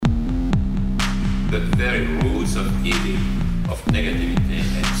the very roots of healing, of negativity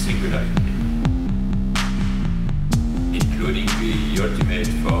and singularity, including the ultimate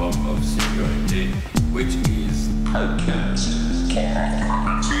form of singularity, which is alchemist, the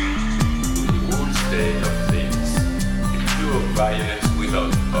whole state of things, the pure violence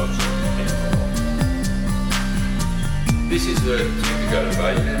without object anymore. This is the typical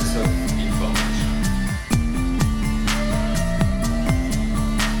violence of information.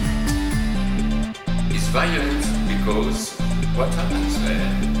 It's violent because what happens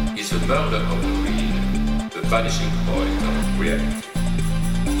there is a murder of the real, the vanishing point of reality.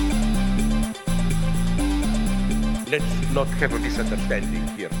 Let's not have a misunderstanding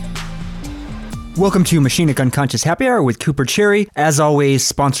here. Welcome to Machinic Unconscious Happy Hour with Cooper Cherry, as always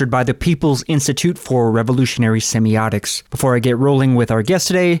sponsored by the People's Institute for Revolutionary Semiotics. Before I get rolling with our guest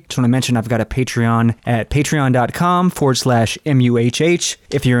today, just want to mention I've got a Patreon at patreon.com/MUHH.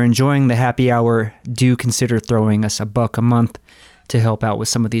 If you're enjoying the happy hour, do consider throwing us $1 a month to help out with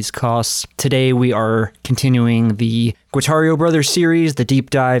some of these costs. Today we are continuing the Guattari Brothers series, the deep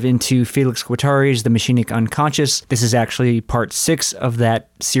dive into Felix Guattari's The Machinic Unconscious. This is actually part 6 of that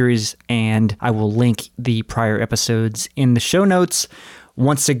series, and I will link the prior episodes in the show notes.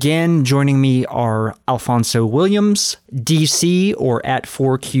 Once again, joining me are Alfonso Williams, DC, or at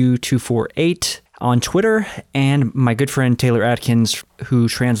 4Q248 on Twitter, and my good friend Taylor Atkins, who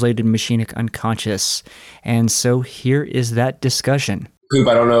translated Machinic Unconscious. And so here is that discussion. Coop,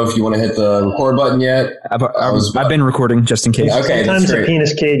 I don't know if you want to hit the record button yet. I've been recording just in case. Okay, sometimes the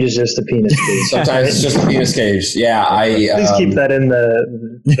penis cage is just the penis cage. Sometimes it's just a penis cage. Yeah, please keep that in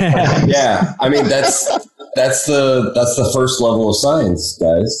the yeah, I mean that's the first level of science,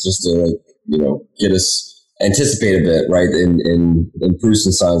 guys. Just to get us anticipate a bit, right? In Proust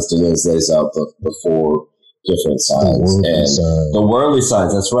and Science, Deleuze lays out the 4 different signs. The worldly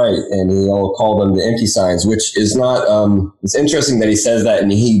signs, that's right. And he'll call them the empty signs, which is not, it's interesting that he says that,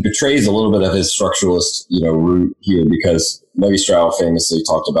 and he betrays a little bit of his structuralist, root here, because Levi-Strauss famously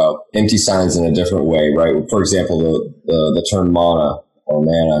talked about empty signs in a different way, right? For example, the term mana or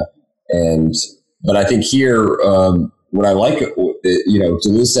mana. But I think here, what I like,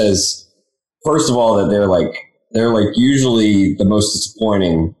 Deleuze says, first of all, that they're usually the most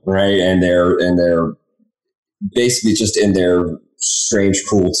disappointing, right? And they're basically just in their strange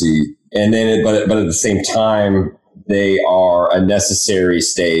cruelty. And then, but at the same time, they are a necessary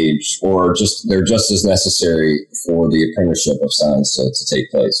stage, or they're just as necessary for the apprenticeship of science to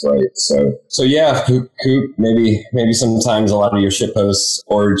take place, right? So yeah, Coop, maybe sometimes a lot of your shit posts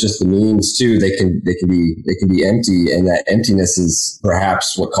or just the memes too, they can be empty, and that emptiness is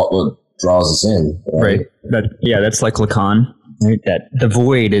perhaps what draws us in, right? That's like Lacan, right? That the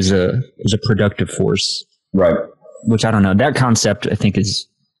void is a productive force, right? Which I don't know. That concept I think is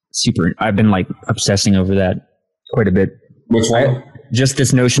super. I've been obsessing over that quite a bit. Which one? Just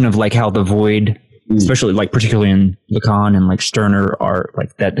this notion of how the void, especially particularly in Lacan and Stirner, are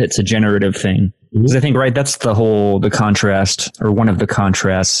that. It's a generative thing. Because I think, right, that's the contrast, or one of the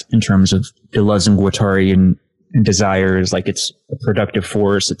contrasts in terms of Deleuze and Guattari and desire is it's a productive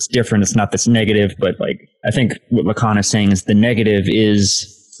force. It's different. It's not this negative, but I think what Lacan is saying is the negative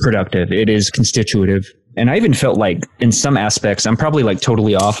is productive. It is constitutive. And I even felt in some aspects, I'm probably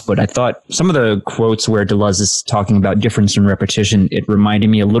totally off, but I thought some of the quotes where Deleuze is talking about difference and repetition, it reminded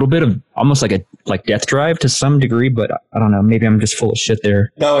me a little bit of almost like Death Drive to some degree, but I don't know, maybe I'm just full of shit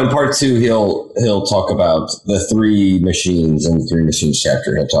there. No, in part 2, he'll talk about the 3 machines. In the 3 machines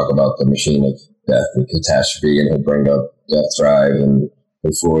chapter, he'll talk about the machine of death and catastrophe, and he'll bring up Death Drive and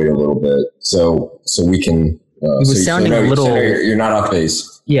Freud a little bit. So we can. He was sounding a little. You're not off base.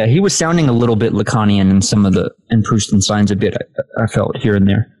 Yeah, he was sounding a little bit Lacanian in some of the Proust and Signs a bit. I felt here and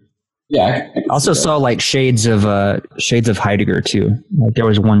there. Yeah, I also saw shades of Heidegger too. There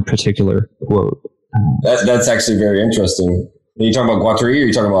was one particular quote. That's actually very interesting. Are you talking about Guattari, or are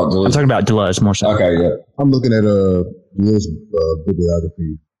you talking about Deleuze? I'm talking about Deleuze more so. Okay, yeah. I'm looking at Deleuze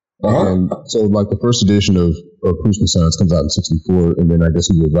bibliography. Uh-huh. And so the first edition of Proust and Science comes out in 1964, and then I guess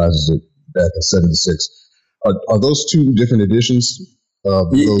he revises it back in 1976. Are those 2 different editions?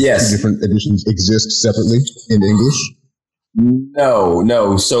 Yes. 2 different editions exist separately in English?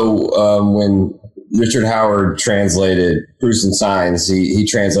 No. So when Richard Howard translated Proust and Signs, he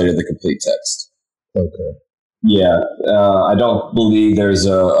translated the complete text. Okay. Yeah. I don't believe there's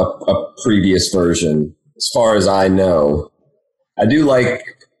a previous version, as far as I know. I do like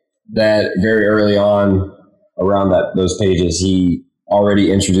that very early on, around those pages, he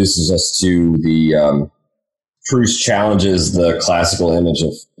already introduces us to the Proust challenges the classical image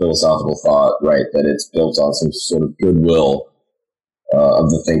of philosophical thought, right? That it's built on some sort of goodwill of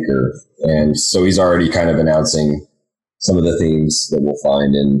the thinker. And so he's already kind of announcing some of the themes that we'll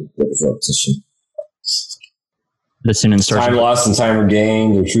find in Rivers of Repetition. The sin and time lost and time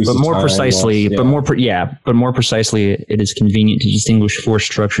regained, or truth. But more time precisely, lost, but more precisely, it is convenient to distinguish four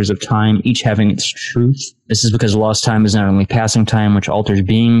structures of time, each having its truth. This is because lost time is not only passing time, which alters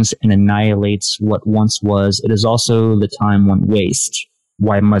beings and annihilates what once was. It is also the time one wastes.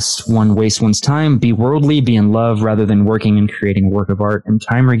 Why must one waste one's time? Be worldly, be in love, rather than working and creating a work of art. And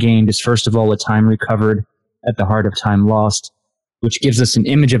time regained is first of all a time recovered at the heart of time lost, which gives us an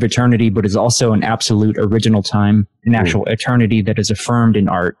image of eternity, but is also an absolute original time, an actual eternity that is affirmed in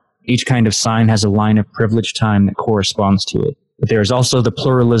art. Each kind of sign has a line of privileged time that corresponds to it. But there is also the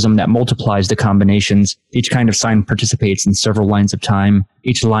pluralism that multiplies the combinations. Each kind of sign participates in several lines of time.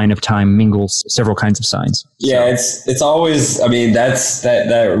 Each line of time mingles several kinds of signs. Yeah, it's always, I mean,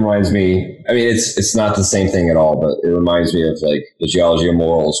 that reminds me, I mean, it's not the same thing at all, but it reminds me of like the geology of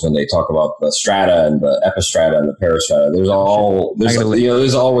morals when they talk about the strata and the epistrata and the peristrata. There's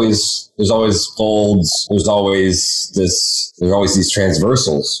always folds. There's always these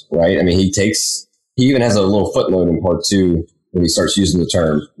transversals, right? I mean, he even has a little footnote in part 2 when he starts using the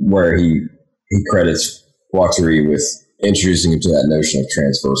term where he credits Guattari with introducing him to that notion of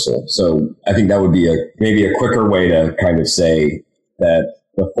transversal. So I think that would be maybe a quicker way to kind of say that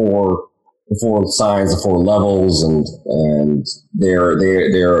the four signs, the four levels, and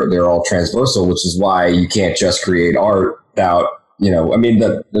they're all transversal, which is why you can't just create art without, I mean,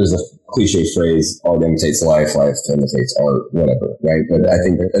 there's a cliche phrase, art imitates life, life imitates art, whatever, right? But I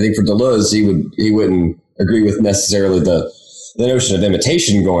think for Deleuze, he wouldn't agree with necessarily the notion of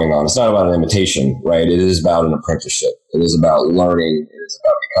imitation going on. It's not about an imitation, right? It is about an apprenticeship. It is about learning. It is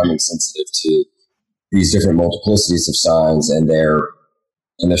about becoming sensitive to these different multiplicities of signs and their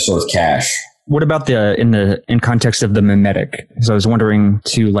sort of cache. What about in context of the mimetic? So I was wondering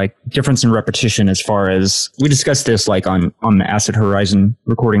too, like difference in repetition as far as we discussed this like on the Acid Horizon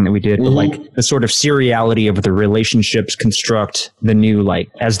recording that we did, but like the sort of seriality of the relationships construct the new, like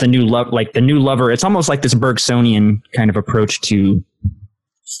as the new love, like the new lover. It's almost like this Bergsonian kind of approach to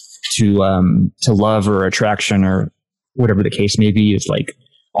love or attraction or whatever the case may be. Is like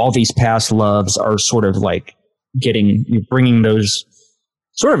all these past loves are sort of like bringing those.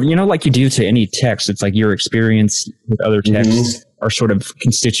 Sort of, like you do to any text, it's like your experience with other texts are sort of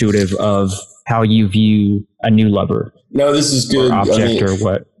constitutive of how you view a new lover. No, this is good. Or object or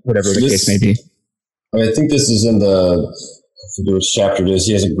whatever the case may be. I think this is in which chapter it is.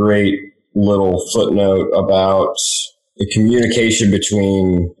 He has a great little footnote about the communication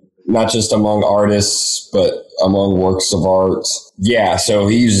between not just among artists, but among works of art. Yeah, so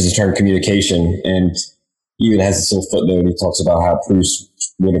he uses the term communication, and he even has this little footnote. He talks about how Proust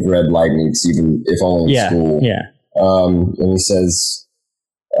would have read Leibniz, even if only in school. Yeah. And he says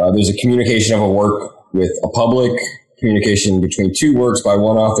there's a communication of a work with a public, communication between two works by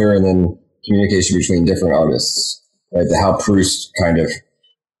one author, and then communication between different artists. Right? How Proust kind of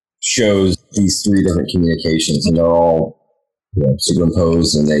shows these three different communications, and they're all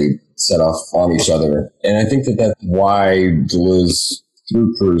superimposed and they set off on each other. And I think that's why Deleuze,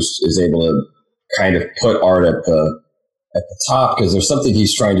 through Proust, is able to kind of put art at the top, because there's something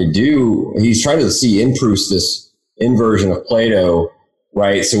he's trying to do. He's trying to see in Proust this inversion of Plato,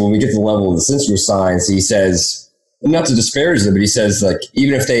 right? So when we get to the level of the sensuous signs, he says, not to disparage them, but he says, like,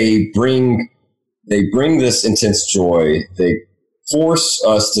 even if they bring this intense joy, they force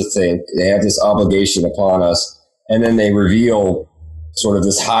us to think, they have this obligation upon us, and then they reveal sort of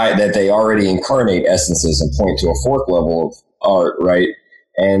this high, that they already incarnate essences and point to a fourth level of art, right?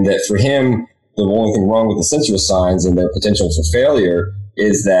 And that for him, the only thing wrong with the sensuous signs and their potential for failure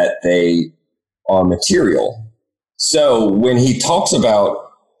is that they are material. So when he talks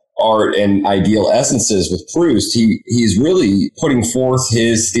about art and ideal essences with Proust, he's really putting forth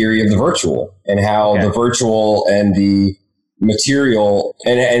his theory of the virtual and how the virtual and the material,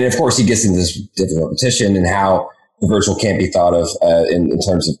 and of course he gets into this different repetition and how the virtual can't be thought of in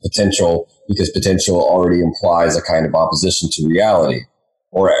terms of potential, because potential already implies a kind of opposition to reality.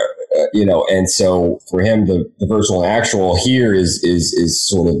 Or and so for him, the virtual and actual here is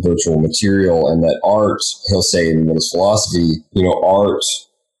sort of virtual material, and that art, he'll say in his philosophy, art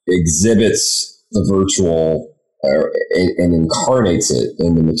exhibits the virtual and incarnates it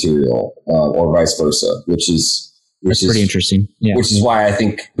in the material, or vice versa, which is pretty interesting. Yeah. Which is why I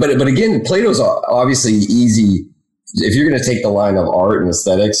think, but again, Plato's obviously easy. If you're going to take the line of art and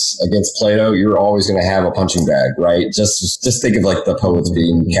aesthetics against Plato, you're always going to have a punching bag, right? Just think of like the poets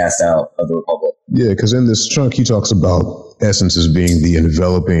being cast out of the Republic. Yeah, because in this chunk, he talks about essence as being the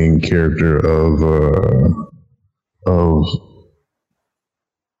enveloping character of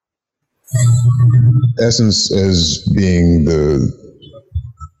essence as being the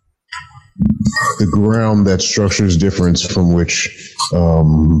ground that structures difference from which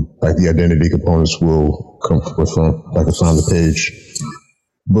like the identity components will come from, like it's on the page.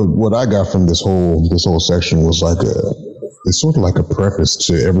 But what I got from this whole section was like it's sort of like a preface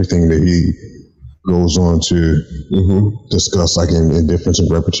to everything that he goes on to discuss, like in difference and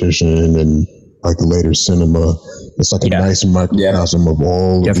repetition and like the later cinema. It's like a nice microcosm of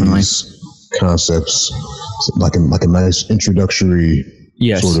all of these concepts, like a nice introductory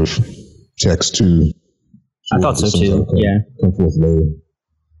sort of text to I thought so too. Come forth later.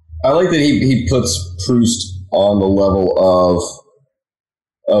 I like that he puts Proust on the level of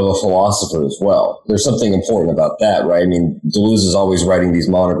a philosopher as well. There's something important about that, right? I mean, Deleuze is always writing these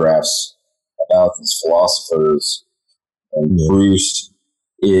monographs about these philosophers, and Proust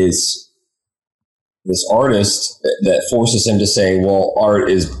is this artist that forces him to say, well, art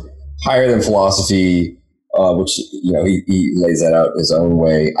is higher than philosophy, which, you know, he lays that out his own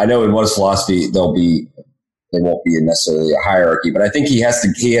way. I know in what is philosophy, there won't be necessarily a hierarchy, but I think he has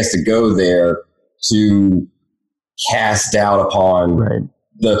to go there to cast doubt upon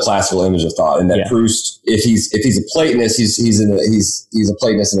the classical image of thought, and that Proust, if he's a Platonist, he's a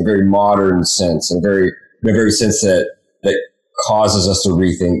Platonist in a very modern sense, in a very sense that causes us to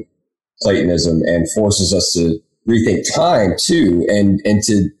rethink Platonism and forces us to rethink time too, and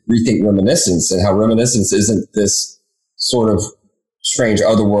to rethink reminiscence, and how reminiscence isn't this sort of strange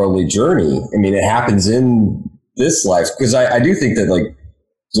otherworldly journey. I mean, it happens in this life, because I do think that like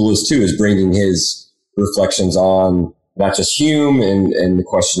Deleuze too is bringing his reflections on not just Hume and the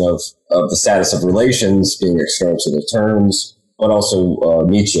question of the status of relations being external to their terms, but also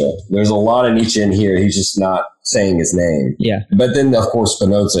Nietzsche. There's a lot of Nietzsche in here. He's just not saying his name. Yeah. But then, of course,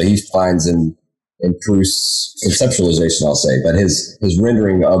 Spinoza, he finds in Proust's conceptualization, I'll say, but his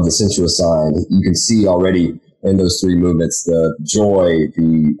rendering of the sensuous sign, you can see already in those three movements, the joy,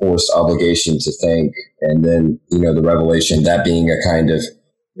 the forced obligation to think, and then, you know, the revelation, that being a kind of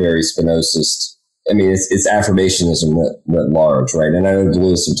very Spinozist. I mean, it's affirmationism writ large, right? And I know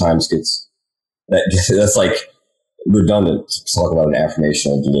Deleuze sometimes gets that's like redundant to talk about an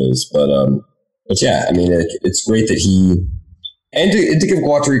affirmational Deleuze, but yeah, I mean, it's great that he, and to give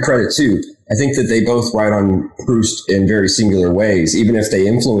Guattari credit too. I think that they both write on Proust in very singular ways, even if they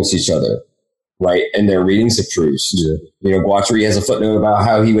influence each other, right? In their readings of Proust. Yeah. You know, Guattari has a footnote about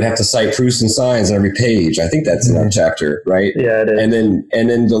how he would have to cite Proust and signs on every page. I think that's in that chapter, right? Yeah, it is. And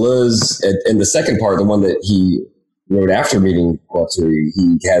then Deleuze, in the second part, the one that he wrote after meeting Guattari,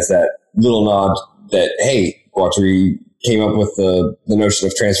 he has that little nod that, hey, Guattari came up with the notion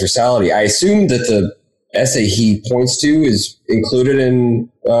of transversality. I assume that the essay he points to is included in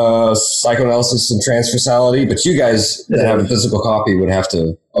Psychoanalysis and Transversality, but you guys that have a physical copy would have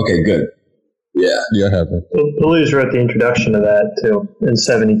to. Okay, good. Yeah, I have it. Deleuze wrote the introduction to that too in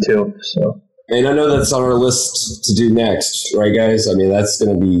 '72. So, and I know that's on our list to do next, right, guys? I mean, that's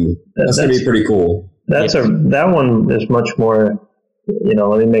going to be pretty cool. That one is much more. You know,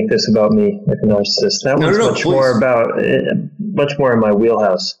 let me make this about me, like a narcissist. That one's much more in my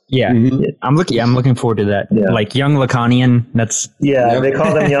wheelhouse. Yeah, I'm looking forward to that. Yeah. Like young Lacanian. That's they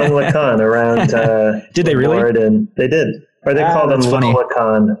called him young Lacan around. Did they really? And they did, or they called him little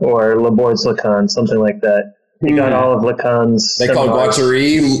Lacan or Labour's Lacan, something like that. He got all of Lacan's. They called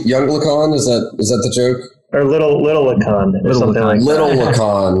Guattari young Lacan. Is that the joke? Or little Lacan, or something like that. Little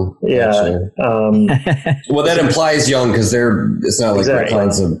Lacan. Yeah. Well, that implies young, because it's not like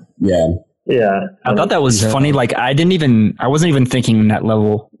Lacan's Yeah. I thought that was funny. Like I wasn't even thinking on that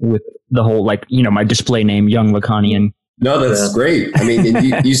level with the whole, like, you know, my display name, young Lacanian. No, that's great. I mean,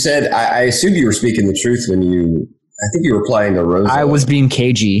 you said, I assumed you were speaking the truth when I think you were replying to Rosa. I was being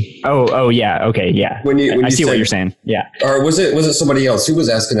cagey. Oh yeah. Okay. Yeah. When I see what you're saying. Yeah. Or was it somebody else who was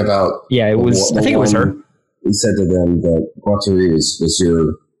asking about? Yeah, it was, I think it was her. He said to them that Guattari was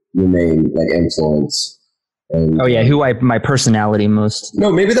your main like influence. And, my personality most.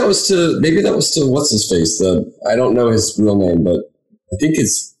 No, maybe that was to what's his face. I don't know his real name, but I think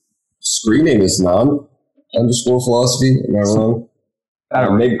his screen name is _philosophy. Am I wrong? I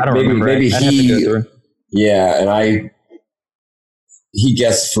don't remember. Maybe he. Yeah, and he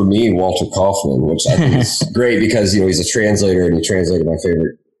guessed for me Walter Kaufmann, which I think is great because, you know, he's a translator and he translated my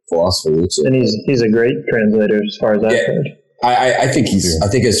favorite philosopher, Nietzsche. And he's a great translator as far as I've heard. I think I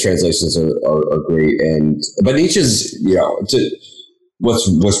think his translations are great, but Nietzsche's, you know,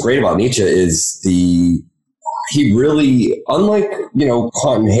 what's great about Nietzsche is he really, unlike, you know,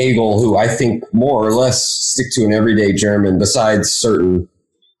 Kant and Hegel, who I think more or less stick to an everyday German besides certain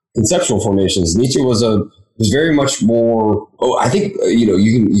conceptual formations, Nietzsche was a was very much more. Oh, I think you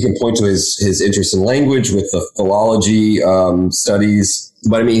can point to his interest in language with the philology studies,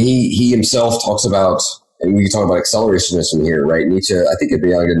 but I mean he himself talks about, and we can talk about accelerationism here, right? Nietzsche, I think at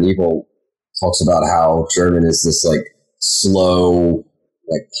Beyond Good and Evil, talks about how German is this like slow,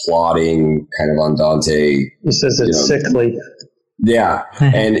 like plodding kind of andante. He says it's sickly. Yeah,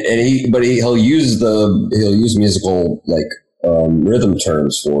 and he'll use musical like rhythm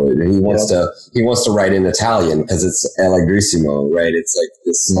terms for it, and he wants to write in Italian because it's allegrissimo, right? It's like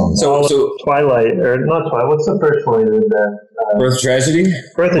this. So Twilight, or not Twilight? What's the first one? Birth of Tragedy.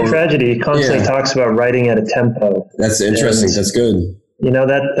 Birth of Tragedy constantly talks about writing at a tempo. That's interesting. That's good.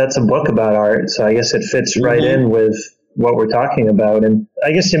 That's a book about art, so I guess it fits right in with what we're talking about. And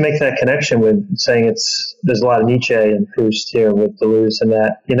I guess you make that connection with saying there's a lot of Nietzsche and Proust here with Deleuze and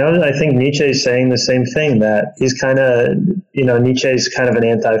that. I think Nietzsche is saying the same thing, that he's kind of, Nietzsche's kind of an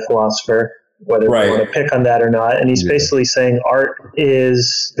anti-philosopher, whether we want to pick on that or not. And he's basically saying art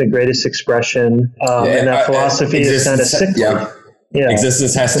is the greatest expression, and that philosophy is kind of sickly. Yeah.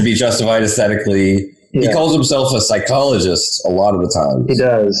 Existence has to be justified aesthetically. Yeah. He calls himself a psychologist a lot of the time. He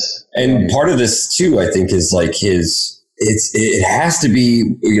does. And part of this too, I think, is like it has to be,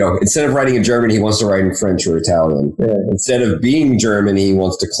 instead of writing in German, he wants to write in French or Italian. Yeah. Instead of being German, he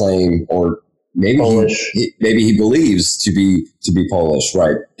wants to claim, or maybe Polish. Maybe he believes to be Polish,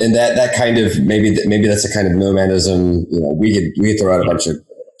 right? And that kind of maybe that's a kind of nomadism. We could throw out a bunch of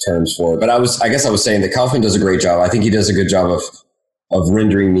terms for it, but I guess I was saying that Kaufman does a great job. I think he does a good job of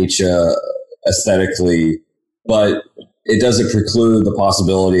rendering Nietzsche aesthetically, but it doesn't preclude the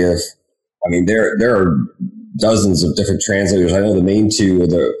possibility of. I mean, there are dozens of different translators. I know the main two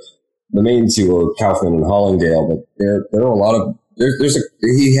are Kaufman and Hollingdale, but there are a lot of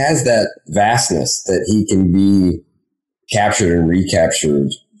he has that vastness that he can be captured and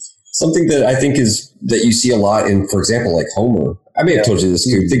recaptured. Something that I think is that you see a lot in, for example, like Homer. I may have told you this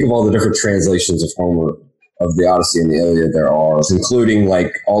too. Think of all the different translations of Homer, of the Odyssey and the Iliad there are, including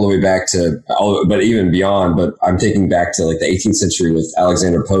like all the way back to, but even beyond. But I'm taking back to like the 18th century with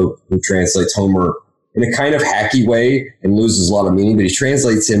Alexander Pope, who translates Homer in a kind of hacky way and loses a lot of meaning, but he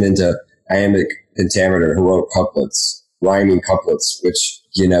translates him into iambic pentameter, heroic couplets, rhyming couplets, which,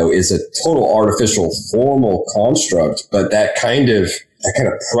 is a total artificial formal construct, but that kind of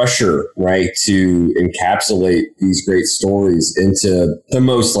pressure, right, to encapsulate these great stories into the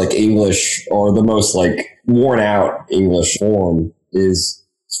most like English or the most like worn out English form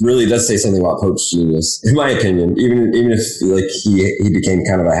really does say something about Pope's genius, in my opinion. Even if like he became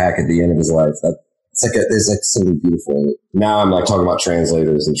kind of a hack at the end of his life, there's like something beautiful in it. Now I'm like talking about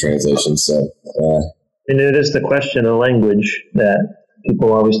translators and translations. So, and it is the question of language that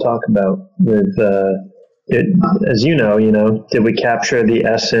people always talk about with. As you know, did we capture the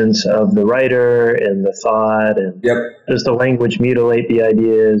essence of the writer and the thought, and does the language mutilate the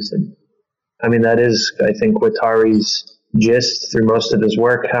ideas? And I mean, that is, I think, Guattari's gist through most of his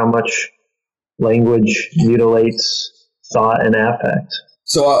work, how much language mutilates thought and affect.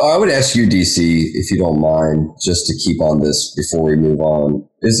 So I would ask you, DC, if you don't mind, just to keep on this before we move on.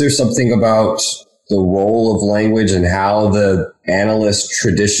 Is there something about the role of language and how the analyst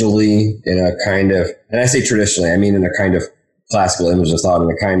traditionally, in a kind of, and I say traditionally, I mean in a kind of classical image of thought, in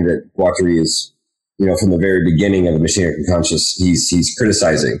a kind that Guattari is, from the very beginning of the Machinery of Conscious, he's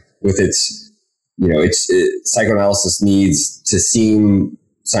criticizing with its psychoanalysis needs to seem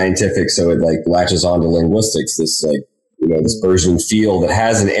scientific, so it like latches onto linguistics, this like, this Persian field that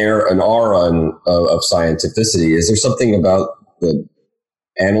has an aura of scientificity. Is there something about the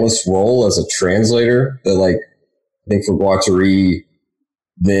analyst's role as a translator that, like, I think for Guattari,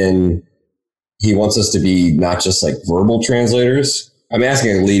 then he wants us to be not just like verbal translators? I'm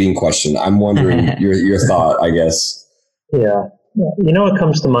asking a leading question. I'm wondering your thought, I guess. Yeah. What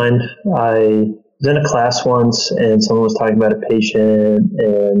comes to mind? I was in a class once and someone was talking about a patient,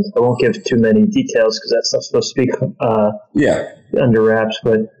 and I won't give too many details because that stuff's supposed to be under wraps,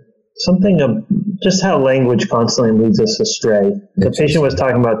 but something of just how language constantly leads us astray. The patient was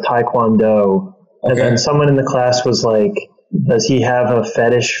talking about Taekwondo, and then someone in the class was like, does he have a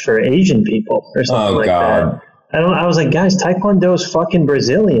fetish for Asian people or something that? I was like, guys, Taekwondo is fucking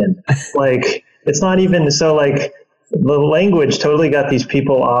Brazilian. Like, it's not even so like the language totally got these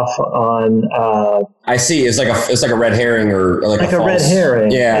people off on. I see. It's like a red herring or like a false, red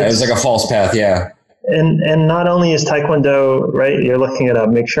herring. Yeah, it was like a false path. Yeah. And not only is Taekwondo, right? You're looking it up.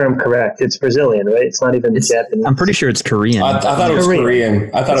 Make sure I'm correct. It's Brazilian, right? It's not even Japanese. I'm pretty sure it's Korean. I thought it was Korean.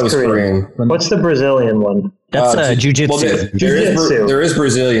 I thought it was Korean. What's the Brazilian one? That's jiu-jitsu. Well, there is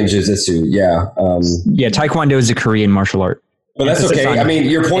Brazilian jiu-jitsu. Yeah. Yeah. Taekwondo is a Korean martial art. But that's okay. I mean,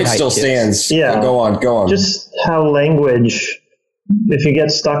 your point still stands. Yeah. Go on. Just how language, if you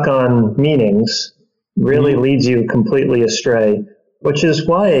get stuck on meanings, really leads you completely astray, which is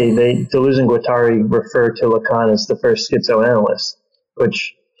why Deleuze and Guattari refer to Lacan as the first schizoanalyst,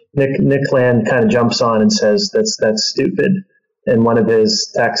 which Nick Land kind of jumps on and says that's stupid in one of his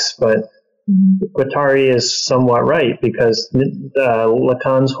texts, but Guattari is somewhat right, because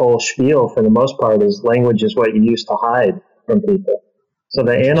Lacan's whole spiel, for the most part, is language is what you use to hide from people. So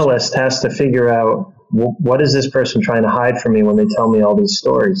the analyst has to figure out, what is this person trying to hide from me when they tell me all these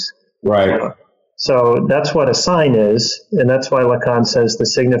stories? Right. So that's what a sign is, and that's why Lacan says the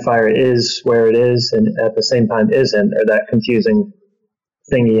signifier is where it is and at the same time isn't, or that confusing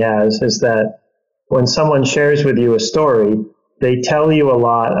thing he has, is that when someone shares with you a story, they tell you a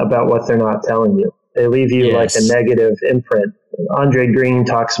lot about what they're not telling you. They leave you like a negative imprint. Andre Green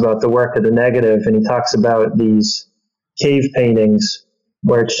talks about the work of the negative, and he talks about these cave paintings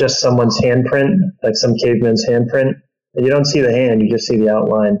where it's just someone's handprint, like some caveman's handprint, and you don't see the hand, you just see the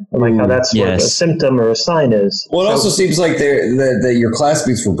outline. I'm like, how that's what a symptom or a sign is. Well, it also seems like that your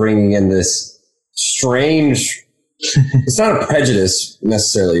classmates were bringing in this strange, it's not a prejudice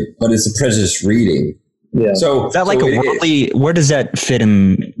necessarily, but it's a prejudice reading. Yeah. So is that like a worldly? Where does that fit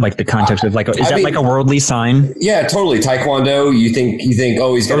in, like the context of like? Is that like a worldly sign? Yeah, totally. Taekwondo. You think?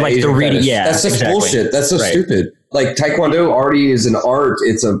 Oh, he's got like Asian the reading. fetish. Yeah, that's just bullshit. That's so stupid. Like Taekwondo already is an art.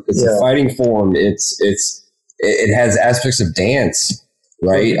 It's a fighting form. It has aspects of dance,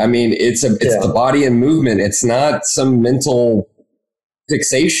 right? I mean, it's the body and movement. It's not some mental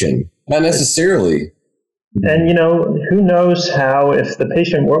fixation. Not necessarily. And who knows how, if the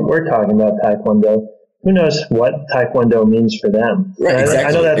patient we're talking about Taekwondo, who knows what Taekwondo means for them? Right, exactly,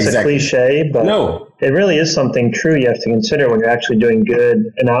 I know that's a cliche, but it really is something true you have to consider when you're actually doing good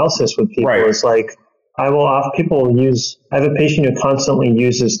analysis with people. Right. It's like, I have a patient who constantly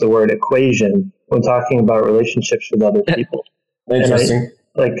uses the word equation when talking about relationships with other people. Interesting.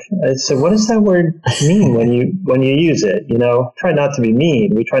 I said, what does that word mean when you use it? Try not to be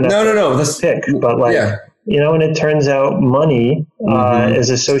mean. We try not to pick, but and it turns out money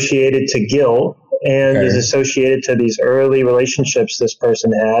is associated to guilt and is associated to these early relationships this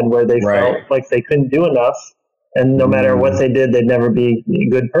person had where they felt like they couldn't do enough, and no matter what they did, they'd never be a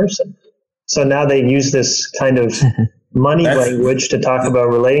good person. So now they use this kind of money language to talk about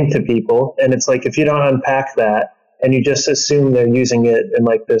relating to people, and it's like, if you don't unpack that and you just assume they're using it in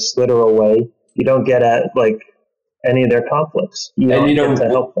like this literal way, you don't get at like any of their conflicts. You don't get to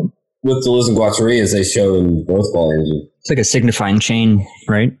help them. With Deleuze and Guattari, as they show in both volumes, it's like a signifying chain,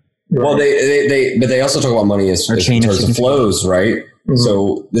 right? Well, but they also talk about money as in terms of flows, right? Mm-hmm.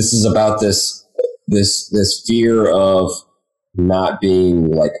 So this is about this fear of not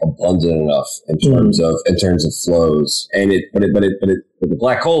being like abundant enough in terms of flows, and but the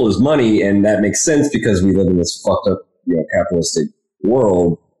black hole is money, and that makes sense because we live in this fucked up capitalistic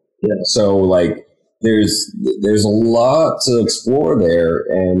world. Yeah. So like there's a lot to explore there,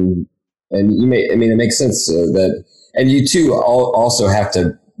 and it makes sense that, and you too also have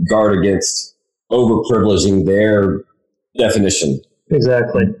to guard against overprivileging their definition.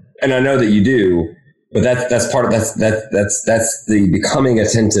 Exactly. And I know that you do, but that's part of that's the becoming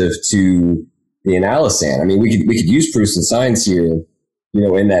attentive to the analysan. I mean, we could use proofs and signs here,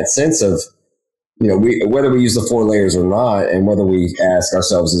 in that sense of, whether we use the 4 layers or not, and whether we ask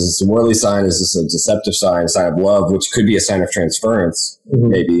ourselves, is this a worldly sign? Is this a deceptive sign, a sign of love, which could be a sign of transference,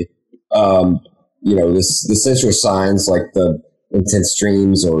 maybe? The sensuous signs like the intense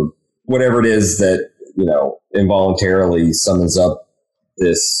dreams or whatever it is that, involuntarily summons up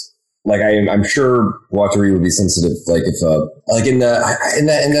this. Like I'm sure Guattari would be sensitive. Like if like in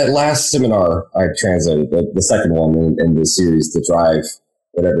that last seminar I translated, the second one in the series, The Drive,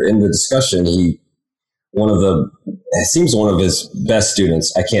 whatever. In the discussion, it seems one of his best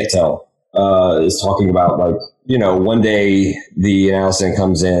students, I can't tell, is talking about like, one day the analysan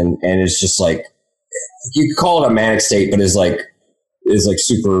comes in and it's just like, you could call it a manic state, but is like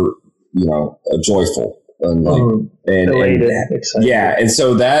super, joyful. And like, and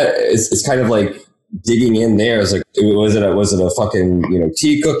so that is kind of like digging in there. It's like, was it a fucking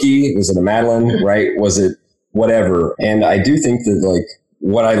tea cookie? Was it a Madeleine? Right? Was it whatever? And I do think that like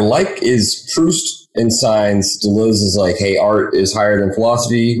what I like is Proust and signs. Deleuze is like, hey, art is higher than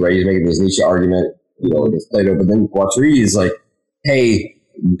philosophy, right? He's making this Nietzsche argument, with Plato. But then Guattari is like, hey,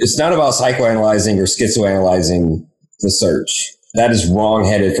 it's not about psychoanalyzing or schizoanalyzing the search. That is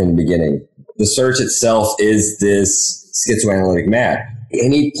wrong-headed from the beginning. The search itself is this schizoanalytic map.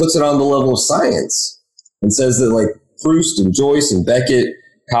 And he puts it on the level of science and says that like Proust and Joyce and Beckett,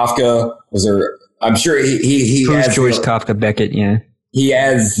 Kafka, was there I'm sure he Proust, adds Joyce, Kafka, Beckett. Yeah. He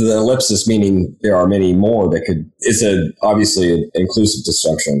adds the ellipsis, meaning there are many more that could. It's obviously an inclusive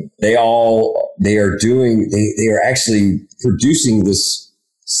disjunction. They are actually producing this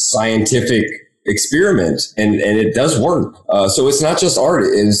scientific experiment, and it does work. So it's not just art.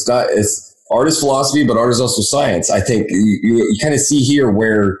 It's art is philosophy, but art is also science. I think you kind of see here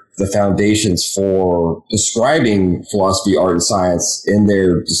where the foundations for describing philosophy, art, and science in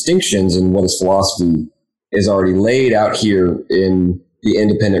their distinctions and what is philosophy is already laid out here in the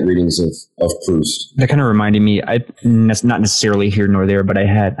independent readings of Proust. That kind of reminded me, not necessarily here nor there, but I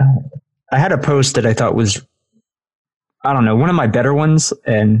had a post that I thought was, I don't know, one of my better ones.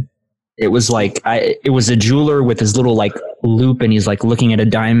 And it was like, it was a jeweler with his little like loop, and he's like looking at a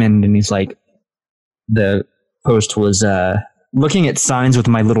diamond, and he's like, the post was looking at signs with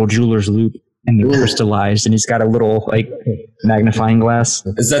my little jeweler's loop, and they're crystallized, and he's got a little like magnifying glass.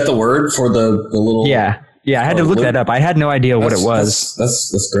 Is that the word for the little? Yeah. I had to look that up. I had no idea what it was.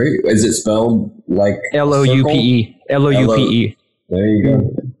 That's great. Is it spelled like Loupe? Loupe. There you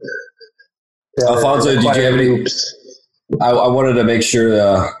go. Alfonso, did you have any? I wanted to make sure.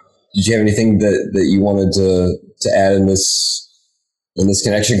 Did you have anything that you wanted to add in this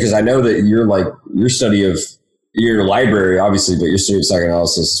connection? Because I know that your study of your library, obviously, but your study of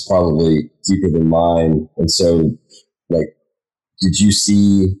psychoanalysis is probably deeper than mine. And so, like, did you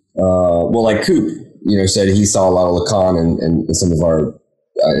see? Like Coop, said he saw a lot of Lacan and some of our,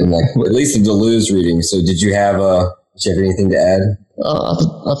 at least the Deleuze reading. So did you have anything to add?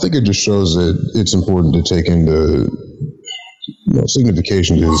 I think it just shows that it's important to take into,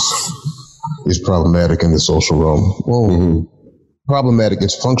 signification is problematic in the social realm. Well, problematic,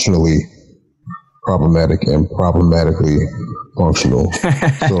 it's functionally problematic and problematically functional.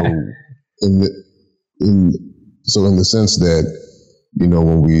 So in the sense that,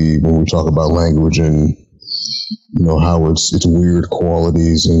 when we talk about language and, how it's weird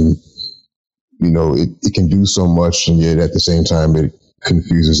qualities and, it can do so much, and yet at the same time, it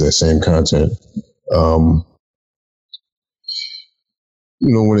confuses that same content.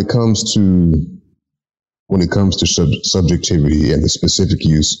 When it comes to subjectivity and the specific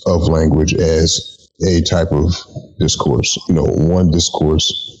use of language as a type of discourse, one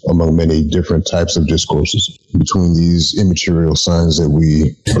discourse among many different types of discourses, between these immaterial signs that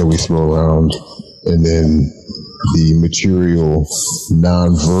we throw around, and then the material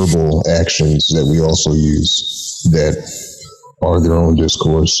nonverbal actions that we also use that are their own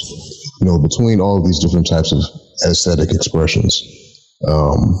discourse. Between all of these different types of aesthetic expressions,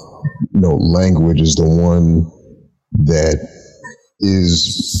 language is the one that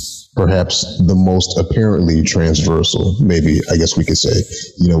is perhaps the most apparently transversal, maybe, I guess we could say.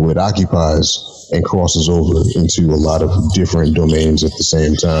 It occupies and crosses over into a lot of different domains at the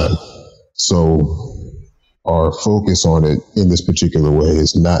same time. So our focus on it in this particular way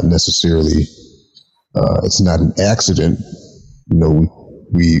is not necessarily, it's not an accident.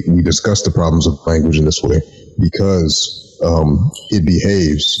 We discuss the problems of language in this way because it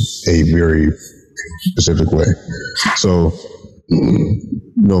behaves a very specific way. So,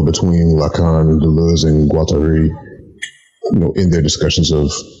 between Lacan, Deleuze, and Guattari, in their discussions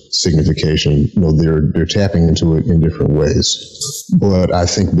of signification, they're tapping into it in different ways. But I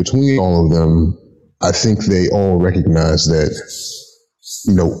think between all of them, I think they all recognize that,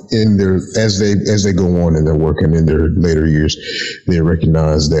 in their as they go on in their work and in their later years, they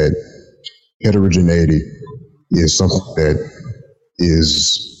recognize that heterogeneity is something that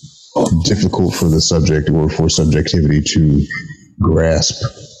is difficult for the subject or for subjectivity to grasp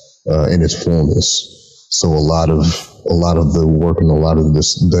in its fullness. So a lot of the work and a lot of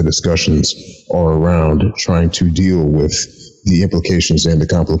the discussions are around trying to deal with the implications and the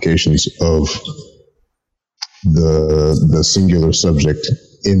complications of the singular subject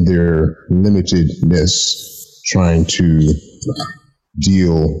in their limitedness, trying to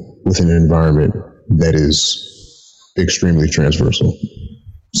deal with an environment that is extremely transversal.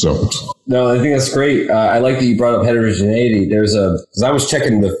 So, no, I think that's great. I like that you brought up heterogeneity. Because I was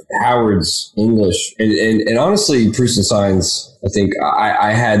checking with Howard's English, and honestly, Proust and Signs, I think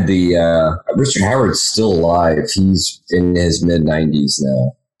I had Richard Howard's still alive. He's in his mid-90s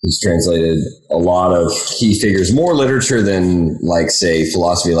now. He's translated a lot of key figures, more literature than, say,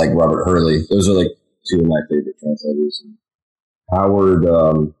 philosophy, like Robert Hurley. Those are, two of my favorite translators. Howard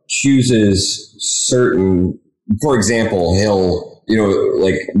chooses certain, for example, he'll,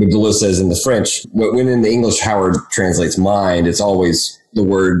 like what Deleuze says in the French, when in the English Howard translates mind, it's always the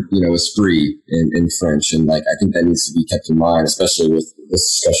word, esprit in French. And like, I think that needs to be kept in mind, especially with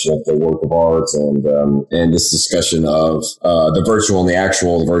this discussion of the work of art and this discussion of the virtual and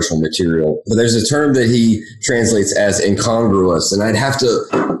the virtual material. But there's a term that he translates as incongruous, and I'd have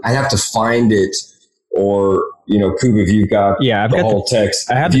to find it, or, Coop, if you've got the whole text.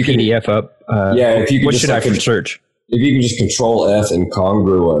 I have the PDF up. If you could what should I search? If you can just Control F,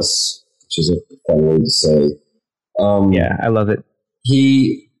 incongruous, which is a fun word to say. I love it.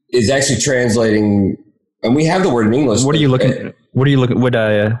 He is actually translating, and we have the word in English. What are you looking?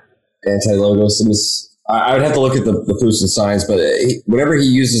 Anti-logos. I would have to look at the proofs and signs, but whenever he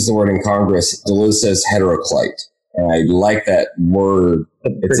uses the word incongruous, Deleuze says heteroclite, and I like that word.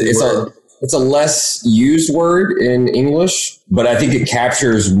 It's a less used word in English, but I think it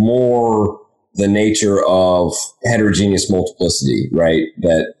captures more the nature of heterogeneous multiplicity, right?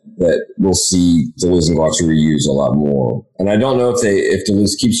 That we'll see Deleuze and Guattari use a lot more. And I don't know if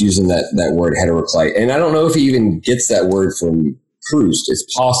Deleuze keeps using that word heteroclite, and I don't know if he even gets that word from Proust. It's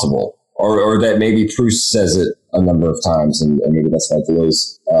possible, or that maybe Proust says it a number of times, and maybe that's why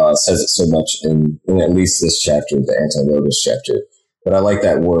Deleuze says it so much in at least this chapter, the anti-logos chapter. But I like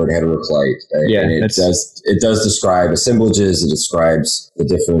that word heteroclite. And it does describe assemblages. It describes the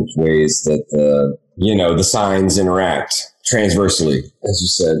different ways that the signs interact transversely, as you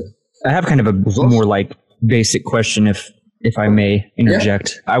said. I have kind of a more like basic question, if I may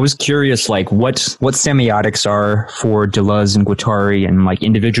interject. Yeah. I was curious, like what semiotics are for Deleuze and Guattari, and like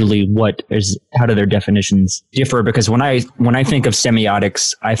individually, how do their definitions differ? Because when I think of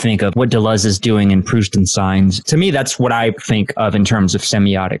semiotics, I think of what Deleuze is doing in Proust and Signs. To me, that's what I think of in terms of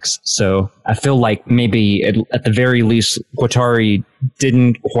semiotics. So I feel like maybe at the very least, Guattari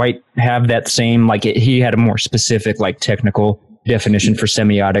didn't quite have that same, like he had a more specific, like technical definition for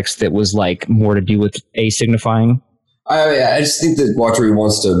semiotics that was like more to do with signifying. I just think that Guattari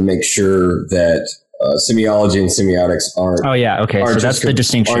wants to make sure that semiology and semiotics aren't. Oh yeah, okay. So that's the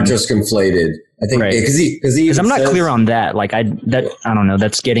distinction. Aren't just conflated. I think because I'm not clear on that. Like I don't know.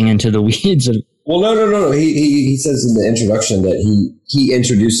 That's getting into the weeds. Well, no. He says in the introduction that he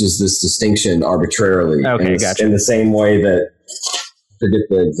introduces this distinction arbitrarily. Okay, gotcha. In the same way that. Forget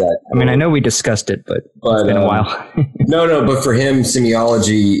the exact. I mean, I know we discussed it, but it's been a while. No. But for him,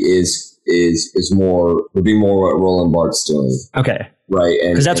 semiology would be more what Roland Barthes doing. Okay. Right.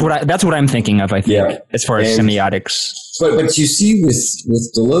 Because that's what I'm thinking of, I think, as far as semiotics. But you see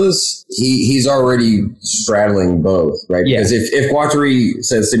with Deleuze, he's already straddling both, right? Yeah. Because if Guattari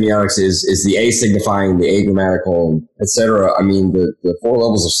says semiotics is the signifying, the agrammatical, etc., I mean the four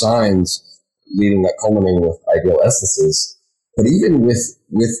levels of signs culminating with ideal essences. But even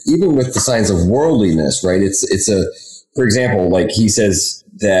with the signs of worldliness, right? It's for example, like he says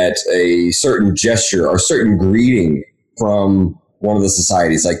that a certain gesture or certain greeting from one of the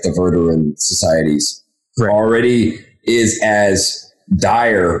societies, like the Verdurin societies, already is as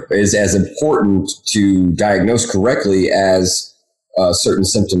dire, is as important to diagnose correctly as certain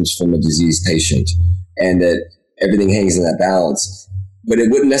symptoms from a diseased patient, and that everything hangs in that balance. But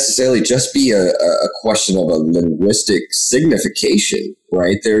it wouldn't necessarily just be a question of a linguistic signification,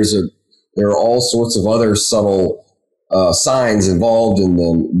 right? There are all sorts of other subtle signs involved in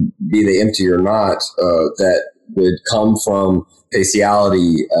them, be they empty or not, that would come from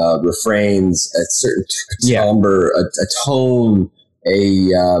faciality, refrains, a certain timbre, a tone,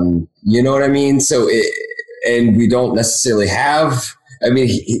 you know what I mean? So and we don't necessarily have. I mean,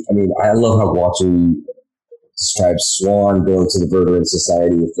 I love how Guattari describes Swann going to the Verdurin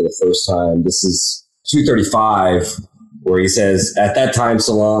Society for the first time. This is 235, where he says, at that time,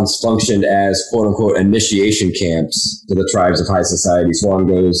 salons functioned as quote-unquote initiation camps for the tribes of high society. Swann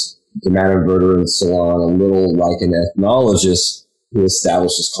goes to Madame Verdurin's salon a little like an ethnologist who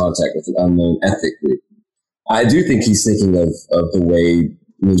establishes contact with an unknown ethnic group. I do think he's thinking of the way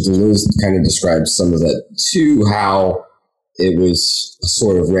Deleuze kind of describes some of that too, how it was a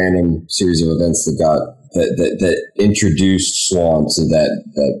sort of random series of events that introduced Swann to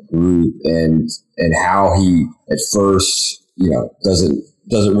that group, and how he at first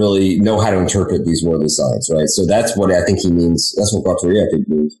doesn't really know how to interpret these worldly signs, right? So that's what I think he means. That's what Guattari I think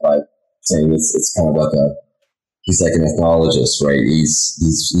means by saying it's kind of like he's like an ethnologist, right?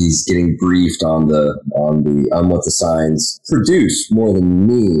 He's getting briefed on what the signs produce more than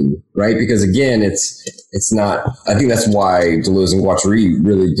mean, right? Because again, it's not. I think that's why Deleuze and Guattari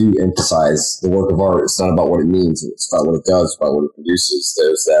really do emphasize the work of art. It's not about what it means; it's about what it does, about what it produces.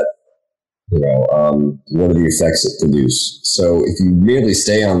 There's that, what are the effects it produce? So if you merely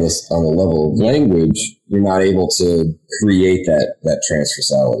stay on the level of language, you're not able to create that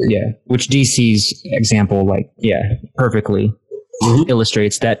transversality. Yeah, which DC's example, perfectly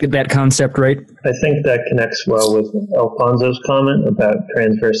illustrates that concept, right? I think that connects well with Alfonso's comment about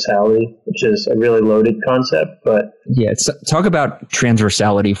transversality, which is a really loaded concept. But yeah, talk about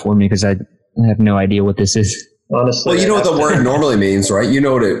transversality for me, because I have no idea what this is. Honestly, well, you know what the word normally means, right? You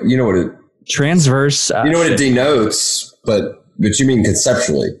know what it transverse. You know what it denotes, but you mean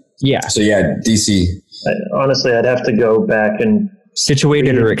conceptually. Yeah. So yeah, DC. Honestly, I'd have to go back and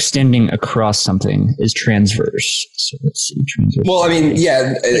situated or extending across something is transverse. So let's see, transverse. Well, I mean,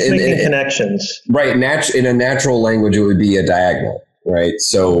 yeah, making connections, right? In a natural language, it would be a diagonal, right?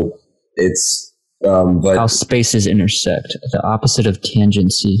 So it's but how spaces intersect. The opposite of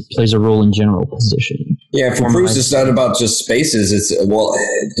tangency plays a role in general position. Yeah, for Proust, it's not about just spaces. It's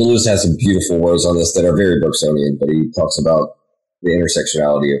Deleuze has some beautiful words on this that are very Bergsonian, but he talks about the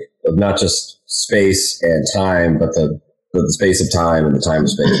intersectionality of not just space and time, but the space of time and the time of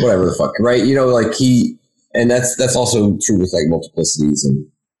space, whatever the fuck, right? You know, like and that's also true with like multiplicities and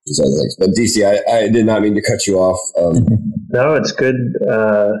these other things. But DC, I did not mean to cut you off. No, it's good.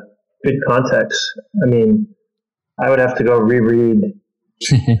 Good context. I mean, I would have to go reread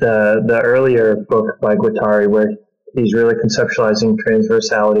the earlier book by Guattari, where he's really conceptualizing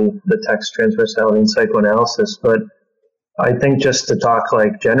transversality, the text transversality in psychoanalysis. But I think just to talk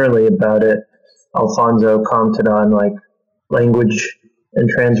like generally about it, Alfonso commented on like language and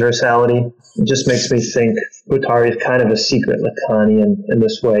transversality. It just makes me think Guattari is kind of a secret Lacanian in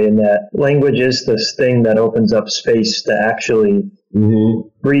this way, in that language is this thing that opens up space to actually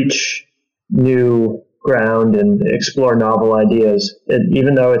reach new ground and explore novel ideas.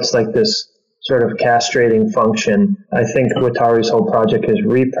 Even though it's like this sort of castrating function, I think Guattari's whole project is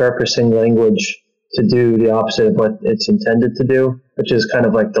repurposing language to do the opposite of what it's intended to do, which is kind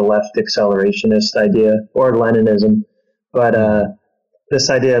of like the left accelerationist idea, or Leninism. But this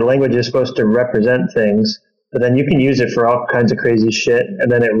idea that language is supposed to represent things, but then you can use it for all kinds of crazy shit,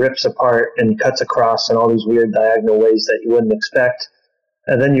 and then it rips apart and cuts across in all these weird diagonal ways that you wouldn't expect.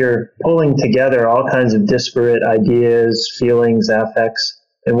 And then you're pulling together all kinds of disparate ideas, feelings, affects,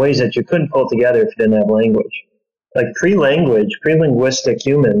 in ways that you couldn't pull together if you didn't have language. Like pre-linguistic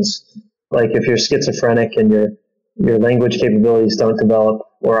humans, like if you're schizophrenic and your language capabilities don't develop,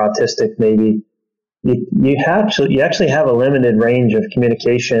 or autistic maybe, you actually have a limited range of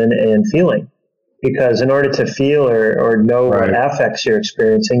communication and feeling. Because in order to feel or know what affects you're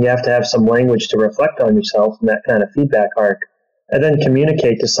experiencing, you have to have some language to reflect on yourself in that kind of feedback arc, and then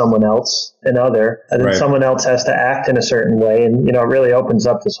communicate to someone else, and then someone else has to act in a certain way, and it really opens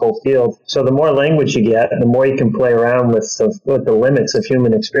up this whole field. So the more language you get, the more you can play around with the limits of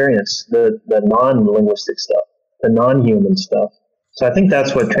human experience, the non-linguistic stuff, the non-human stuff. So I think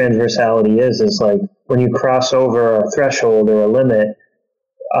that's what transversality is like when you cross over a threshold or a limit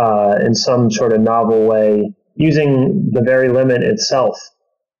in some sort of novel way, using the very limit itself.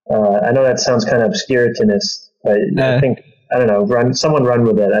 I know that sounds kind of obscuritist, but I think, I don't know, someone run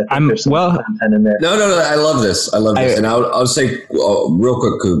with it. I think there's some content in there. No, I love this. And I'll say real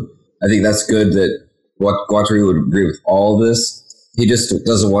quick, Coop, I think that's good that Guattari would agree with all of this. He just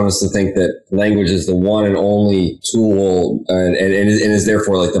doesn't want us to think that language is the one and only tool and is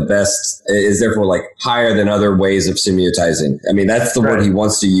therefore like the best, is therefore like higher than other ways of semiotizing. I mean, that's the word he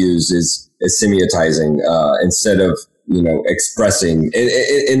wants to use is semiotizing instead of, expressing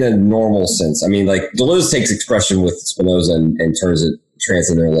in a normal sense. I mean, like Deleuze takes expression with Spinoza and turns it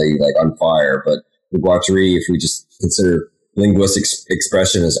transcendentally like on fire. But with Guattari, if we just consider linguistic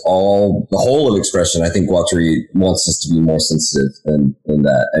expression as the whole of expression, I think Guattari wants us to be more sensitive in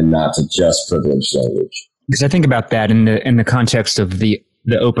that, and not to just privilege language. Because I think about that in the context of the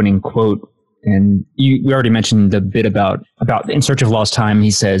opening quote, and we already mentioned the bit about In Search of Lost Time. He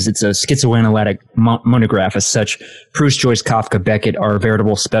says it's a schizoanalytic monograph. As such, Proust, Joyce, Kafka, Beckett are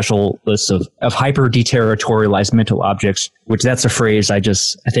veritable specialists of hyper-deterritorialized mental objects, which that's a phrase I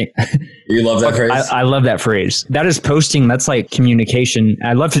think... You love that phrase? I love that phrase. That is posting. That's like communication.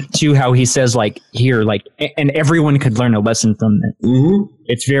 I love too how he says like here, like, and everyone could learn a lesson from it. Mm-hmm.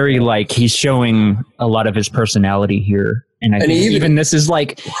 It's very like he's showing a lot of his personality here. And I think even this is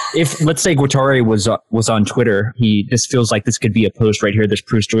like, if let's say Guattari was on Twitter, this feels like this could be a post right here. This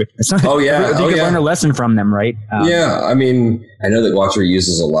Proust story. It's not. You could learn a lesson from them, right? I mean, I know that Guattari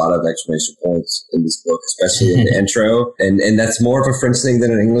uses a lot of exclamation points in this book, especially in the intro, and that's more of a French thing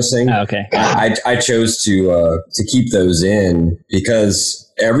than an English thing. Oh, okay. I chose to keep those in because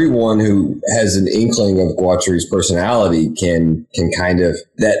everyone who has an inkling of Guattari's personality can kind of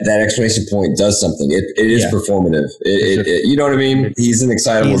that exclamation point does something. It is performative. You know what I mean? He's an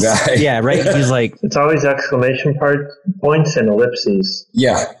excitable guy. Yeah, right. He's like, it's always exclamation points and ellipses.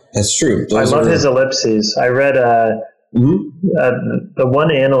 Yeah, that's true. I love his ellipses. I read The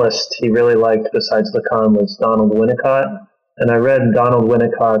one analyst he really liked besides Lacan was Donald Winnicott. And I read Donald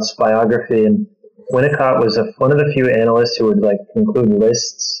Winnicott's biography, and Winnicott was one of the few analysts who would like include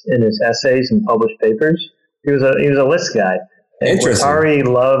lists in his essays and published papers. He was a list guy. And Interesting. Guattari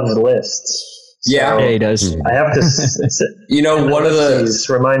loves lists. So yeah, he does. I have to, one of the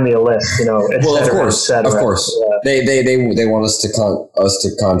remind me a list. Well, of course. Yeah. They want us to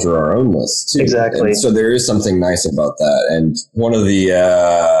conjure our own lists too. Exactly. And so there is something nice about that. And one of the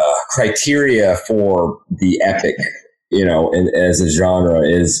criteria for the epic, as a genre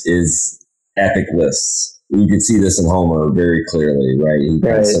is epic lists. You can see this in Homer very clearly, right? He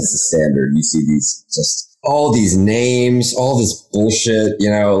kind of sets the standard. You see these just all these names, all this bullshit,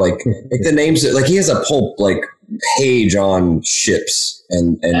 like the names, like he has a whole page on ships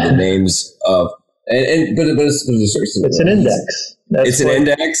and the names of, but it's an index. It's an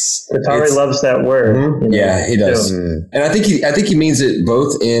index. Guattari loves that word. Mm-hmm. Yeah, he does. And I think he means it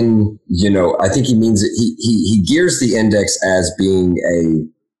both in, I think he means it, he gears the index as being a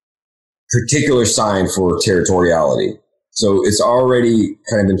particular sign for territoriality. So it's already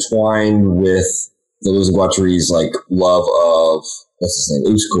kind of entwined with Deleuze and Guattari's love of, what's his name,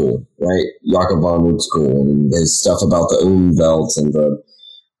 Uexküll, right? Jakob von Uexküll, and his stuff about the Umwelt and the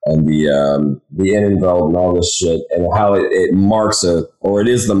Innenwelt and all this shit, and how it marks it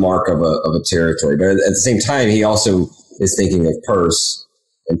is the mark of a territory. But at the same time, he also is thinking of Peirce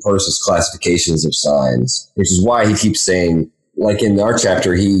and Peirce's classifications of signs, which is why he keeps saying, like in our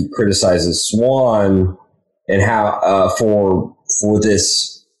chapter, he criticizes Swann and how for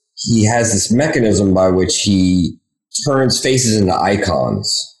this. He has this mechanism by which he turns faces into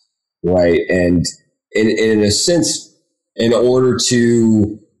icons, right? And in a sense, in order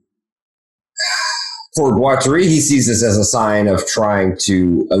for Guattari, he sees this as a sign of trying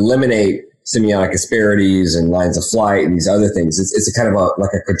to eliminate semiotic asperities and lines of flight and these other things. It's a kind of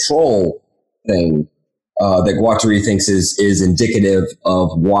a control thing that Guattari thinks is indicative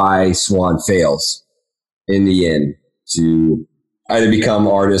of why Swann fails in the end to either become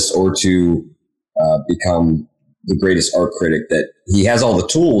artist or to become the greatest art critic. That he has all the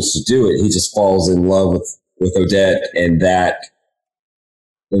tools to do it. He just falls in love with Odette, and that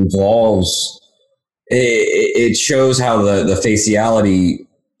involves. It shows how the faciality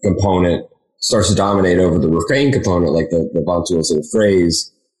component starts to dominate over the refrain component, like the von Tull's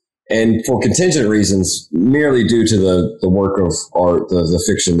phrase, and for contingent reasons, merely due to the work of art, the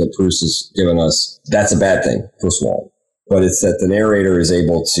fiction that Proust has given us. That's a bad thing for Swann. But it's that the narrator is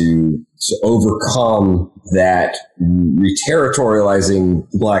able to overcome that reterritorializing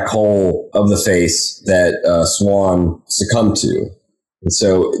black hole of the face that Swann succumbed to. And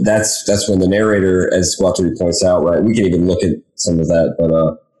so that's when the narrator, as Guattari points out, right, we can even look at some of that, but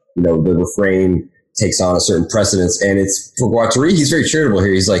the refrain takes on a certain precedence. And it's for Guattari, he's very charitable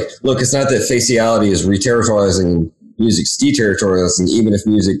here. He's like, look, it's not that faciality is reterritorializing, music's deterritorializing, even if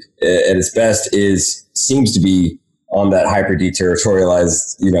music at its best seems to be on that hyper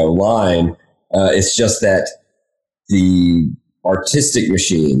deterritorialized, line. It's just that the artistic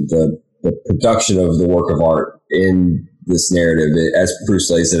machine, the production of the work of art in this narrative, as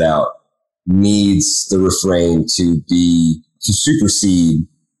Proust lays it out, needs the refrain to supersede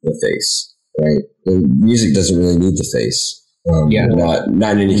the face, right? The music doesn't really need the face. Not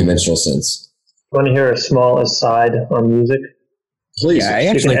in any conventional sense. Want to hear a small aside on music? Please. Yeah, I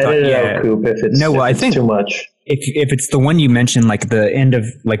actually thought, out, Coop, if it's too much. If it's the one you mentioned, like the end of,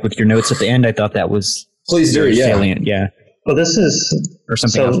 like with your notes at the end, I thought that was please do, salient. Yeah. Well, this is or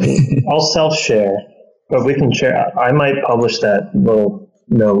something else. I'll self-share, but we can share. I might publish that little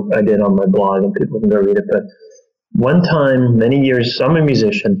note I did on my blog, and people can go read it. But one time, I'm a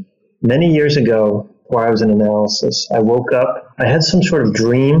musician. Many years ago, where I was in analysis, I woke up. I had some sort of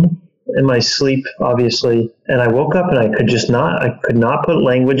dream in my sleep, obviously, and I woke up and I could not put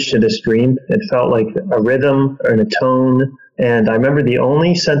language to this dream. It felt like a rhythm and a tone. And I remember the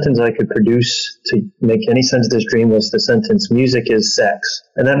only sentence I could produce to make any sense of this dream was the sentence, music is sex.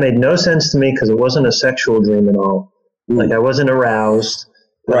 And that made no sense to me because it wasn't a sexual dream at all. Like I wasn't aroused.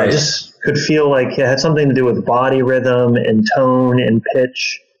 Right. I just could feel like it had something to do with body rhythm and tone and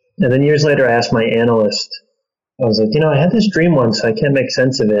pitch. And then years later, I asked my analyst, I was like, I had this dream once, I can't make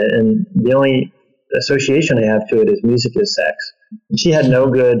sense of it. And the only association I have to it is music is sex. And she had no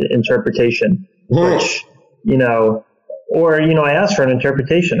good interpretation, which, I asked for an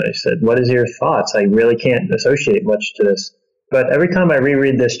interpretation. I said, what is your thoughts? I really can't associate much to this. But every time I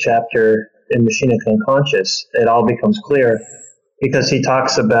reread this chapter in Machine and Unconscious, it all becomes clear. because he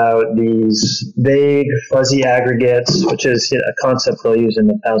talks about these vague, fuzzy aggregates, which is a concept they'll use in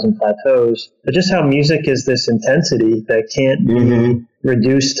 1,000 Plateaus, but just how music is this intensity that can't be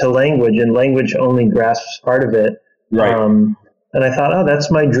reduced to language, and language only grasps part of it. Right. And I thought,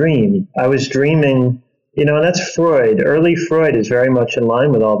 that's my dream. I was dreaming, and that's Freud. Early Freud is very much in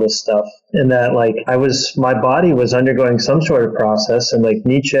line with all this stuff, in that my body was undergoing some sort of process, and like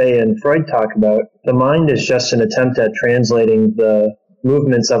Nietzsche and Freud talk about, the mind is just an attempt at translating the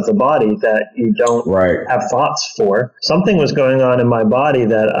movements of the body that you don't have thoughts for. Something was going on in my body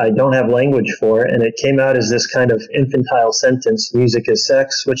that I don't have language for, and it came out as this kind of infantile sentence, music is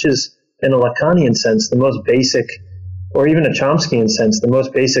sex, which is, in a Lacanian sense, the most basic, or even a Chomskyan sense, the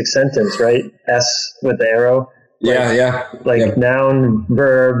most basic sentence, right? S with the arrow. Noun,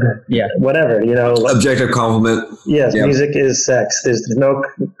 verb, whatever, Objective complement. Yes, music is sex. There's no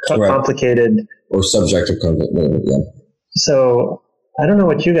complicated... Or subjective complement, So, I don't know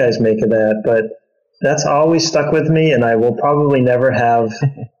what you guys make of that, but that's always stuck with me, and I will probably never have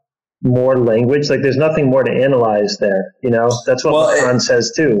more language. Like, there's nothing more to analyze there, That's what Lacan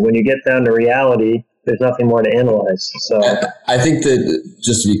says, too. When you get down to reality, there's nothing more to analyze. So I think that,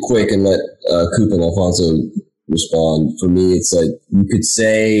 just to be quick and let Coop and Alfonso respond, for me, it's like you could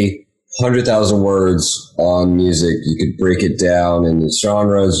say 100,000 words on music. You could break it down into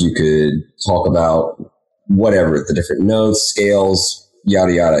genres. You could talk about whatever, the different notes, scales,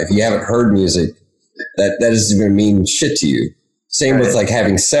 yada, yada. If you haven't heard music, that doesn't even mean shit to you. Same with like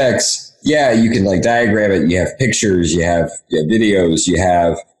having sex. Yeah, you can like diagram it. You have pictures, you have videos, you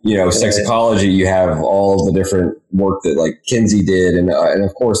have, sexology, you have all the different work that like Kinsey did. And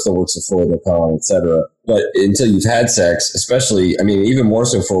of course the works of Freud, Lacan, et cetera. But until you've had sex, especially, even more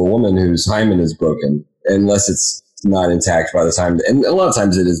so for a woman whose hymen is broken, unless it's not intact by the time, and a lot of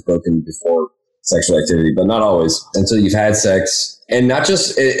times it is broken before sexual activity, but not always, until you've had sex. And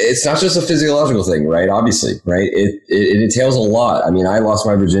it's not just a physiological thing, right? Obviously, right? It entails a lot. I lost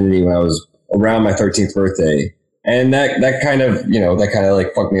my virginity when I was around my 13th birthday. And that kind of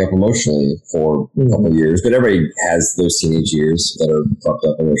like fucked me up emotionally for a couple of years. But everybody has those teenage years that are fucked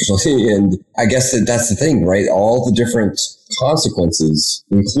up emotionally. And I guess that's the thing, right? All the different consequences,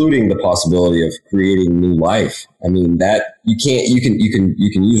 including the possibility of creating new life. That you can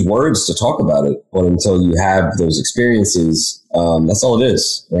use words to talk about it, but until you have those experiences, that's all it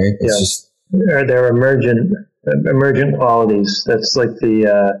is, right? It's just they're emergent qualities. That's like the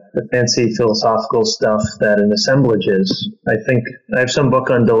fancy philosophical stuff that an assemblage is. I think I have some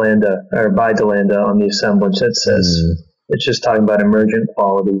book on Delanda, or by Delanda, on the assemblage that says it's just talking about emergent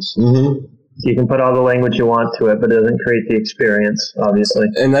qualities. Mm-hmm. You can put all the language you want to it, but it doesn't create the experience, obviously.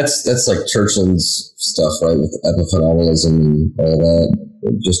 And that's like Churchland's stuff, right, with epiphenomenalism and all that,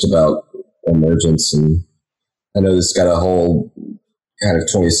 just about emergence. And I know this got a whole kind of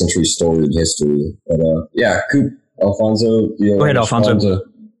 20th century storied history. But Coop, Alfonso. Go ahead, Alfonso.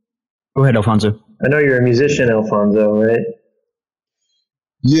 I know you're a musician, Alfonso, right?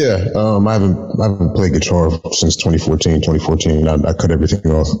 Yeah, I haven't played guitar since 2014. I cut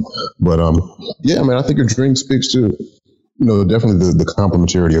everything off. But I think your dream speaks to, definitely the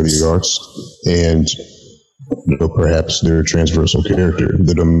complementarity of the arts and, perhaps their transversal character,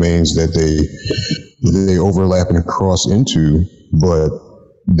 the domains that they overlap and cross into, but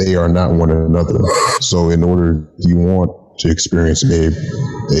they are not one another. So in order, you want to experience a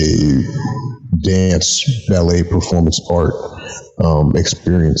dance, ballet, performance art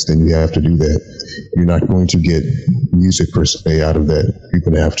experience, then you have to do that. You're not going to get music per se out of that. You're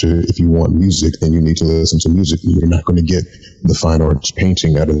going to have to, if you want music, then you need to listen to music. You're not going to get the fine arts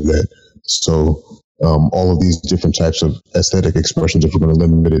painting out of that. So all of these different types of aesthetic expressions, if we're going to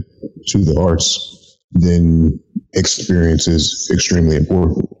limit it to the arts, then experience is extremely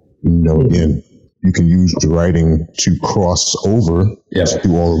important. Again, you can use writing to cross over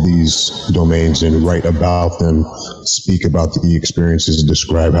through all of these domains and write about them, speak about the experiences,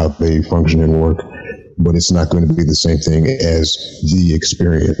 describe how they function and work. But it's not going to be the same thing as the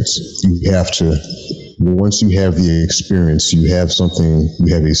experience. You have to, once you have the experience, you have something,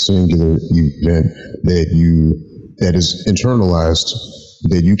 you have a singular event that is internalized,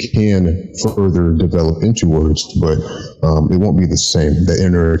 that you can further develop into words, but it won't be the same. The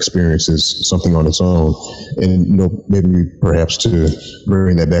inner experience is something on its own. And, maybe perhaps to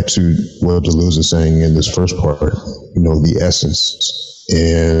bring that back to what Deleuze is saying in this first part, the essence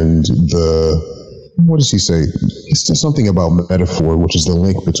and what does he say? It's just something about metaphor, which is the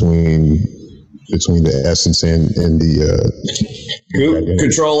link between the essence and the...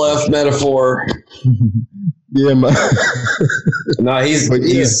 Control F, metaphor. Yeah, no, he's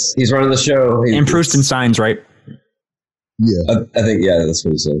running the show. And Proust and Signs, right? Yeah. I think, that's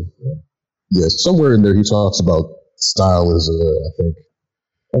what he said. Yeah, somewhere in there he talks about style as I think,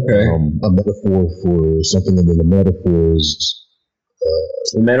 a metaphor for something, and then the metaphor is...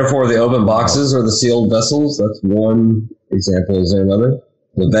 the metaphor of the open boxes or the sealed vessels, that's one example. Is there another?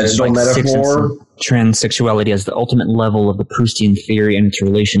 The vegetable metaphor? Transsexuality as the ultimate level of the Proustian theory and its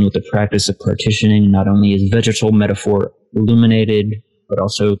relation with the practice of partitioning. Not only is vegetal metaphor illuminated, but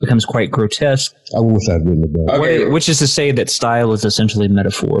also becomes quite grotesque. I wish I'd written it down. Okay. Which is to say that style is essentially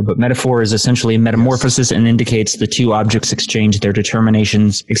metaphor, but metaphor is essentially metamorphosis and indicates the two objects exchange their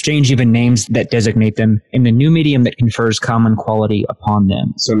determinations, exchange even names that designate them, in the new medium that confers common quality upon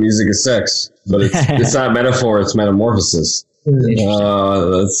them. So music is sex, but it's not metaphor, it's metamorphosis.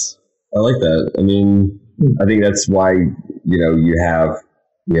 I like that. I mean, I think that's why, you have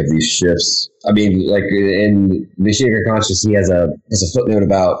these shifts. I mean, like in Messianic Conscious, he has a footnote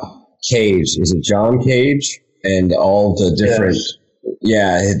about Cage. Is it John Cage? And all the different,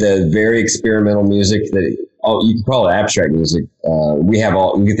 the very experimental music that you can call it abstract music. We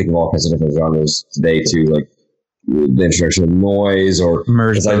can think of all kinds of different genres today too, like the introduction of noise or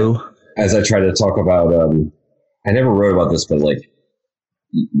as I try to talk about. I never wrote about this, but like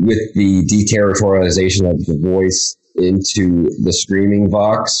with the deterritorialization of the voice into the screaming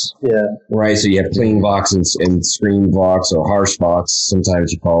vox. Yeah. Right. So you have clean vox and scream vox or harsh vox.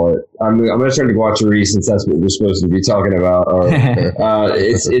 Sometimes you call it. I'm going to turn to Guattari since that's what we're supposed to be talking about. Or,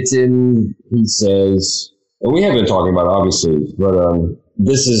 it's in, he says, and we have been talking about it, obviously, but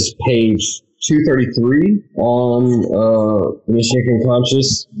this is page 233 on Michigan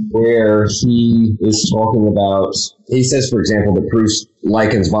Conscious, where he is talking about, he says, for example, that Proust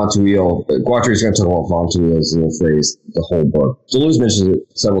likens Ventouil. Guattari is going to talk about Ventouil as a phrase, the whole book. Deleuze mentions it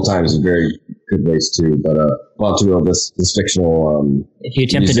several times in very good ways too, but Ventouil, this fictional if you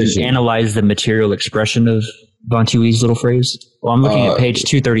attempted to analyze the material expression of Ventouil's little phrase, well, I'm looking at page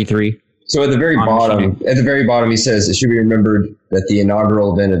 233. So at the very bottom, he says, it should be remembered that the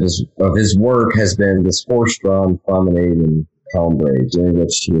inaugural event of his work has been this horse-drawn promenade in Cambrai, during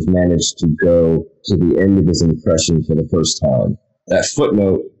which he has managed to go to the end of his impression for the first time. That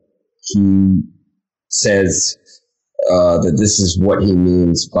footnote, he says that this is what he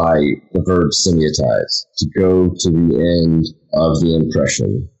means by the verb semiotize, to go to the end of the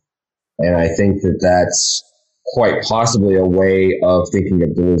impression. And I think that that's quite possibly a way of thinking of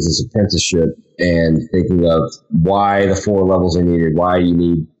Deleuze's apprenticeship and thinking of why the four levels are needed, why you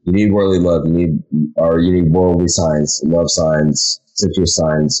need worldly love, you need worldly signs, love signs, sensuous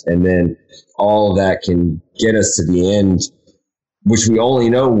signs, and then all of that can get us to the end, which we only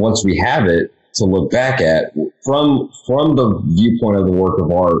know once we have it to look back at. From the viewpoint of the work of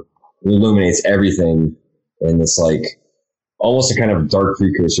art, it illuminates everything in this like almost a kind of dark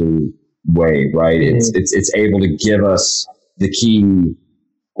precursor way, right? Mm-hmm. It's able to give us the key,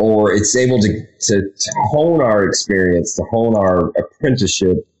 or it's able to hone our experience, to hone our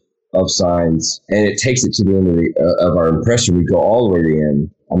apprenticeship of signs, and it takes it to the end of our impression. We go all the way to the end.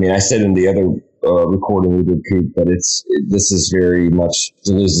 I mean, I said in the other recording we did, Coop, but this is very much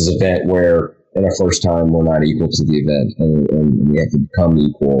Deleuze's event where in a first time we're not equal to the event, and we have to become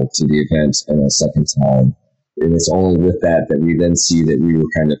equal to the event in a second time. And it's only with that we then see that we were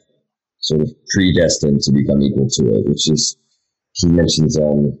kind of sort of predestined to become equal to it, which is, he mentions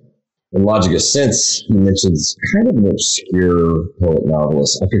in Logic of Sense, he mentions kind of an obscure poet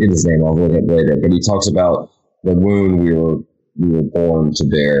novelist. I forget his name, I'll look at it later, but he talks about the wound we were born to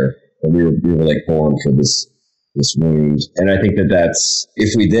bear, and we were like born for this wound. And I think that's,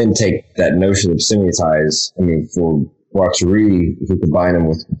 if we then take that notion of semiotize, I mean, for Guattari, if we combine them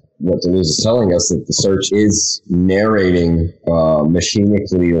with what Deleuze is telling us, that the search is narrating,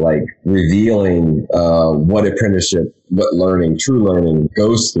 machinically, like revealing what apprenticeship, what learning, true learning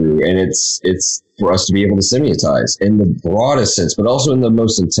goes through. And it's for us to be able to semiotize in the broadest sense, but also in the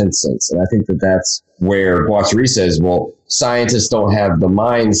most intense sense. And I think that's where Guattari says, well, scientists don't have the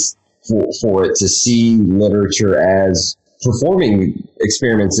minds for it to see literature as performing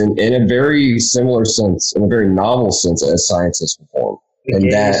experiments in a very similar sense, in a very novel sense as scientists perform.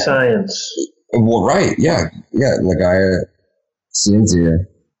 And that science. Well, right, yeah, Lagaya Cienza.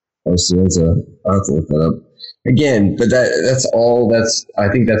 I'll have to look that up again. But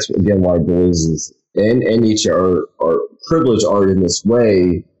I think that's again why Deleuze and Nietzsche are privileged art in this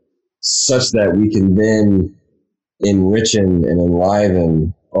way, such that we can then enrich and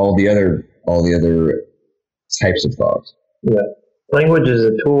enliven all the other types of thought. Yeah, language is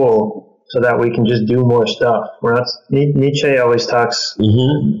a tool so that we can just do more stuff. Nietzsche always talks.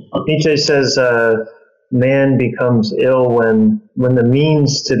 Mm-hmm. Nietzsche says man becomes ill when the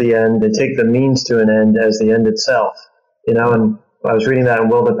means to the end, they take the means to an end as the end itself. And I was reading that in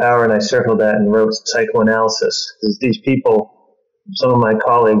Will to Power, and I circled that and wrote psychoanalysis. Because these people, some of my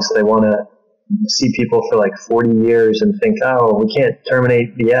colleagues, they want to see people for like 40 years and think, oh, we can't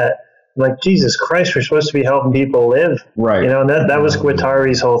terminate yet. I'm like, Jesus Christ, we're supposed to be helping people live. Right. And that was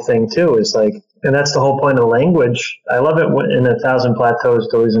Guattari's whole thing too, is like, and that's the whole point of language. I love it when in 1,000 Plateaus,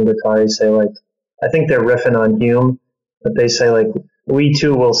 Deleuze and Guattari say, like, I think they're riffing on Hume, but they say, like, we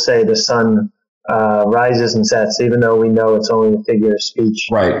too will say the sun rises and sets, even though we know it's only a figure of speech.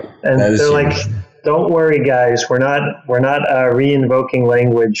 Right. And they're like, don't worry, guys, we're not re-invoking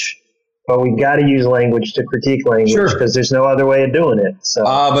language, but we got to use language to critique language because there's no other way of doing it. So.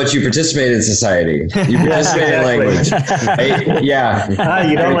 But you participate in society. You participate in language. Hey, yeah.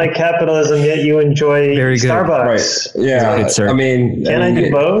 You don't like capitalism, yet you enjoy Starbucks. Right. Yeah. Good, sir. I mean, can I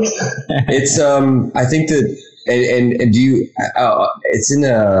do both? It's I think that and do you? It's in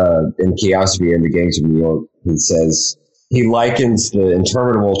Chaosophy in the Gangs of New York. He says he likens the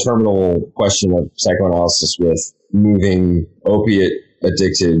terminal question of psychoanalysis with moving opiate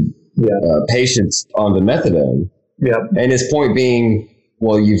addicted patients onto methadone. Yeah. And his point being,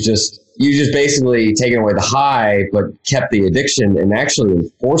 well, you just basically taken away the high, but kept the addiction and actually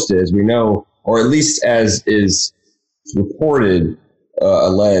enforced it, as we know, or at least as is reported,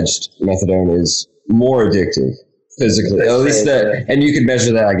 alleged, methadone is more addictive physically. At least that, and you could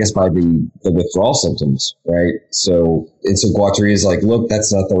measure that, I guess, by the withdrawal symptoms, right? So Guattari is like, look,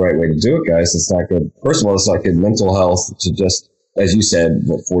 that's not the right way to do it, guys. It's not good. First of all, it's not good mental health to just, as you said,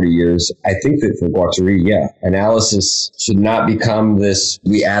 40 years. I think that for Guattari, analysis should not become this,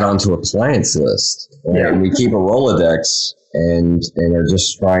 we add onto a client's list, right? Yeah. And we keep a Rolodex and are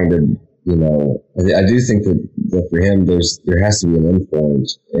just trying to, I do think that for him, there has to be an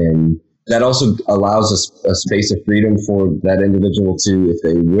endpoint. And that also allows us a space of freedom for that individual to, if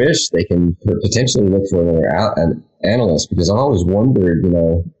they wish, they can potentially look for an analyst, because I always wondered,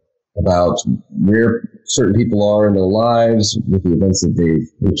 about where certain people are in their lives with the events that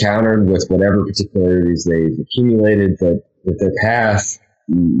they've encountered, with whatever particularities they've accumulated, that their path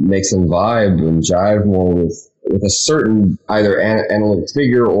makes them vibe and jive more with a certain either analytic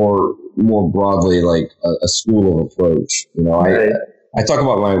figure or more broadly like a school of approach. I talk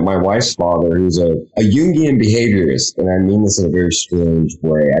about my wife's father, who's a Jungian behaviorist, and I mean this in a very strange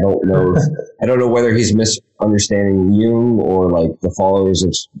way. I don't know whether he's misunderstanding Jung or like the followers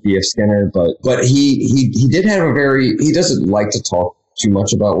of B.F. Skinner, but he did have he doesn't like to talk too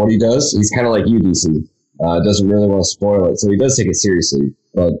much about what he does. He's kind of like you, DC. Doesn't really want to spoil it, so he does take it seriously.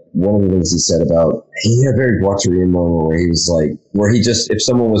 But one of the things he said he had a very Guattarian moment where he was like, if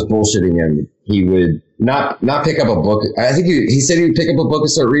someone was bullshitting him, he would not pick up a book. I think he said he would pick up a book and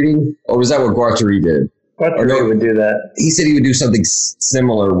start reading, or was that what Guattari did? Guattari would do that. He said he would do something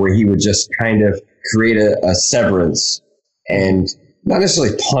similar where he would just kind of create a severance and not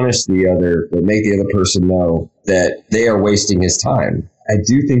necessarily punish the other, but make the other person know that they are wasting his time. I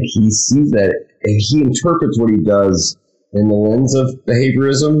do think he sees that, and he interprets what he does in the lens of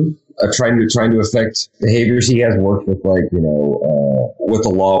behaviorism, trying to affect behaviors. He has worked with what the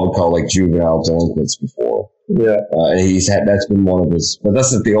law would call like juvenile delinquents before. Yeah. And that's been one of his, but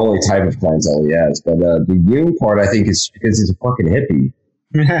that's not the only type of clientele he has. But the Jung part, I think, is because he's a fucking hippie.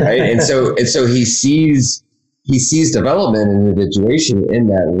 Right. and so he sees development and individuation in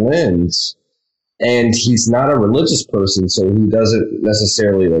that lens. And he's not a religious person, so he doesn't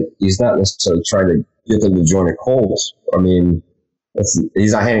necessarily he's not necessarily trying to get them to join a cult. I mean,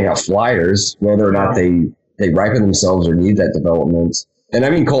 he's not handing out flyers, whether or not they ripen themselves or need that development. And I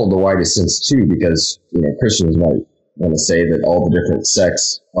mean cult in the widest sense too, because Christians might want to say that all the different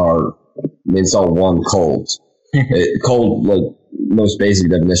sects it's all one cult. Cult, like most basic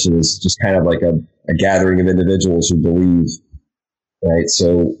definition, is just kind of like a gathering of individuals who believe. Right,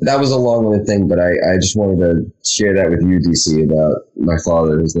 so that was a long-winded thing, but I just wanted to share that with you, DC, about my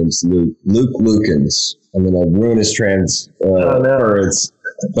father. His name's Luke Lukens. I'm going to ruin his words.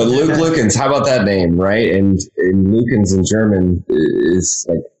 But Luke Lukens, how about that name, right? And Lukens in German is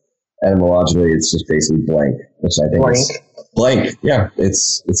like, etymologically, it's just basically blank, which I think is blank. Yeah,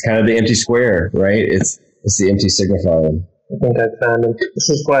 it's kind of the empty square, right? It's the empty signifier. I think I found him. This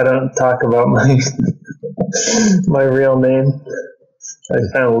is why I don't talk about my real name. I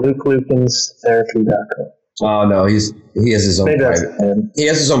found LukeLukensTherapy.com. Oh no, he has his own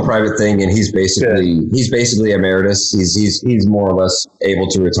private thing, and he's basically emeritus. He's more or less able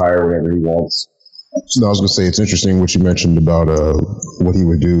to retire whenever he wants. No, I was going to say, it's interesting what you mentioned about what he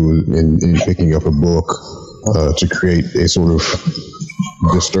would do in picking up a book to create a sort of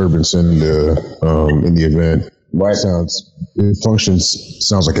disturbance in the event. Right. Sounds it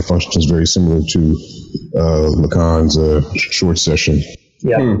sounds like it functions very similar to Lacan's short session.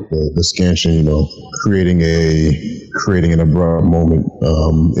 Yeah. The scansion, creating an abrupt moment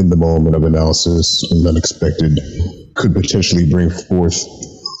in the moment of analysis, and unexpected, could potentially bring forth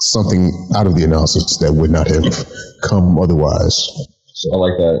something out of the analysis that would not have come otherwise. So I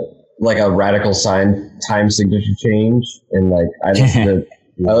like that, like a radical time signature change, and like I listen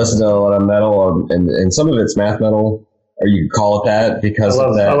to a lot of metal, and some of it's math metal, or you could call it that because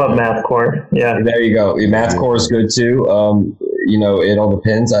of that. I love mathcore. Yeah, there you go. Mathcore is good too. It all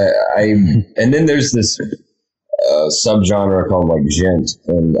depends. And then there's this subgenre called like gent,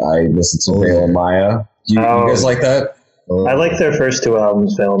 and I listen to Veil and Maya. Do you guys like that? I like their first two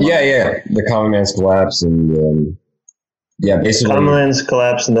albums, Veil and Maya. Yeah. The Common Man's Collapse, and basically Common Man's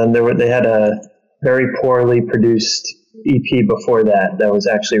Collapse, and then they had a very poorly produced EP before that was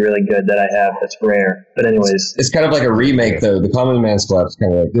actually really good that I have. That's rare. But anyways, it's kind of like a remake though. The Common Man's Collapse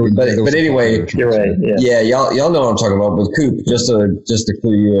kind of like. But anyway, you're right. Yeah. Y'all know what I'm talking about. But Coop, just to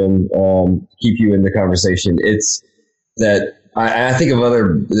clue you in, keep you in the conversation. It's that I think of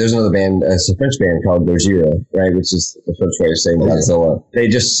there's another band, it's a French band called Gojira, right? Which is the French way of saying Godzilla. They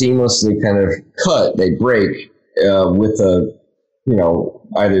just seamlessly kind of they break with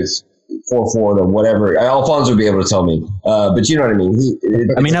either it's 4/4 or whatever. Alfonso would be able to tell me, but you know what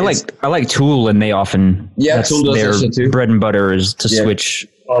I mean. I like Tool, and they often Tool does their that too. Bread and butter is to switch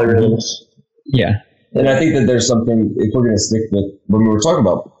polyrhythms. Yeah, and I think that there's something, if we're going to stick with when we were talking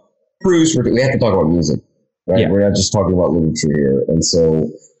about Proust, we have to talk about music, right? Yeah. We're not just talking about literature here, and so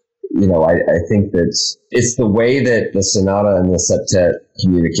I think that it's the way that the sonata and the septet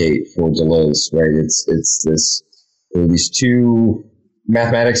communicate for Deleuze, right? It's these two,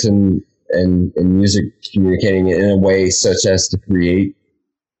 mathematics and music, communicating in a way such as to create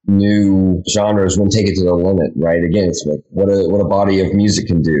new genres when take it to the limit, right? Again, it's like what a body of music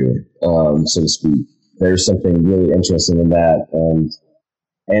can do, so to speak. There's something really interesting in that,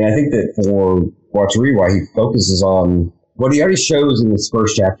 and I think that for Guattari, why he focuses on what he already shows in this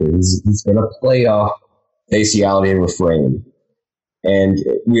first chapter, he's going to play off faciality and refrain. And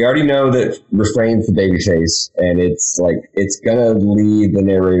we already know that refrain's the baby face, and it's going to lead the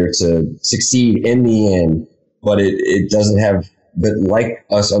narrator to succeed in the end, but it doesn't have, but like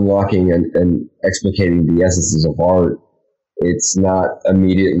us unlocking and explicating the essences of art, it's not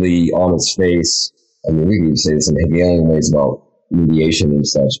immediately on its face. I mean, we can even say this in Hegelian ways about mediation and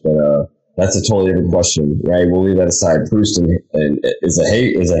such, but that's a totally different question, right? We'll leave that aside. Proust is a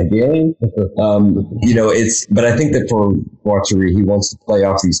Hegelian, but I think that for Guattari, he wants to play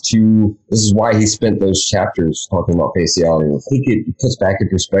off these two. This is why he spent those chapters talking about faciality. I think it puts back in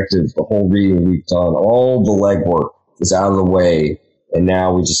perspective the whole reading we've done. All the legwork is out of the way, and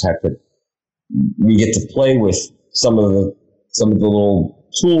now we just we get to play with some of the little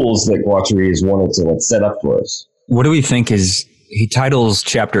tools that Guattari has wanted to set up for us. What do we think he titles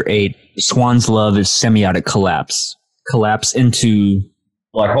chapter 8, Swann's Love is Semiotic Collapse. Collapse into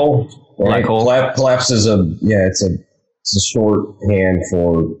black hole. Right? Black hole. Collapse is it's a shorthand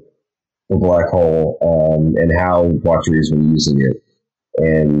for black hole, and how Guattari has been using it.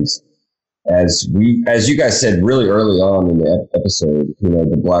 And as you guys said really early on in the episode,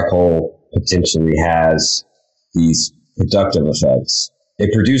 the black hole potentially has these productive effects.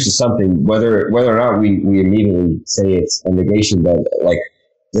 It produces something, whether or not we immediately say it's a negation, but like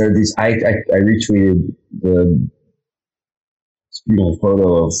there are these. I retweeted the beautiful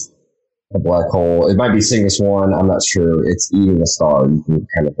photo of a black hole. It might be Cygnus 1. I'm not sure. It's eating a star. You can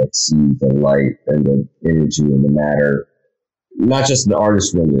kind of see the light and the energy and the matter. Not just an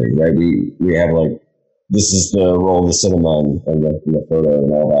artist rendering, right? We have this is the role of the cinema and the photo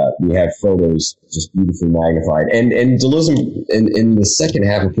and all that. We have photos just beautifully magnified. And Deleuze in the second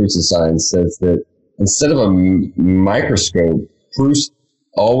half of Proust and Signs says that instead of a microscope, Proust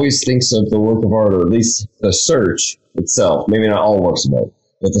always thinks of the work of art, or at least the search itself, maybe not all works of art,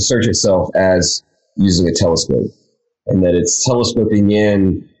 but the search itself as using a telescope. And that it's telescoping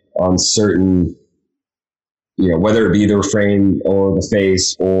in on certain, whether it be the refrain or the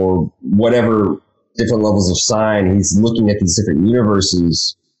face or whatever different levels of sign, he's looking at these different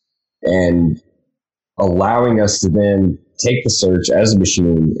universes and allowing us to then take the search as a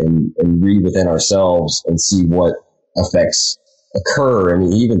machine and read within ourselves and see what effects occur.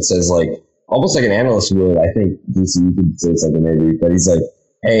 And he even says, almost like an analyst would, I think, DC, you could say something maybe, but he's like,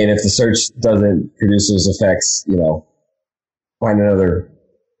 hey, and if the search doesn't produce those effects, find another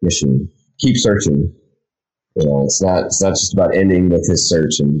machine. Keep searching. It's not just about ending with his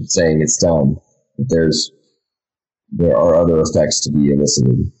search and saying it's done. There are other effects to be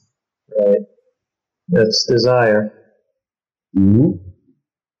elicited. Right. That's desire. Mm-hmm.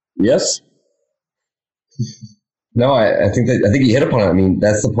 Yes. No, I think you hit upon it. I mean,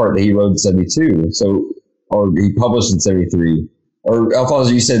 that's the part that he wrote in 72. So, or he published in 73. Or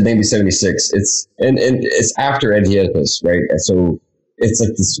Alfonso, you said maybe 76. It's and it's after Antiochus, right? So it's like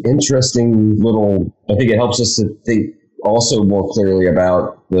this interesting little. I think it helps us to think also more clearly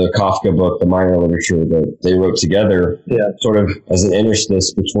about the Kafka book, the minor literature that they wrote together, sort of as an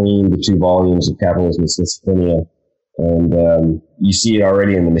interstice between the two volumes of Capitalism and Schizophrenia. And you see it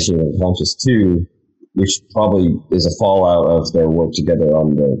already in The Machine of the Conscious too, which probably is a fallout of their work together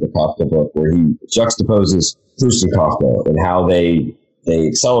on the Kafka book, where he juxtaposes Proust and Kafka and how they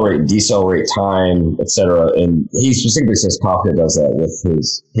accelerate and decelerate time, etc. And he specifically says Kafka does that with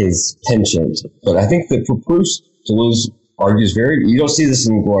his penchant. But I think that for Proust, Deleuze argues you don't see this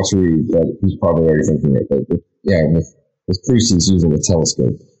in Guattari, but he's probably already thinking it. But with Proust, he's using a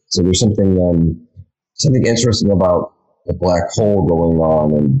telescope. So there's something interesting about the black hole going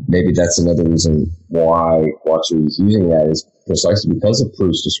on, and maybe that's another reason why Guattari is using that, is precisely because of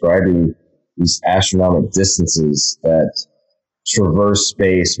Proust describing these astronomical distances that traverse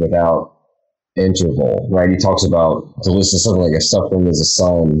space without interval, right? He talks about Deleuze says something like a suffering is a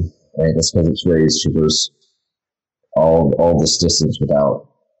sun, right? That's because its rays traverse all this distance without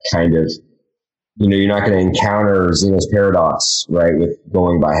kind of, you're not going to encounter Zeno's paradox, right? With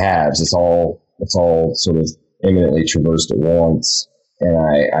going by halves, it's all sort of imminently traversed at once, and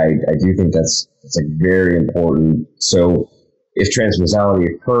I do think that's like very important. So if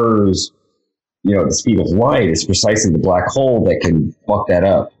transversality occurs, at the speed of light, it's precisely the black hole that can fuck that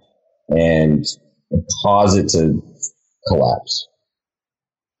up and cause it to collapse.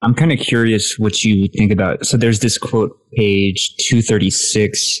 I'm kind of curious what you think about. So there's this quote, page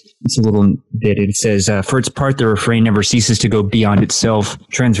 236. It's a little bit. It says, for its part, the refrain never ceases to go beyond itself,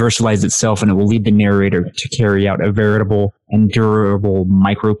 transversalize itself, and it will lead the narrator to carry out a veritable and durable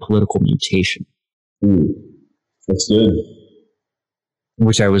micro-political mutation. That's good.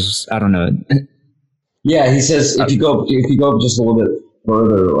 Which I don't know. Yeah, he says if you go up just a little bit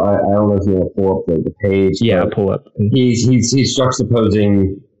further, I don't know if you want to pull up the page. Yeah, pull up. He's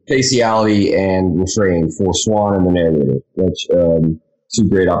juxtaposing faciality and refrain for Swann and the narrator, which two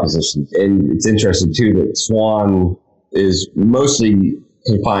great oppositions. And it's interesting too that Swann is mostly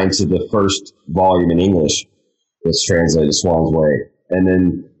confined to the first volume in English. It's translated Swann's Way, and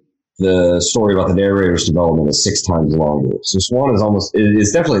then the story about the narrator's development is 6 times longer. So Swann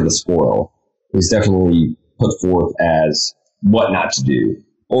is definitely the spoil. He's definitely put forth as what not to do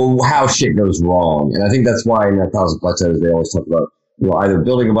or how shit goes wrong. And I think that's why in 1,000 Plateaus they always talk about either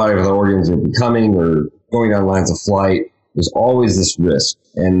building a body with organs or becoming or going down lines of flight. There's always this risk.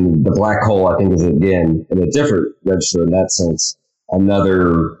 And the black hole, I think, is again in a different register in that sense,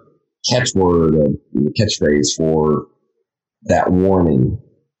 another catchword, catchphrase for that warning,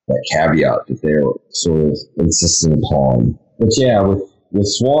 that caveat that they're sort of insisting upon. But yeah, with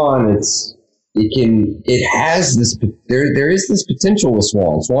Swann, it has this, there is this potential with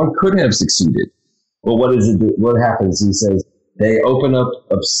Swann. Swann could have succeeded. But what happens? He says they open up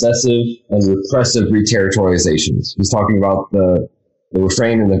obsessive and repressive reterritorializations. He's talking about the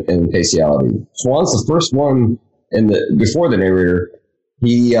refrain and faciality. Swann's the first one before the narrator.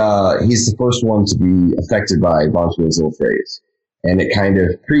 He's the first one to be affected by von Thuil's little phrase. And it kind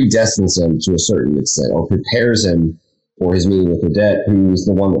of predestines him to a certain extent, or prepares him for his meeting with Odette, who's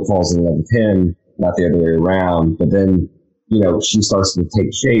the one that falls in love with him, not the other way around. But then, she starts to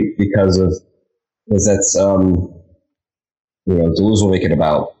take shape because that's, Deleuze will make it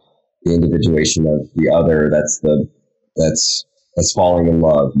about the individuation of the other. That's falling in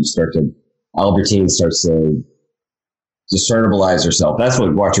love. Albertine starts to discernibilize herself. That's what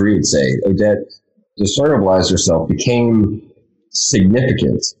Guattari would say. Odette discernibilized herself, became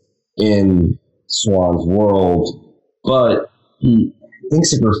significant in Swann's world, but he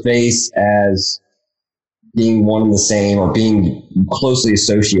thinks of her face as being one and the same, or being closely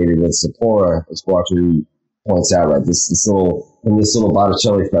associated with Sephora, as Guattari points out, right? This little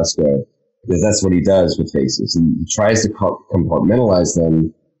Botticelli fresco, because that's what he does with faces. He tries to compartmentalize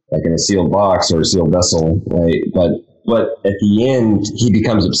them like in a sealed box or a sealed vessel, right? But at the end, he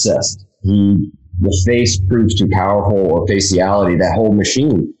becomes obsessed. The face proves too powerful, or faciality, that whole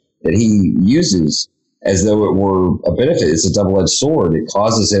machine that he uses as though it were a benefit. It's a double-edged sword. It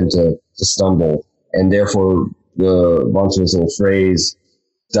causes him to stumble, and therefore the von Thuil's little phrase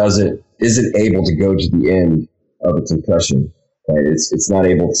isn't able to go to the end of its impression. Right? It's not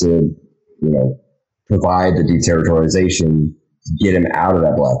able to, provide the deterritorialization to get him out of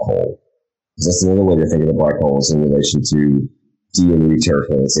that black hole. Because that's another way to think of the black hole, is in relation to de- and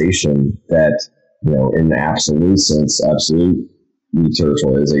reterritorialization, that in the absolute sense, absolute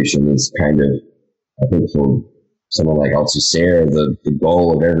deterritorialization is kind of, I think, for someone like Althusser, the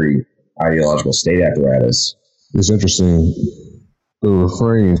goal of every ideological state apparatus. It's interesting. The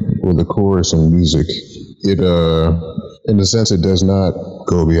refrain or the chorus in music, it in a sense, it does not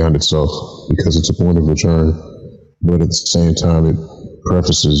go beyond itself because it's a point of return, but at the same time, it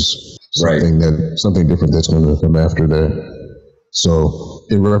prefaces something different that's going to come after that. So,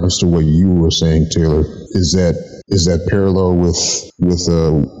 in reference to what you were saying, Taylor, is that parallel with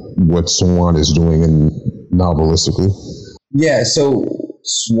what Swan is doing novelistically? Yeah. So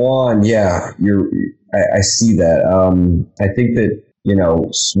Swan, I see that. I think that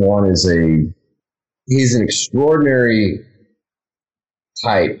Swan he's an extraordinary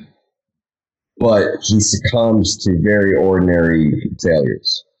type, but he succumbs to very ordinary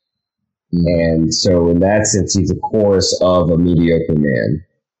failures. And so in that sense, he's a chorus of a mediocre man,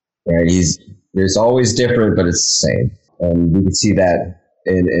 right? There's always different, but it's the same. And we can see that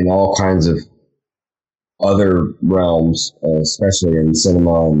in all kinds of other realms, especially in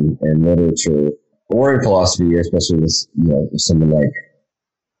cinema and literature, or in philosophy, especially with someone like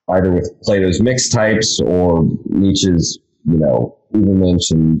either with Plato's mixed types or Nietzsche's, even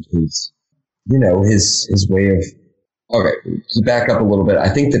mentioned his way of. Okay, to back up a little bit, I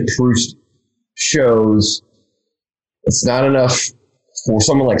think that Proust shows it's not enough for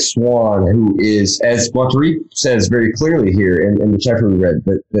someone like Swan, who is, as Guattari says very clearly here in the chapter we read,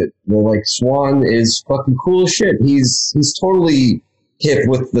 that Swan is fucking cool as shit. He's totally hip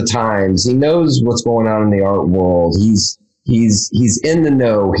with the times. He knows what's going on in the art world. He's in the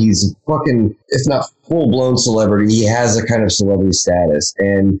know. He's fucking, if not full-blown celebrity, he has a kind of celebrity status,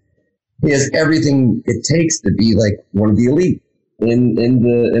 and he has everything it takes to be like one of the elite in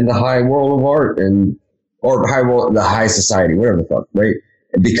the high world of art or the high society, whatever the fuck, right?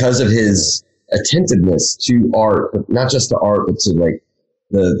 And because of his attentiveness to art, but not just to art, but to like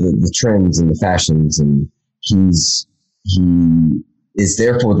the trends and the fashions, and he is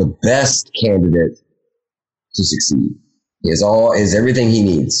therefore the best candidate to succeed. He has everything he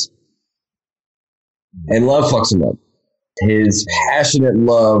needs, and love fucks him up. His passionate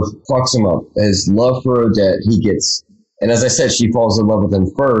love fucks him up. His love for Odette, he gets. And as I said, she falls in love with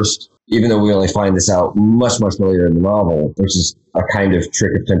him first, even though we only find this out much, much later in the novel, which is a kind of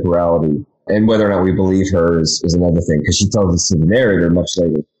trick of temporality. And whether or not we believe her is another thing, because she tells us to the narrator much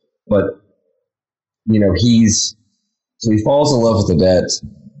later. But, so he falls in love with Odette.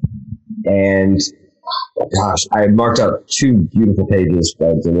 And, gosh, I marked out 2 beautiful pages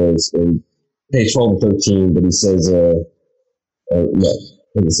by Deleuze in page 12 and 13, but he says, let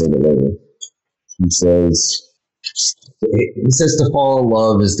me say it later. He says to fall in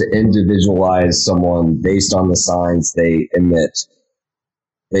love is to individualize someone based on the signs they emit,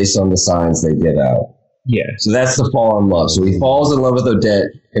 based on the signs they give out. Yeah. So that's the fall in love. So he falls in love with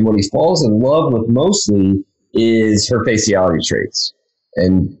Odette, and what he falls in love with mostly is her faciality traits.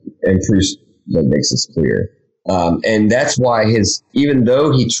 And Proust makes this clear. And that's why even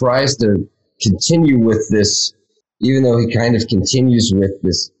though he tries to continue with this, even though he kind of continues with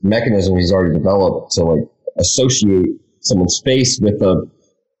this mechanism he's already developed to like associate someone's face with a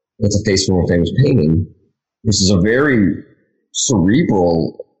face from a famous painting, which is a very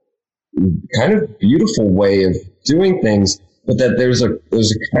cerebral, kind of beautiful way of doing things, but that there's a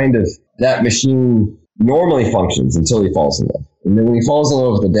kind of, that machine normally functions until he falls in love. And then when he falls in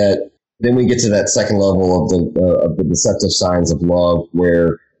love with Odette, then we get to that second level of the deceptive signs of love,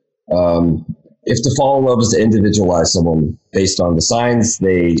 where if to fall in love is to individualize someone based on the signs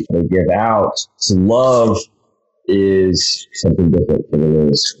they give out, to love is something different than it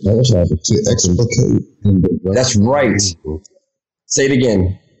is. To explicate. That's right. Say it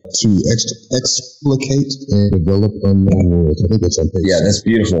again. To explicate and develop unknown worlds. I think that's on page 7. Yeah, that's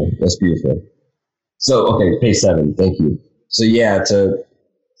beautiful. That's beautiful. So, okay, page 7. Thank you. So, yeah, to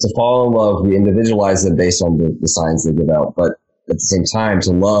fall in love, we individualize them based on the signs they give out. But at the same time,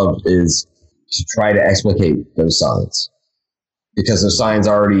 to love is to try to explicate those signs, because those signs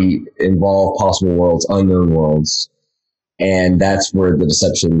already involve possible worlds, unknown worlds, and that's where the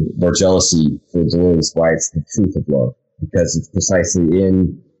deception or jealousy for Deleuze, why it's the truth of love, because it's precisely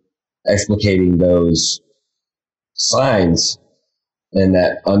in explicating those signs and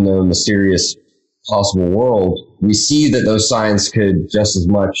that unknown, mysterious, possible world, we see that those signs could just as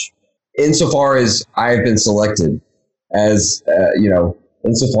much, insofar as I've been selected, as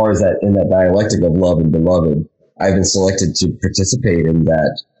insofar as that in that dialectic of love and beloved, I've been selected to participate in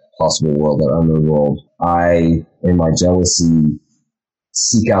that possible world, that unknown world. I, in my jealousy,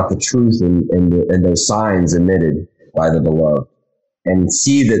 seek out the truth and those signs emitted by the beloved. and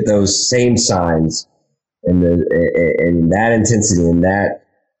see that those same signs and that intensity and that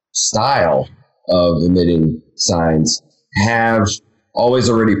style of emitting signs have always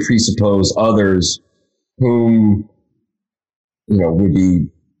already presupposed others whom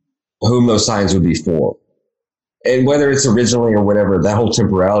those signs would be for. And whether it's originally or whatever, that whole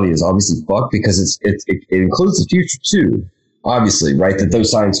temporality is obviously fucked because it includes the future too, obviously, right? That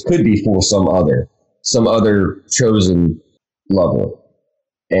those signs could be for some other chosen lover.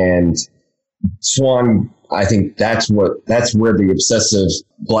 And Swan, I think that's where the obsessive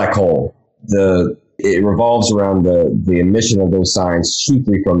black hole, it revolves around the emission of those signs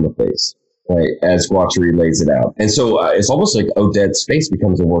chiefly from the face, right, as Guattari lays it out. And so it's almost like Oded's face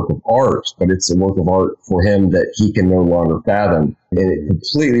becomes a work of art, but it's a work of art for him that he can no longer fathom. And it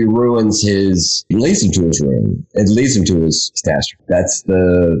completely ruins it leads him to his ruin. It leads him to his catastrophe. That's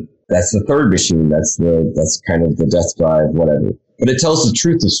the third machine. That's kind of the death drive, whatever. But it tells the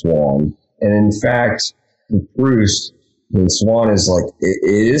truth of Swan. And in fact, with Proust, Swan is like, it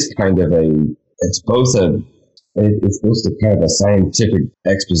is kind of it's both kind of a scientific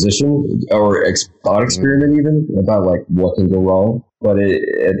exposition or thought experiment even about like what can go wrong. But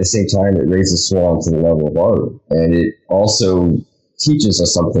at the same time, it raises Swan to the level of art. And it also teaches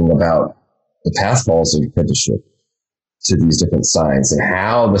us something about the pathfalls of apprenticeship to these different signs and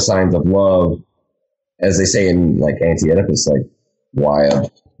how the signs of love, as they say in like Anti-Oedipus, like why a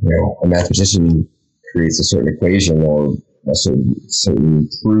mathematician creates a certain equation or a certain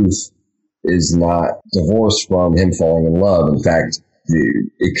proof is not divorced from him falling in love. In fact,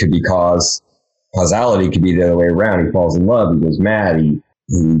 it could be causality could be the other way around. He falls in love, he goes mad, he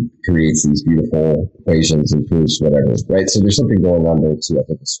creates these beautiful equations and proofs, whatever, right? So there's something going on there too, I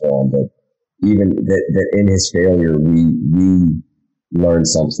think, with Swan, but even that in his failure, we learn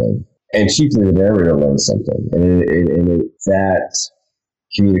something. And chiefly the narrator learns something. And that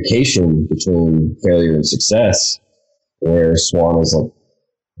communication between failure and success, where Swan is like,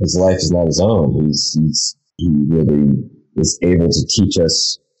 his life is not his own. He really is able to teach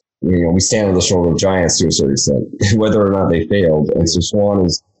us. We stand on the shoulder of giants to a certain extent, whether or not they failed. And so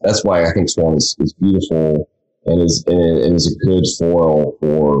that's why I think Swan is beautiful and is a good foil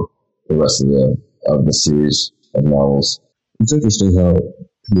for the rest of the series of novels. It's interesting how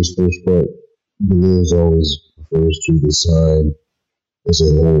this first part, Deleuze always refers to the sign as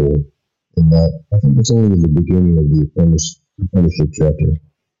a whole, and that I think it's only in the beginning of the apprenticeship chapter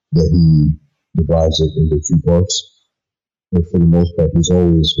that he divides it into two parts. But for the most part, he's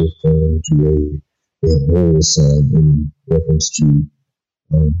always referring to a whole sign in reference to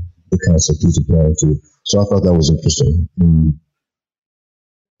the concept he's applying to. So I thought that was interesting,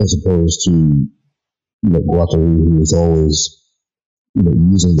 as opposed to Guattari, who is always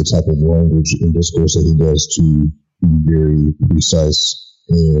using the type of language and discourse that he does to be very precise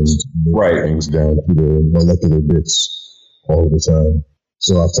and break things down to the molecular bits all the time.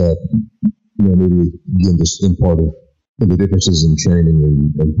 So I thought, maybe again, just in part of the differences in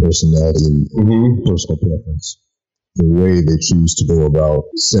training and personality and personal preference, the way they choose to go about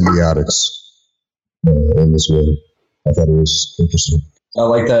semiotics in this way, I thought it was interesting. I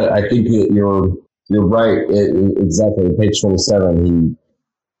like that. I think that you're right. Exactly. On page 27,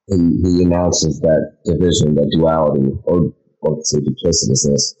 he announces that division, that duality, or say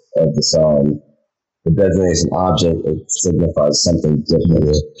duplicitousness of the sign. It designates an object. It signifies something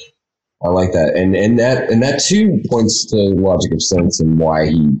different. I like that, and that too points to logic of sense and why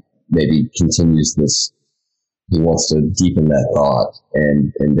he maybe continues this. He wants to deepen that thought,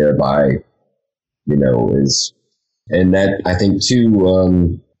 and thereby, is, and that I think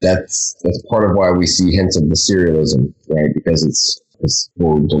too. That's part of why we see hints of the serialism, right? Because it's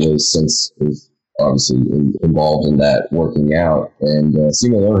for Deleuze sense is obviously involved in that working out, and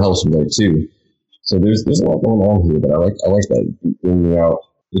Simon Leon helps him there too. So there's a lot going on here, but I like that bringing out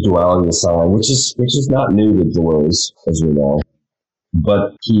the duality of the sign, which is not new to Deleuze, as we know.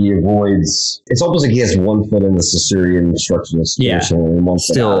 But he avoids. It's almost like he has one foot in the Saussurean structuralist tradition and one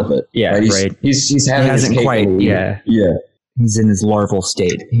foot out of it. Yeah, right. He's having he hasn't quite. Yeah. He's in his larval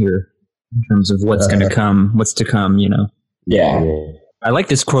state here in terms of what's going to come, what's to come. Yeah. I like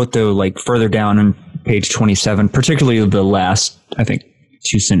this quote though, like further down on page 27, particularly the last, I think,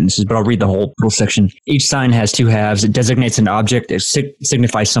 2 sentences, but I'll read the whole little section. Each sign has 2 halves. It designates an object. It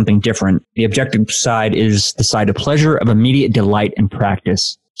signifies something different. The objective side is the side of pleasure, of immediate delight and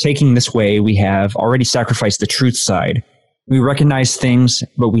practice. Taking this way, we have already sacrificed the truth side. We recognize things,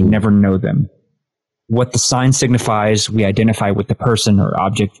 but we never know them. What the sign signifies, we identify with the person or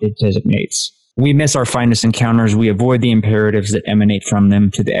object it designates. We miss our finest encounters. We avoid the imperatives that emanate from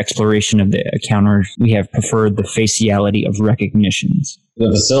them. To the exploration of the encounters, we have preferred the faciality of recognitions. The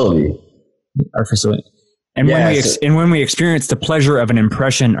facility. Our facility. And when we experience the pleasure of an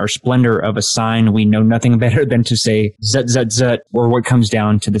impression or splendor of a sign, we know nothing better than to say zut, zut, zut, or what comes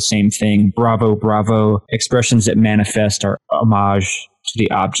down to the same thing. Bravo, bravo. Expressions that manifest our homage to the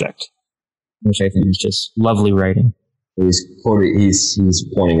object, which I think is just lovely writing. He's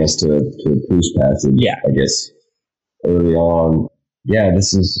pointing us to a Proust passage. Yeah. I guess early on. Yeah,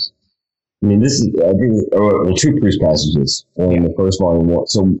 this is I think two Proust passages. One in the first volume,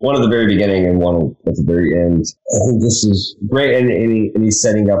 so one at the very beginning and one at the very end. I think this is great, and he's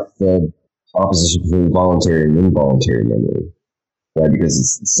setting up the opposition between voluntary and involuntary memory, right? Because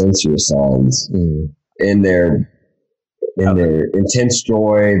it's the sensory signs in their intense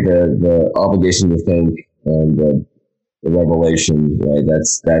joy, the obligation to think, and the revelation, right?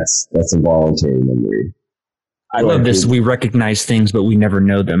 That's involuntary memory. I love this. We recognize things, but we never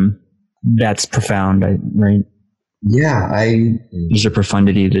know them. That's profound, right? Yeah, there's a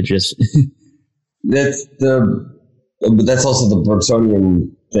profundity that just that's also the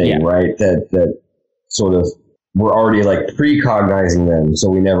Bergsonian thing, right? That sort of we're already like precognizing them, so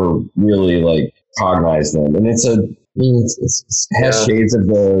we never really like cognize them, and it has shades of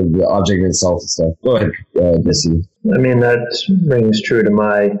the object itself and stuff. Go ahead, Dissy. I mean, that rings true to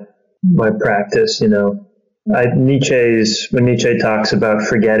my practice. When Nietzsche talks about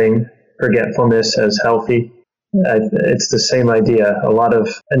forgetfulness as healthy, it's the same idea. A lot of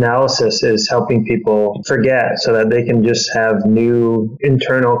analysis is helping people forget so that they can just have new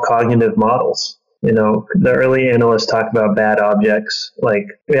internal cognitive models. The early analysts talk about bad objects. Like,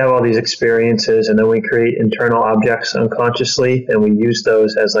 we have all these experiences and then we create internal objects unconsciously and we use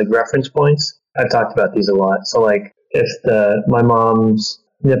those as like reference points. I've talked about these a lot. So like, if my mom's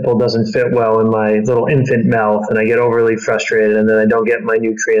nipple doesn't fit well in my little infant mouth and I get overly frustrated and then I don't get my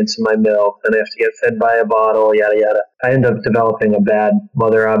nutrients in my milk and I have to get fed by a bottle, yada, yada. I end up developing a bad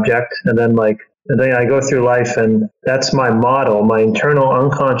mother object. And then I go through life and that's my model, my internal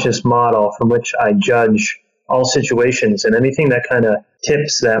unconscious model from which I judge all situations, and anything that kind of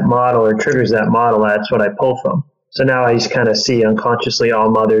tips that model or triggers that model, that's what I pull from. So now I just kind of see unconsciously all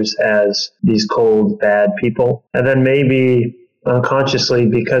mothers as these cold, bad people. And then maybe unconsciously,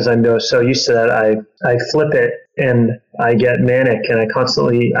 because I'm so used to that, I flip it and I get manic and I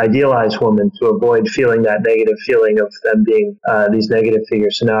constantly idealize women to avoid feeling that negative feeling of them being these negative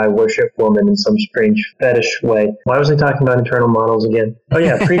figures. So now I worship women in some strange fetish way. Why was I talking about internal models again? Oh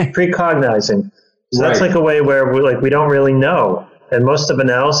yeah, precognizing. So that's like a way where we don't really know. And most of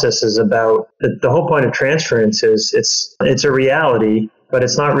analysis is about the whole point of transference is it's a reality, but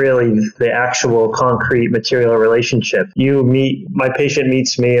it's not really the actual concrete material relationship. My patient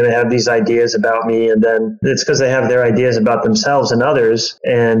meets me and they have these ideas about me, and then it's because they have their ideas about themselves and others,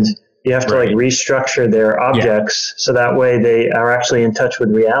 and you have to restructure their objects so that way they are actually in touch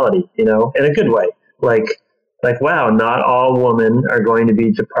with reality, in a good way. Like, wow, not all women are going to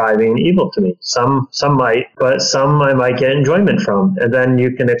be depriving and evil to me. Some might, but some I might get enjoyment from. And then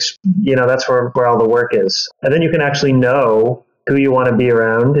you can, that's where all the work is. And then you can actually know who you want to be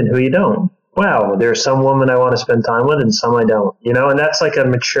around and who you don't. Wow, there's some women I want to spend time with and some I don't, and that's like a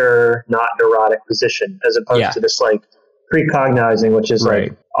mature, not neurotic position, as opposed to this like precognizing, which is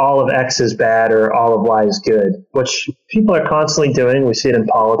like all of X is bad or all of Y is good, which people are constantly doing. We see it in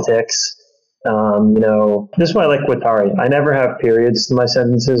politics. This is why I like Guattari. I never have periods in my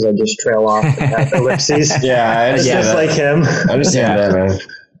sentences. I just trail off and have ellipses. It's just like him. I understand that,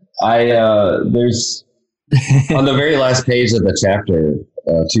 man. There's on the very last page of the chapter,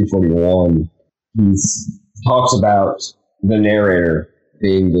 241, he talks about the narrator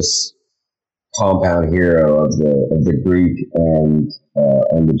being this compound hero of the Greek and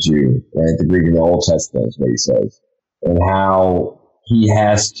the Jew, right? The Greek in the Old Testament is what he says, and how he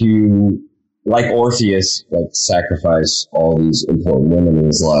has to, like Orpheus, sacrifice all these important women in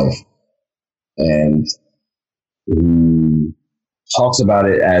his life, and he talks about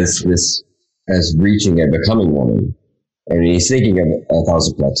it as reaching and becoming woman. And he's thinking of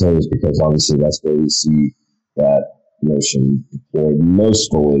 1,000 Plateaus because obviously that's where we see that notion deployed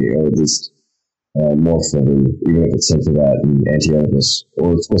most fully, or at least more fully, even if it's hinted at in Antiochus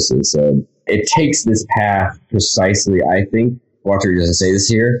or explicitly said. It takes this path precisely, I think. Guattari doesn't say this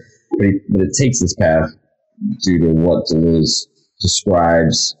here, but it takes this path due to what Deleuze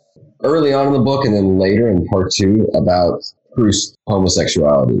describes early on in the book and then later in part 2 about Proust's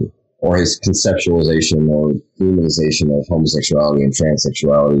homosexuality, or his conceptualization or humanization of homosexuality and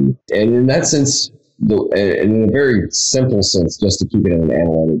transsexuality. And in that sense, in a very simple sense, just to keep it in an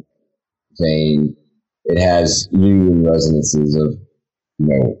analytic vein. It has Jungian resonances of,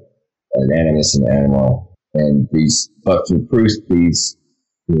 an animus and animal. And but for Proust, we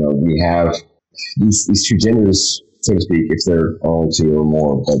have these two genders, so to speak, if they're only two or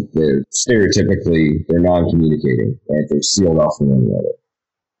more, but they're non-communicating, and they're sealed off from one another.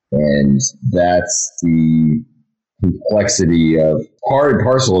 And that's the complexity of, part and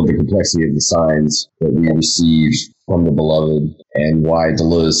parcel of the complexity of the signs that we receive from the beloved, and why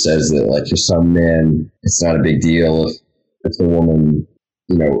Deleuze says that, like, for some men, it's not a big deal if the woman,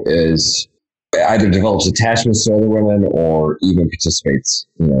 is either develops attachments to other women or even participates,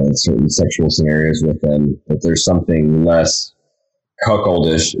 in certain sexual scenarios with them. But there's something less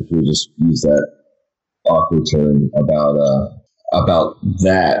cuckoldish, if we just use that awkward term, about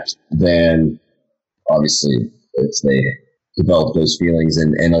that than, obviously, if they developed those feelings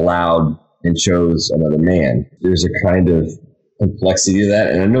and allowed and chose another man. There's a kind of complexity to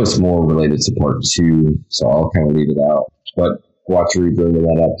that, and I know it's more related to part 2, so I'll kind of leave it out. But Guattari bringing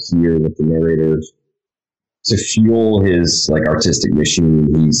that up here with the narrator to fuel his artistic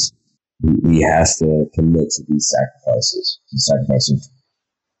machine, he has to commit to these sacrifices. The sacrifice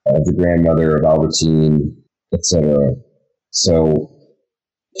of the grandmother, of Albertine, etc. So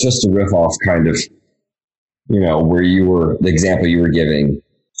just to riff off kind of, where the example you were giving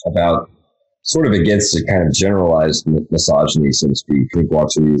about sort of against a kind of generalized misogyny, so to speak. I think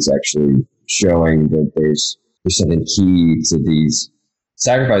Guattari is actually showing that there's something key to these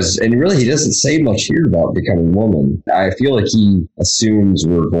sacrifices. And really, he doesn't say much here about becoming woman. I feel like he assumes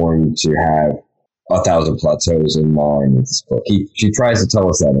we're going to have 1,000 plateaus in mind with this book. He tries to tell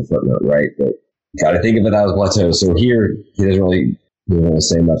us that in a footnote, right? But got to think of 1,000 plateaus. So here, he doesn't really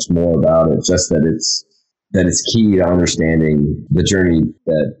say much more about it, just that it's key to understanding the journey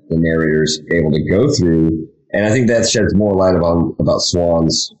that the narrator is able to go through. And I think that sheds more light about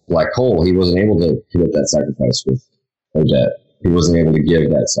Swann's Black Hole. He wasn't able to commit that sacrifice with Odette. He wasn't able to give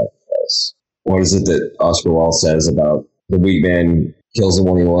that sacrifice. What is it that Oscar Wilde says about the weak man kills the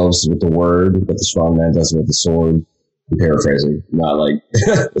one he loves with the word, but the strong man does it with the sword? I'm paraphrasing. Not like,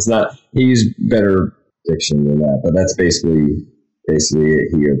 it's not, he used better diction than that, but that's basically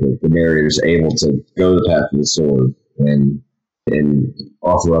it here. The narrator is able to go the path of the sword and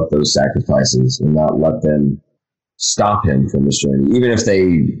offer up those sacrifices and not let them stop him from this journey. Even if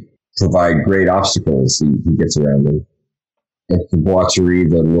they provide great obstacles, he gets around them. If the Guattari,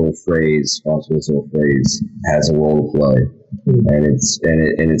 the little phrase has a role to play,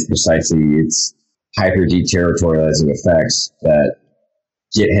 and it's precisely its hyper-deterritorializing effects that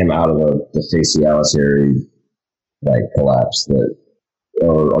get him out of the faciality collapse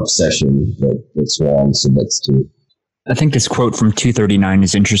or obsession that Swann submits to. I think this quote from 239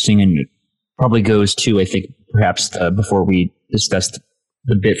 is interesting, and it probably goes to, I think, perhaps before we discussed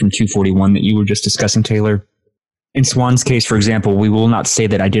the bit from 241 that you were just discussing, Taylor. In Swann's case, for example, we will not say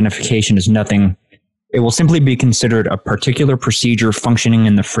that identification is nothing. It will simply be considered a particular procedure functioning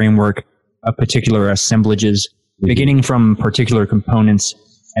in the framework of particular assemblages, beginning from particular components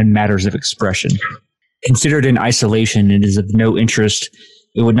and matters of expression. Considered in isolation, it is of no interest.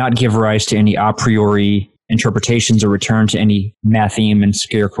 It would not give rise to any a priori interpretations or return to any matheme and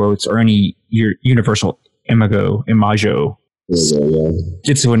scare quotes or any universal imago.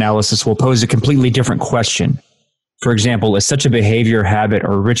 Jitsu analysis will pose a completely different question. For example, is such a behavior, habit,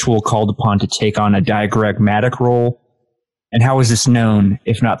 or ritual called upon to take on a diagrammatic role? And how is this known,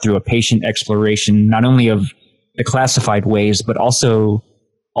 if not through a patient exploration, not only of the classified ways, but also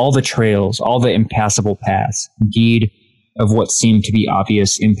all the trails, all the impassable paths, indeed, of what seem to be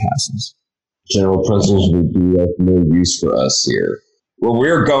obvious impasses? General principles would be of no use for us here. Where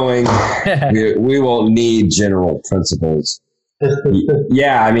we're going, we won't need general principles.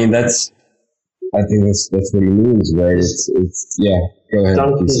 Yeah, I mean, I think that's what he means, right? It's yeah. Go ahead.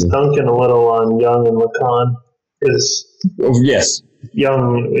 He's dunking a little on Jung and Lacan. Yes.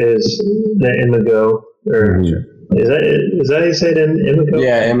 Jung is the imago, or is that how you say it? Imago?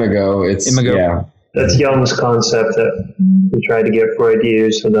 Yeah, imago. It's imago. Yeah. That's Jung's concept that we tried to get Freud to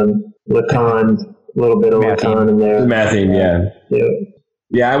use, and then Lacan, a little bit of Lacan in there. Matheme, yeah.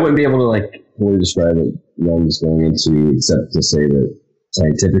 Yeah, I wouldn't be able to fully describe what Jung's going into, except to say that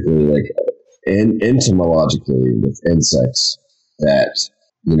scientifically, entomologically with insects, that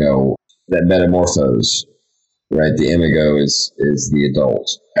that metamorphose, right? The imago is the adult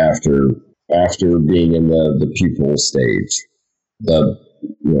after being in the pupal stage.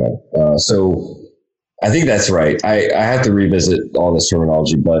 So I think that's right. I have to revisit all this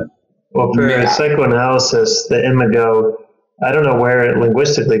terminology, but for psychoanalysis, the imago, I don't know where it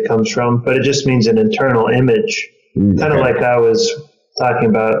linguistically comes from, but it just means an internal image. Kind of like I was talking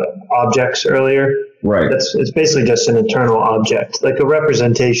about objects earlier. Right. It's basically just an internal object, like a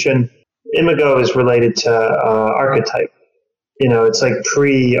representation. Imago is related to archetype. It's like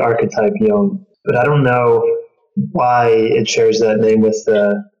pre-archetype Jung, but I don't know why it shares that name with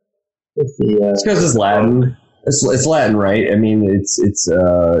the. It's because it's Latin. It's Latin, right? I mean, it's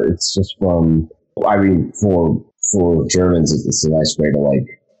just from. I mean, for Germans, it's a nice way to like.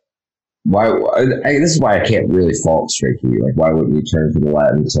 Why? This is why I can't really fault Stray Kitty. Like, why wouldn't you turn to the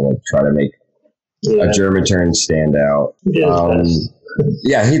Latin to like try to make a German turn stand out?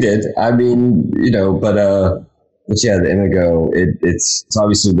 Yeah, he did. I mean, but yeah, the Imago. It's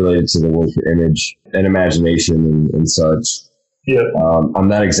obviously related to the word for image and imagination and such. Yeah. I'm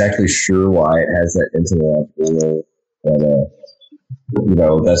not exactly sure why it has that intellectual,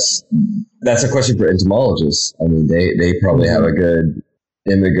 but that's a question for entomologists. I mean, they probably have a good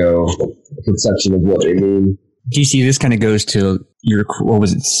Imago conception of what they mean. Do you see this kind of goes to your, what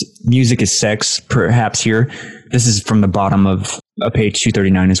was it? Music is sex, perhaps here. This is from the bottom of page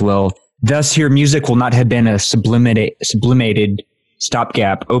 239 as well. Thus here music will not have been a sublimated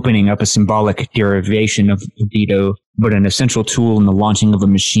stopgap opening up a symbolic derivation of libido, but an essential tool in the launching of a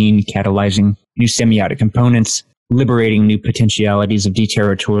machine, catalyzing new semiotic components, liberating new potentialities of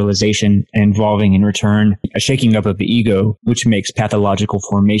deterritorialization, and involving in return a shaking up of the ego, which makes pathological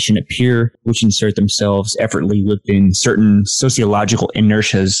formation appear, which insert themselves effortlessly within certain sociological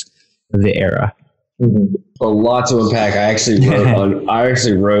inertias of the era. Mm-hmm. A lot to unpack. I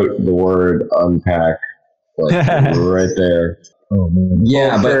actually wrote the word unpack right there. Oh man.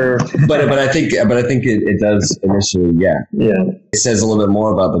 Yeah, but I think it does initially. Yeah. It says a little bit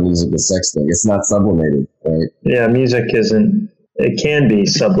more about the music and sex thing. It's not sublimated, right? Yeah, music isn't. It can be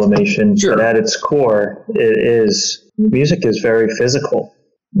sublimation, sure. But at its core, music is very physical.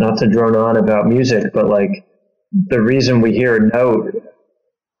 Not to drone on about music, but like the reason we hear a note,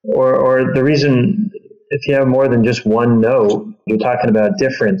 or the reason if you have more than just one note, you're talking about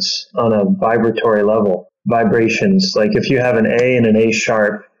difference on a vibratory level. Vibrations, like if you have an A and an A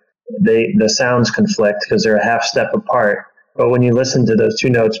sharp, the sounds conflict because they're a half step apart. But when you listen to those two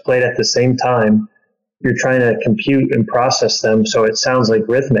notes played at the same time, you're trying to compute and process them so it sounds like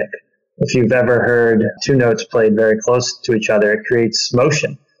rhythmic. If you've ever heard two notes played very close to each other, it creates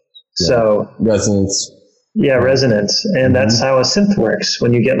motion. Yeah. So resonance. Yeah, resonance, and that's how a synth works.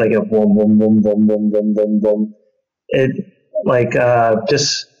 When you get like a boom, boom, boom, boom, boom, boom, boom, boom, it like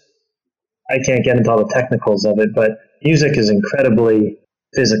just. I can't get into all the technicals of it, but music is incredibly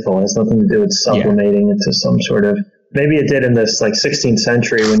physical. It has nothing to do with sublimating into some sort of, maybe it did in this like 16th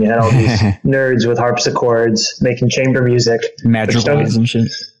century when you had all these nerds with harpsichords making chamber music. Madrigals and shit.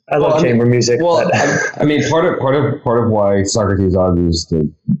 I love chamber music. Well, I mean, part of why Socrates argues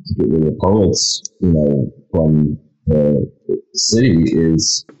to get rid of poets, from the city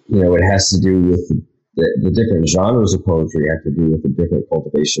is, it has to do with the different genres of poetry have to do with the different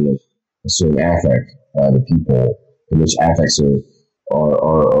cultivation of a certain affect, the people, in which affects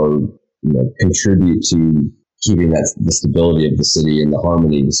are contribute to keeping the stability of the city and the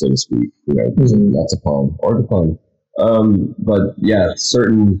harmony, so to speak. That's a poem or the poem. But yeah,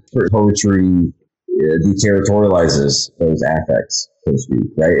 certain poetry deterritorializes those affects, so to speak,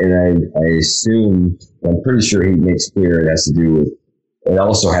 right? And I assume, I'm pretty sure he makes clear it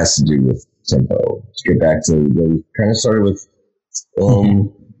also has to do with tempo. Let's get back to where we kind of started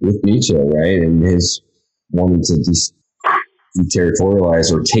with Nietzsche, right? And his wanting to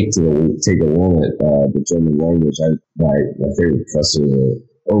deterritorialize or take a loan at the German language. My favorite professor,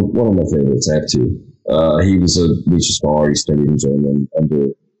 or one of my favorites, I have two. He was a Nietzsche scholar. He studied in German under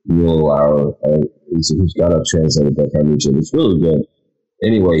Müller. He's got a translated book on Nietzsche. It's really good.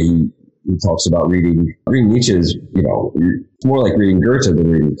 Anyway, he talks about reading Nietzsche is, it's more like reading Goethe than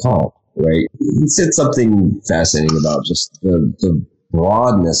reading Kant, right? He said something fascinating about just the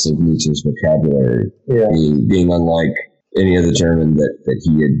broadness of Nietzsche's vocabulary, being unlike any other German that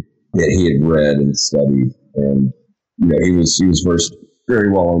he had read and studied, and he was versed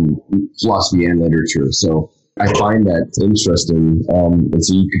very well in philosophy and literature. So I find that interesting, and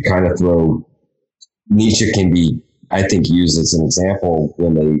so you could kind of throw Nietzsche can be, I think, used as an example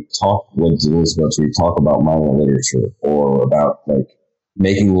when they talk about modern literature or about like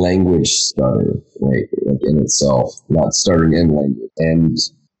making language stutter, right? Like in itself, not stuttering in language, and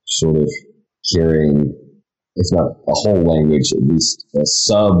sort of carrying, if not a whole language, at least a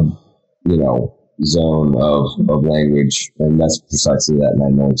sub, zone of language, and that's precisely that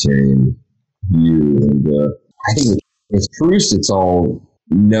minoritarian view. And I think with Proust, it's all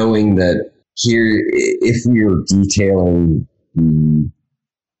knowing that here, if we are detailing the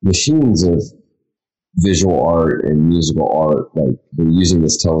machines of visual art and musical art, like they're using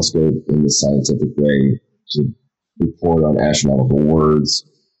this telescope in the scientific way to report on astronomical words.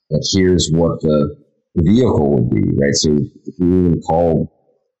 Like here's what the vehicle would be, right? So if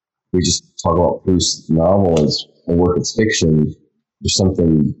we just talk about Proust's novel as a work of fiction, there's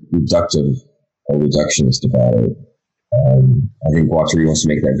something reductive or reductionist about it. I think Guattari wants to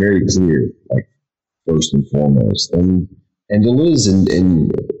make that very clear, like first and foremost, and Deleuze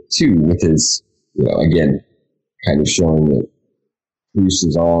and too with his, again, kind of showing that Proust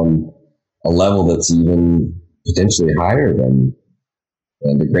is on a level that's even potentially higher than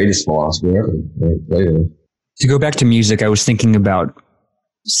the greatest philosopher ever, right? Plato. To go back to music, I was thinking about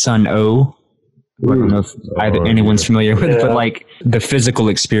Sun O. I don't know if anyone's familiar with it, but like the physical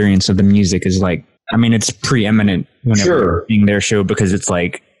experience of the music is like, I mean, it's preeminent whenever you're seeing their show because it's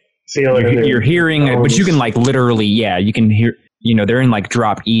like you're hearing it, but you can like literally, you can hear, they're in like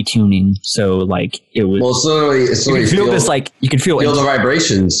drop E tuning. So like it was, you can feel this, like you can feel the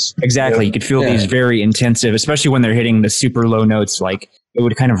vibrations. Exactly. You could feel these very intensive, especially when they're hitting the super low notes, like it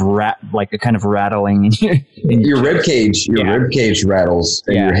would kind of like a kind of rattling in your rib cage. Rib cage rattles.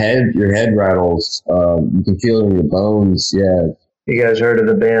 And your head rattles. You can feel it in your bones. Yeah. You guys heard of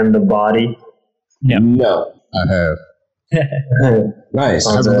the band The Body? Yeah. No, I have. Nice.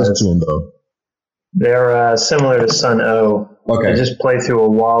 I haven't listened to them though. They're similar to Sun O. Okay. They just play through a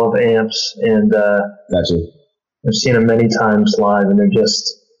wall of amps, and gotcha. I've seen them many times live, and they're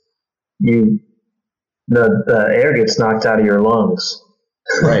just the air gets knocked out of your lungs.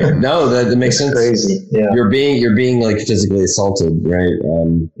 Right. No, that makes sense. Crazy. Yeah. You're being like physically assaulted, right?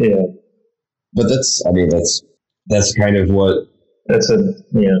 Yeah. But that's kind of what.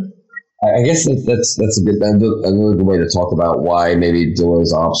 I guess that's a good another good way to talk about why maybe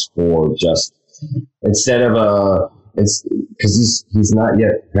Deleuze opts for just instead of because he's not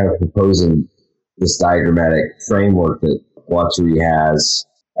yet kind of proposing this diagrammatic framework that Guattari has.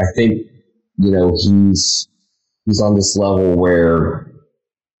 I think he's on this level where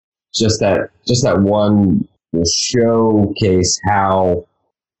just that one will showcase how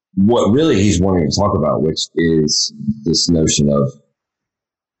what really he's wanting to talk about, which is this notion of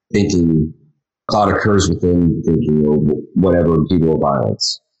thinking. Thought occurs within thinking, or whatever, due to a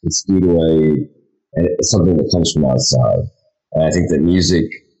violence. It's due to something that comes from outside. And I think that music,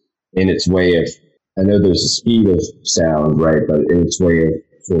 in its way of, I know there's a speed of sound, right? But in its way of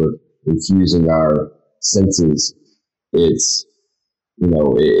sort of infusing our senses, it's,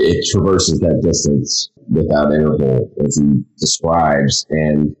 it traverses that distance without interval, as he describes.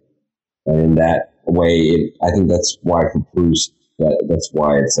 And in that way, I think that's why for Proust, that's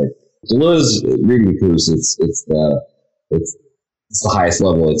why it's like, Deleuze reading Proust, it's the highest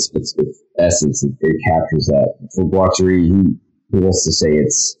level. It's essence. It captures that. For Guattari, he wants to say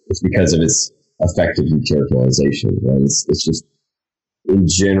it's because of its effective utilitarianization. Right? It's just in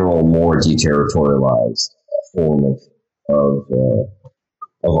general more deterritorialized form of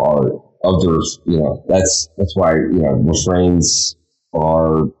art. Others, that's why refrains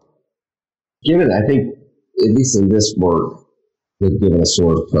are given. I think at least in this work, they've given a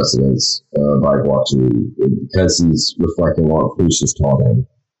sort of precedence by Guattari because he's reflecting what Proust has taught him.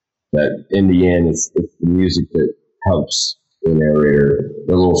 That in the end, it's the music that helps the narrator,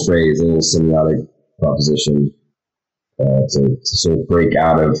 the little phrase, the little semiotic proposition to sort of break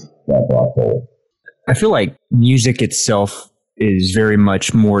out of that black hole. I feel like music itself is very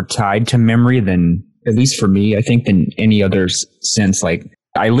much more tied to memory than, at least for me, I think, than any other sense. Like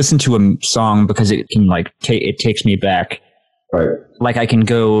I listen to a song because it can it takes me back. Right. Like I can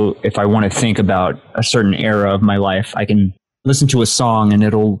go, if I want to think about a certain era of my life, I can listen to a song and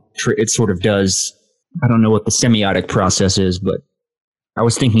it sort of does, I don't know what the semiotic process is, but I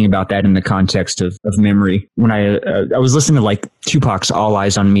was thinking about that in the context of memory. When I was listening to like Tupac's All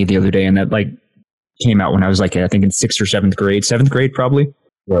Eyes on Me the other day, and that like came out when I was like, I think in 6th or 7th grade probably.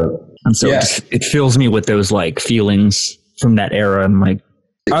 Right. And so it fills me with those like feelings from that era, and like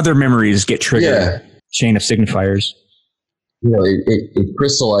other memories get triggered. Chain of signifiers. It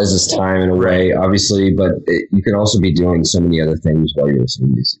crystallizes time in a way, obviously, but you can also be doing so many other things while you're listening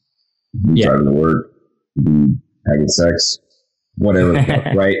to music. You be driving to work, you be having sex, whatever,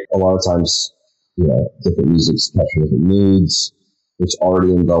 right? A lot of times, different music's capture different moods, which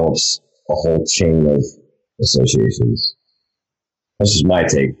already envelops a whole chain of associations. That's just my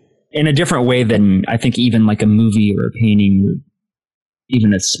take. In a different way than I think even like a movie or a painting or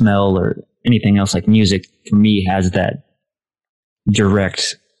even a smell or anything else, like music for me has that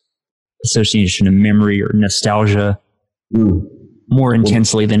direct association of memory or nostalgia more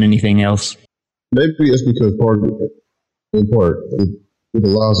intensely than anything else. Maybe it's because in part it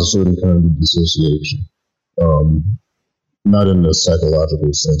allows a certain kind of dissociation. Not in a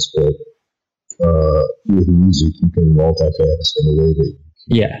psychological sense, but with music, you can multitask in a way that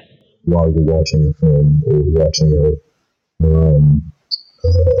while you're watching a film or watching a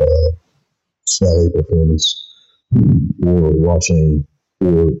ballet performance or watching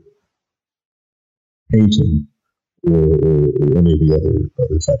or painting or any of the other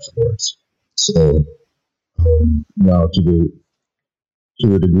types of arts. So now to the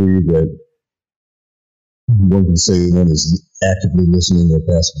degree that one can say one is actively listening or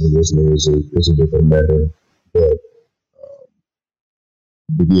passively listening is a different matter. But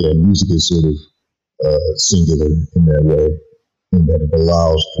yeah, music is sort of singular in that way, in that it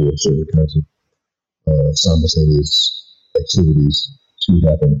allows for certain kinds of simultaneous activities to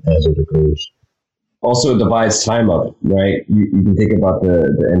happen as it occurs. Also, it divides time up, right? You can think about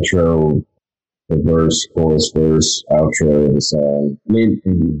the intro, the verse, chorus, verse, outro of the song. I mean,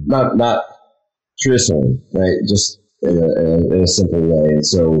 not traditionally, right? Just in a simple way. And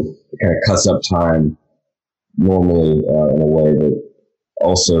so it kind of cuts up time normally in a way that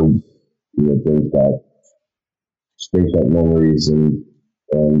also brings back memories. And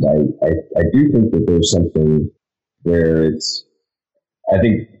I do think that there's something where I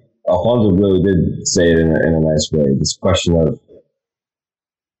think Alfonso really did say it in a nice way. This question of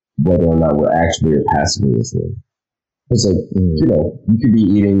whether or not we're actually or passively listening. It's like, you could be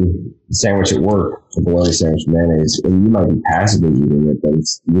eating a sandwich at work, a bologna sandwich with mayonnaise, and you might be passively eating it, but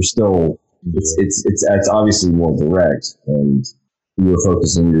you're still, it's obviously more direct, and you're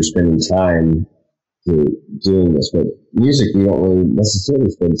focusing, you're spending time doing this. But music, we don't really necessarily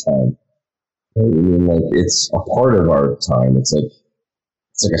spend time. Right? I mean, like, it's a part of our time. It's like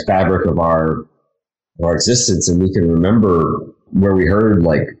a fabric of our existence, and we can remember where we heard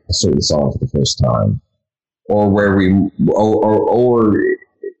like a certain song for the first time, or where or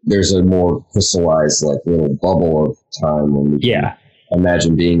there's a more crystallized like little bubble of time when we can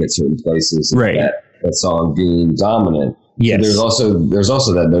imagine being at certain places, right? That song being dominant. Yes. So there's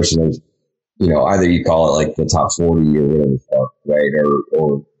also that notion of either you call it like the top 40 or whatever the fuck, right?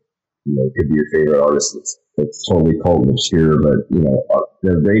 Or it could be your favorite artist that's totally cold and obscure, but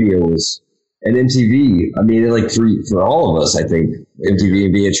the radio was. And MTV, I mean, like for all of us, I think MTV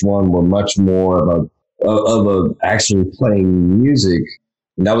and VH1 were much more of actually playing music.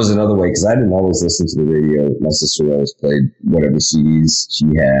 And that was another way, because I didn't always listen to the radio. My sister always played whatever CDs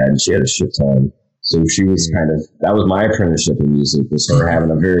she had. She had a shit ton. So she was that was my apprenticeship in music, was her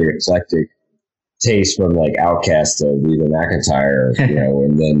having a very eclectic taste from like Outkast to Reba McEntire,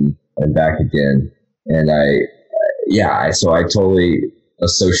 and back again. And so I totally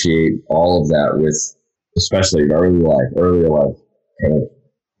associate all of that with, especially earlier life, kind of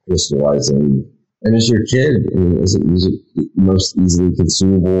crystallizing. And as your kid, is it music the most easily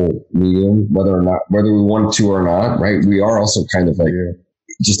consumable medium, whether we want to or not, right? We are also kind of like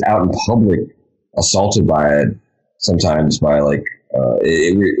just out in public, assaulted by it sometimes by like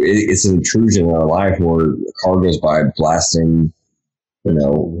it's an intrusion in our life where a car goes by blasting.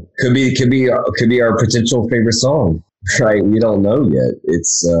 Could be our potential favorite song. Right, we don't know yet. It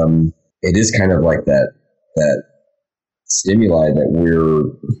is kind of like that stimuli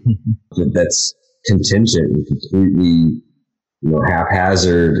that's contingent and completely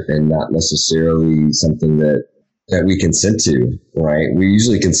haphazard and not necessarily something that we consent to. Right, we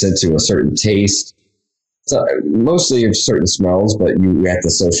usually consent to a certain taste, mostly of certain smells, but you have to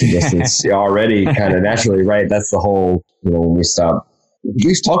social distance already kind of naturally. Right, that's the whole. When we stop.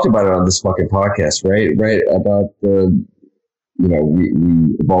 We've talked about it on this fucking podcast, right? Right, about we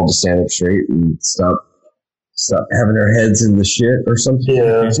evolved to stand up straight and stop having our heads in the shit or something.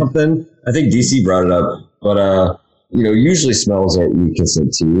 Yeah. Something. I think DC brought it up, but usually smells are we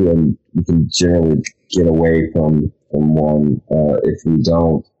consent to, and we can generally get away from one if we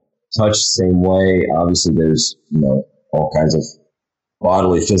don't touch the same way. Obviously, there's all kinds of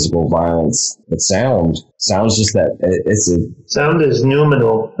bodily, physical violence, but sound's just that. Sound is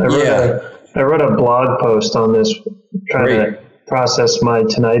numinal. I wrote a blog post on this, trying to process my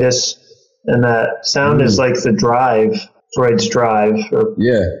tinnitus, and that sound is like the drive, Freud's drive, or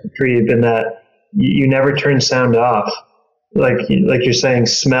Trieb, in that you never turn sound off. Like you're saying,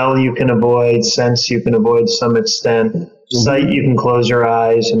 smell you can avoid, sense you can avoid to some extent, sight you can close your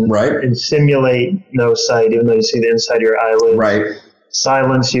eyes and simulate no sight, even though you see the inside of your eyelids. Right.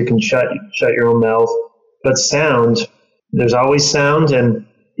 Silence, you can shut your own mouth. But sound, there's always sound, and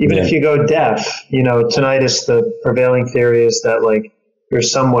even if you go deaf, tinnitus, the prevailing theory is that like you're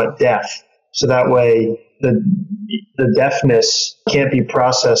somewhat deaf. So that way the deafness can't be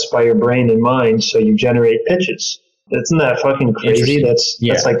processed by your brain and mind, so you generate pitches. Isn't that fucking crazy? That's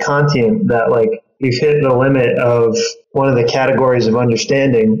like Kantian, that like we've hit the limit of one of the categories of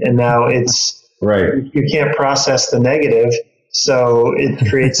understanding, and now it's right. You can't process the negative, so it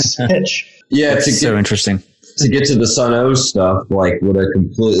creates pitch. Yeah, it's so interesting. To get to the Sun-O stuff, like would a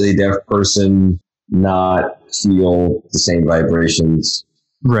completely deaf person not feel the same vibrations?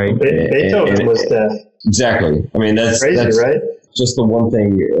 Right. Beethoven was deaf. Exactly. I mean, that's crazy, right? Just the one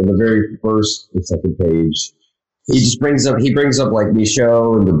thing in the very first and second page. He brings up like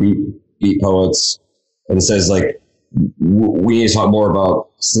Michaud and the beat poets, and says like we need to talk more about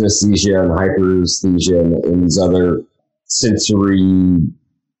synesthesia and hyperesthesia and these other sensory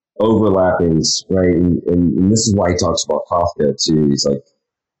overlappings, right? And this is why he talks about Kafka too. He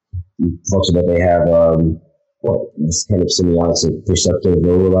talks about they have this kind of semiotics of perceptive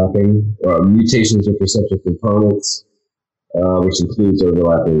overlapping, mutations of perceptive components, which includes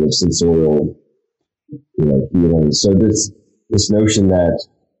overlapping of sensorial, feelings. So this notion that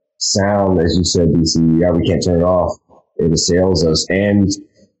sound, as you said, DC, we can't turn it off, it assails us, and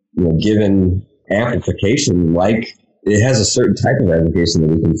given amplification, like it has a certain type of amplification that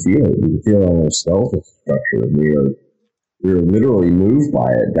we can feel. We can feel it on our skeletal structure. We are literally moved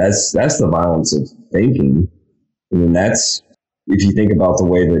by it. That's the violence of thinking. I mean, that's, if you think about the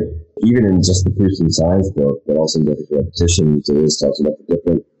way that, even in just the Proust and Signs book, but also in the repetition, it always talks about the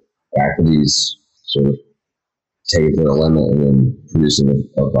different faculties sort of take to the limit and then producing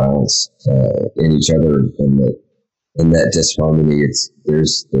a violence in each other, and that disharmony.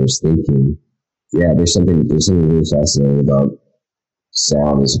 There's thinking. Yeah, there's something really fascinating about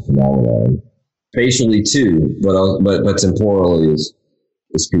sound as a phenomenon. Spatially too, but temporally is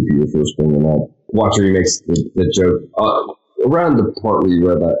creepy. You're first bringing up. Watcher makes the joke around the part where you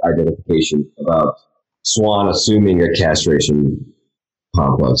read that identification about Swan assuming a castration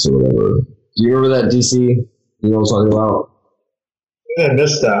complex or whatever. Do you remember that, DC? You know what I'm talking about? I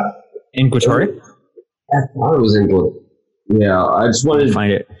missed that. In Guattari? I thought it was in Guattari. Yeah, I just wanted to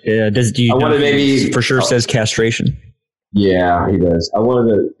find it. Do you know maybe for sure says castration? Yeah, he does. I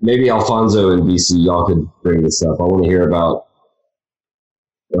wanted to, maybe Alfonso and BC, y'all could bring this up. I want to hear about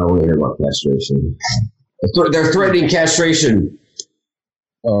castration. They're threatening castration.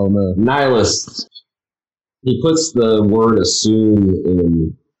 Oh man, nihilists. He puts the word assume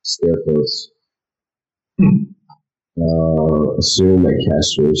in scare quotes. Assume a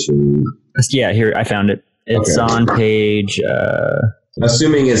castration. Yeah, here I found it. It's on page.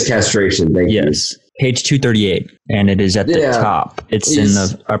 Assuming is castration. Thank you. Yes, page 238, and it is at the top. It's in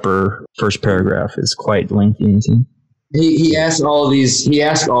the upper first paragraph. It's quite lengthy. He asked all of these. He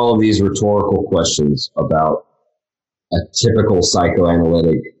asked all of these rhetorical questions about a typical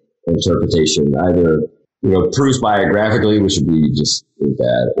psychoanalytic interpretation, either Proust biographically, which would be just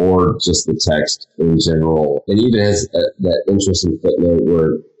bad, or just the text in general. And even has that interesting footnote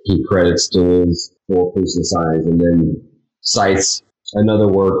where he credits Deleuze for Proust and Signs, and then cites another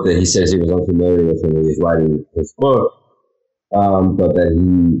work that he says he was unfamiliar with when he was writing his book, but that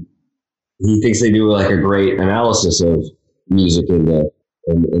he thinks they do like a great analysis of music in the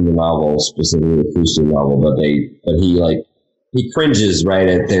novel, specifically the Proustian novel, but he cringes right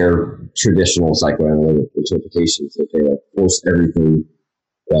at their traditional psychoanalytic interpretations that they force everything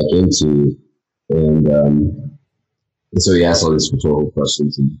back into, and so he asks all these rhetorical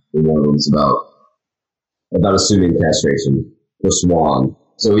questions, and one of them is about assuming castration for Swan.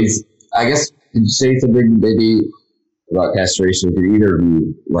 So he's, I guess, did you say something maybe about castration? Could either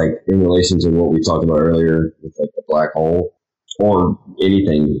be in relation to what we talked about earlier with the black hole, or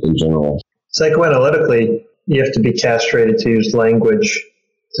anything in general? Psychoanalytically, you have to be castrated to use language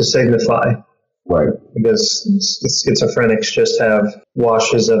to signify. Right. Because schizophrenics just have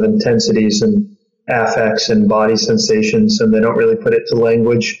washes of intensities and affects and body sensations, and they don't really put it to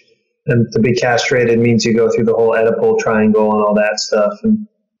language. And to be castrated means you go through the whole Oedipal triangle and all that stuff.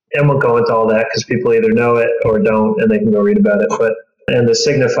 And we'll go into all that because people either know it or don't, and they can go read about it. And the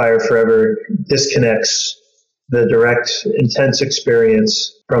signifier forever disconnects the direct, intense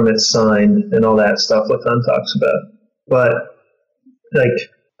experience from its sign and all that stuff Lacan talks about. But,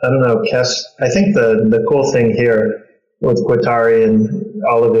 I don't know, I think the cool thing here with Guattari and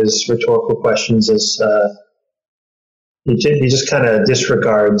all of his rhetorical questions is he just kind of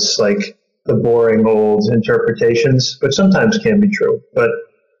disregards the boring old interpretations, which sometimes can be true. But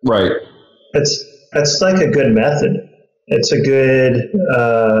right, that's like a good method. It's a good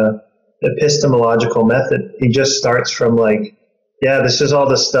epistemological method. He just starts from this is all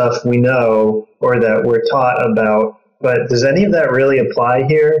the stuff we know or that we're taught about, but does any of that really apply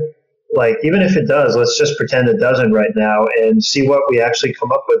here? Even if it does, let's just pretend it doesn't right now and see what we actually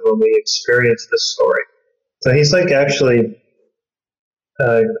come up with when we experience this story. So he's like actually,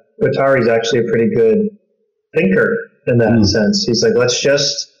 Guattari's actually a pretty good thinker in that sense. He's like, let's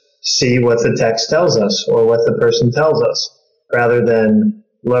just see what the text tells us or what the person tells us, rather than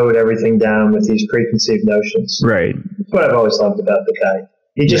load everything down with these preconceived notions. Right. That's what I've always loved about the guy.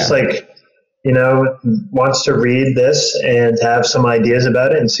 He just wants to read this and have some ideas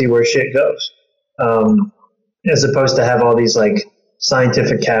about it and see where shit goes. As opposed to have all these like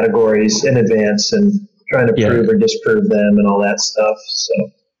scientific categories in advance and trying to prove or disprove them and all that stuff. So,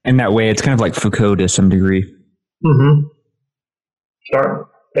 and that way, it's kind of like Foucault to some degree. Mm-hmm. Sure.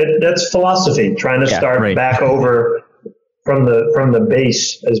 That's philosophy, trying to start back over from the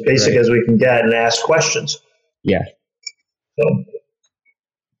base, as basic as we can get, and ask questions. Yeah. So.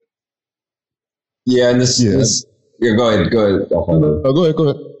 Yeah, and this. Yeah, go ahead. Go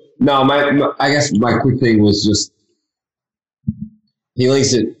ahead. No, I guess my quick thing was just he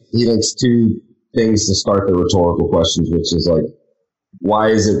links two things to start the rhetorical questions, which is like, why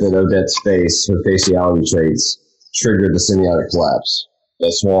is it that Odette's face, her faciality traits, triggered the semiotic collapse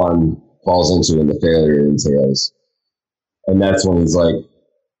that Swan falls into and the failure it entails? And that's when he's like,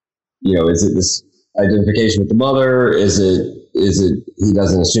 is it this identification with the mother? Is it he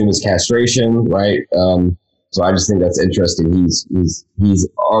doesn't assume it's castration, right? So I just think that's interesting. He's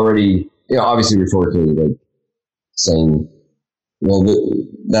already, obviously rhetorically like saying, well,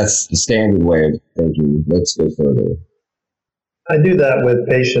 that's the standard way of thinking. Let's go further. I do that with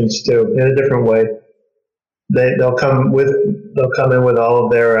patients too, in a different way. They'll come in with all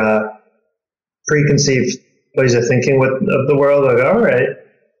of their preconceived ways of thinking of the world. Like, all right,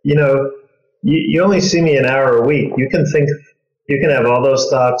 you only see me an hour a week. You can have all those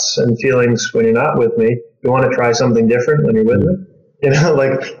thoughts and feelings when you're not with me. You want to try something different when you're with me?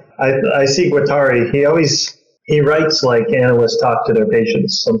 Like I see Guattari. He writes like analysts talk to their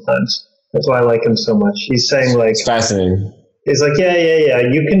patients sometimes. That's why I like him so much. He's saying like, it's fascinating. He's like, yeah.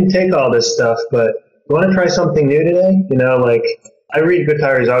 You can take all this stuff, but you want to try something new today? Like I read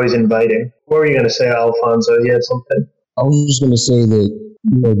Guattari's always inviting. What were you going to say, Alfonso? You had something? I was just going to say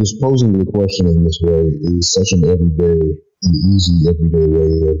that, just posing the question in this way is such an easy everyday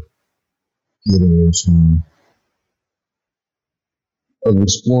way of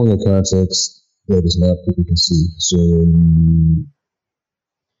exploring a context that is not preconceived. So when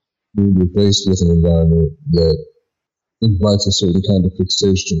you're faced with an environment that invites a certain kind of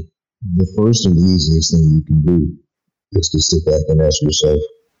fixation, the first and easiest thing you can do is to sit back and ask yourself,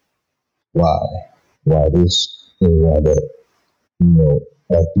 why? Why this and why that?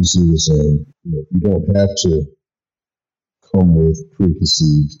 Like DC was saying, you don't have to come with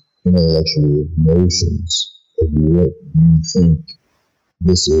preconceived intellectual notions of what you think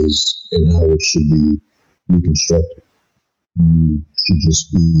this is and how it should be reconstructed. You should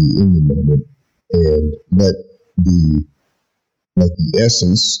just be in the moment and let the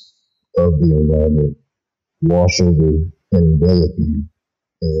essence of the environment wash over and envelop you,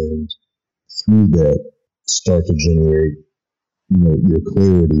 and through that start to generate your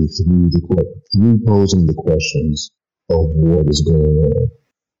clarity through posing the questions of what is going on.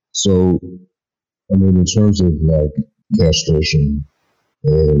 So, in terms of like castration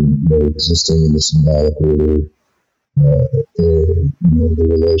and existing in the symbolic order, and the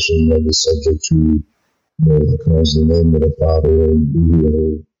relation of the subject to Lacan's the name of the father,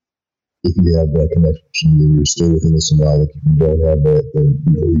 and if you have that connection, then you're still within the symbolic. If you don't have that, then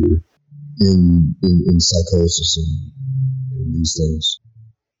you're in psychosis and these things.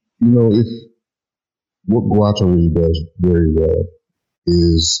 If what Guattari does very well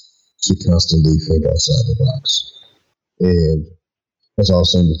is to constantly think outside the box. And as I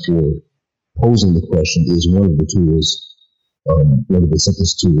was saying before, posing the question is one of the tools, one of the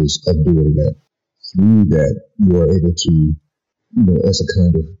simplest tools of doing that. Through that, you are able to, as a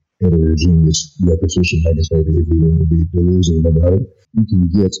kind of heterogeneous repetition, I guess maybe if we want to be delusional about it, you can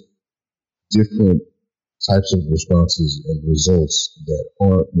get different types of responses and results that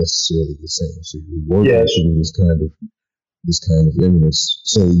aren't necessarily the same. So you're working this kind of imminence.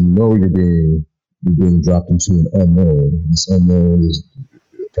 So you're being dropped into an unknown. This unknown is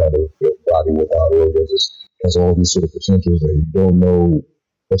kind of a body without organs. It has all these sort of potentials that you don't know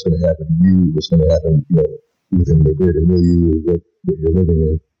what's going to happen to you, what's going to happen, within the greater milieu of what you're living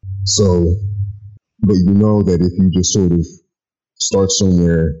in. So, but that if you just sort of start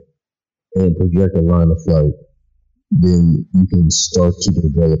somewhere and project a line of flight, then you can start to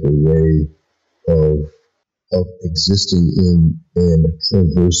develop a way of existing in and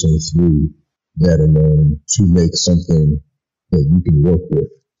traversing through that unknown to make something that you can work with,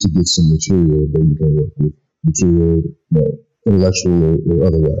 to get some material that you can work with, material, intellectual or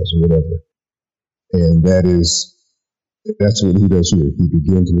otherwise, or whatever. And that's what he does here. He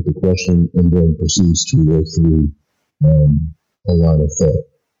begins with the question and then proceeds to work through a line of thought.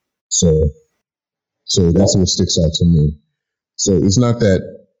 So that's what sticks out to me. So it's not that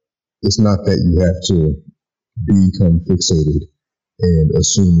you have to become fixated and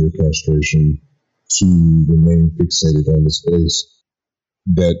assume your castration to remain fixated on the space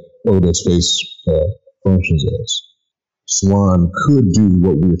that space functions as. Swan could do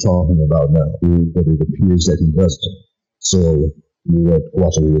what we're talking about now, but it appears that he doesn't. So what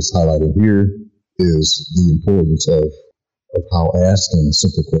Guattari is highlighting here is the importance of how asking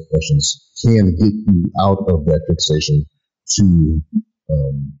simple questions can get you out of that fixation to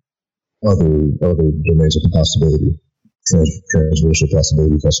other domains of possibility, transversal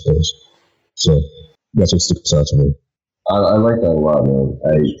possibilities, I suppose. So that's what sticks out to me. I like that a lot, man.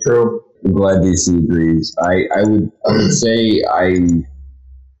 It's true. I'm glad DC agrees. I would say I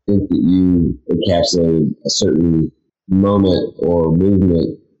think that you encapsulated a certain moment or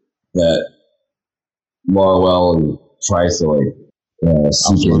movement that Marwell tries to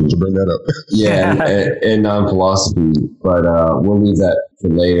seek in. To bring that up. Yeah, and non-philosophy, but we'll leave that for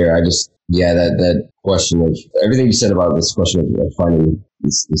later. That question of everything you said about this question of finding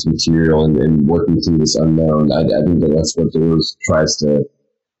this material and working through this unknown. I think that's what Deleuze tries to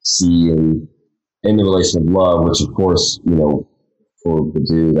see in the relation of love, which of course, for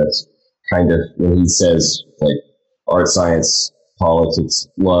Badiou, that's kind of when he says art, science, politics,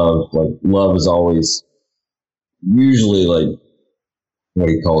 love. Love is always usually what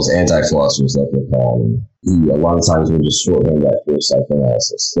he calls anti-philosophers, like they call them. He a lot of times will just shorthand that for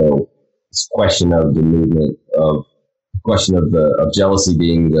psychoanalysis. So this question of the movement of jealousy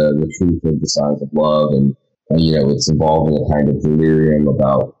being the truth of the signs of love, and it's involved in a kind of delirium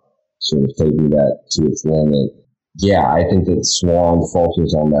about sort of taking that to its limit. Yeah, I think that Swan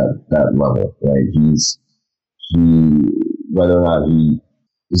falters on that level, right? Whether or not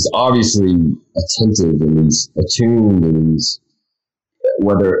he's obviously attentive and he's attuned and he's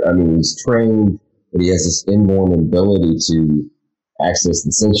trained, but he has this inborn ability to access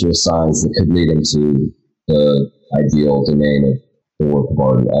the sensuous signs that could lead him to the ideal domain of the work of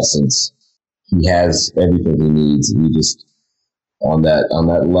art in essence. He has everything he needs. He just on that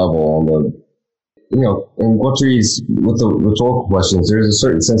level, in Guattari's with the rhetorical questions, there's a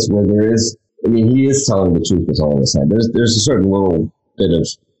certain sense where he is telling the truth with all this time. There's a certain little bit of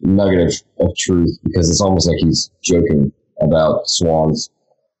nugget of truth, because it's almost like he's joking about Swans.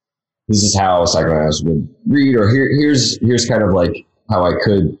 This is how a psychoanalyst would read, or here's kind of like how I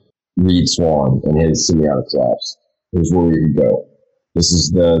could read Swan and his semiotic collapse. Here's where we could go. This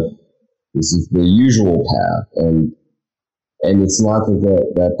is the usual path, and it's not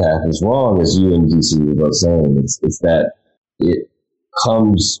that path is wrong, as you and DC were both saying. It's that it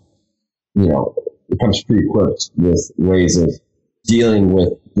comes pre-equipped with ways of dealing with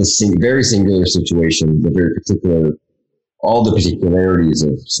this very singular situation, all the particularities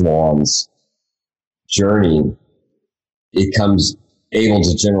of Swan's journey. It comes able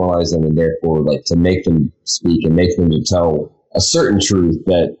to generalize them, and therefore to make them speak and make them to tell a certain truth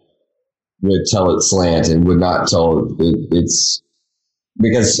that would tell it slant and would not tell it's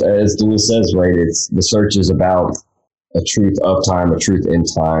because, as Deleuze says, right, it's the search is about a truth of time, a truth in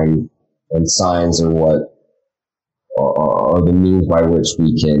time, and signs are what are the means by which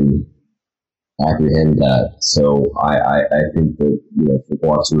we can apprehend that. So I think that for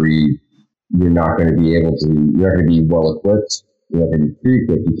Guattari, you're not going to be well equipped. You're not going to be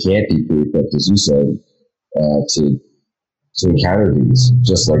pre-equipped. You can't be pre-equipped, as you said, to encounter these,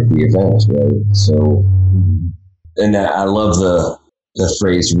 just like the events, right? So, and I love the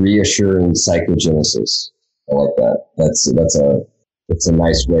phrase reassuring psychogenesis. I like that. That's a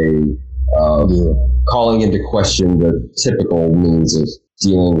nice way of calling into question the typical means of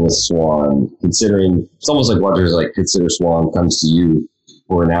dealing with Swan. Considering it's almost like Rogers, consider Swan comes to you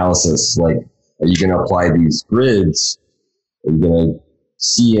for analysis. Are you going to apply these grids? Are you going to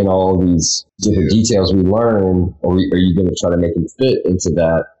see in all of these different details we learn, or are you going to try to make him fit into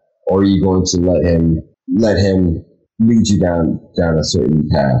that, or are you going to let him lead you down a certain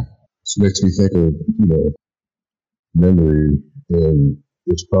path? This makes me think of memory and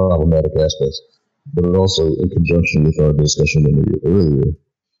its problematic aspects, but also in conjunction with our discussion earlier.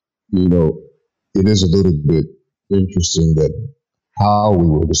 It is a little bit interesting that how we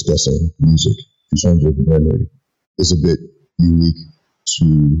were discussing music in terms of memory is a bit unique to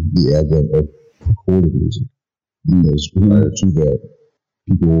the advent of recorded music, because prior to that,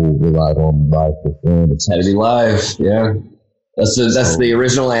 people relied on live performance. Had to be live, yeah. That's the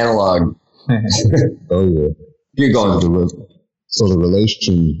original analog. Oh yeah. Keep going. So the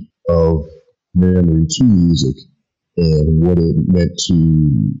relation of memory to music and what it meant to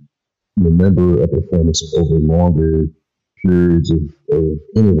remember a performance over longer periods of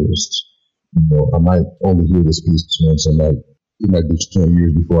intervals. I might only hear this piece once. It might be 20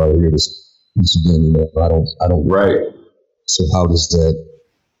 years before I hear this piece again. I don't. Right. So how does that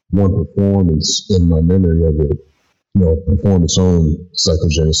one performance in my memory of it, perform its own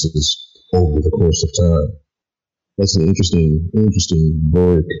psychogenesis over the course of time? That's an interesting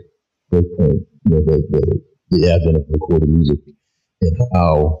break point. The advent of recorded music and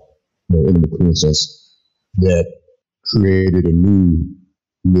how, in the McLuhan sense, that created a new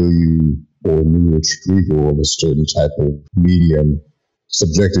milieu or new retrieval of a certain type of medium,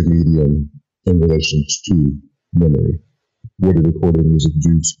 subjective medium, in relation to memory. What did recorded music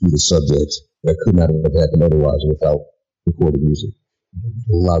do to the subject that could not have happened otherwise without recorded music?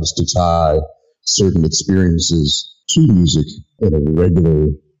 It allowed us to tie certain experiences to music in a regular,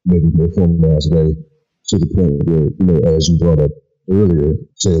 maybe more formalized way, to the point where, as you brought up earlier,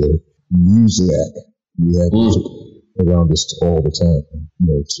 Taylor, music, we have music around us all the time,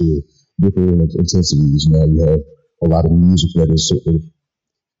 to different intensities. Now you have a lot of music that is sort of,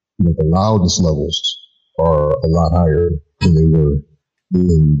 the loudness levels are a lot higher than they were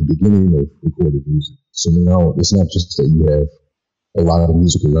in the beginning of recorded music. So now it's not just that you have a lot of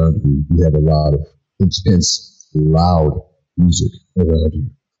music around you, you have a lot of intense, loud music around you.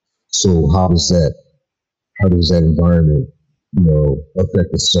 So how does that environment,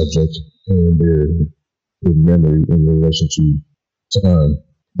 affect the subject and their memory in relation to time?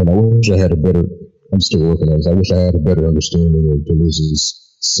 And I wish I had I'm still working on this, I wish I had a better understanding of Deleuze's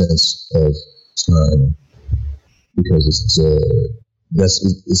sense of time, because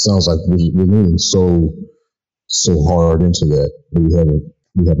it sounds like we're leaning so hard into that, but we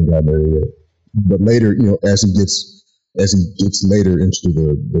haven't gotten there yet. But later, as he gets later into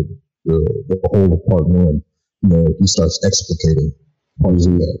the whole of part one, he starts explicating parts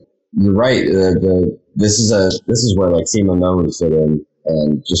of that. You're right. This is where like Timo Noah would fit in,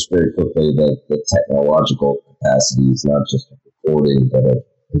 and just very quickly, the technological capacities, not just of recording, but of,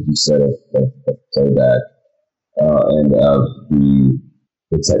 as you said, of playback, and of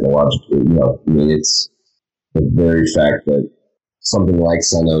the technological. It's the very fact that something like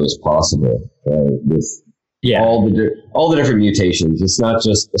Seno is possible, right? With all the different mutations. It's not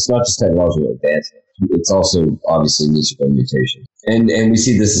just technological advancement. It's also obviously musical mutation, and we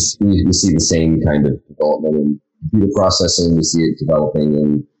see this. We see the same kind of development in computer processing. We see it developing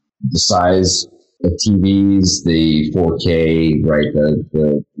in the size of TVs, the 4K, right?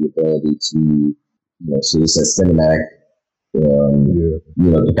 The ability to so this has cinematic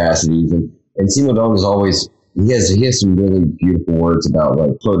capacities, and Timo Noah is always. He has some really beautiful words about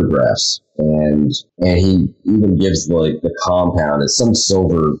like photographs, and he even gives like the compound. It's some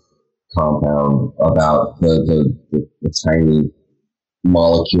silver compound about the tiny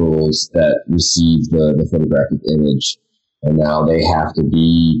molecules that receive the photographic image, and now they have to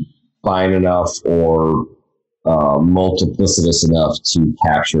be fine enough or multiplicitous enough to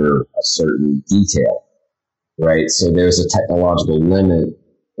capture a certain detail, right? So there's a technological limit,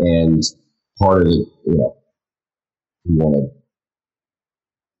 and part of it, we want to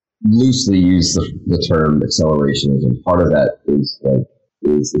loosely use the term accelerationism. Part of that is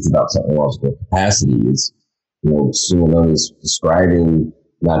about technological capacity. Timo is describing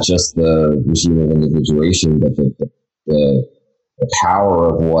not just the regime of individuation, but the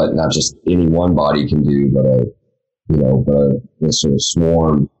power of what not just any one body can do, but a sort of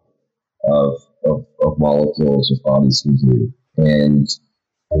swarm of molecules that bodies can do. And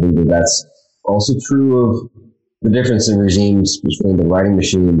I think that's also true of the difference in regimes between the writing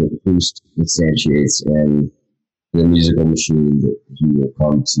machine that Proust instantiates and the musical machine that he will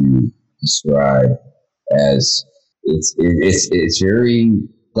come to describe as it's very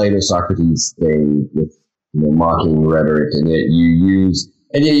Plato-Socrates thing with mocking rhetoric, and yet you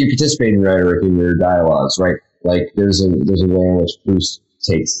participate in rhetoric in your dialogues, right? Like there's a way in which Proust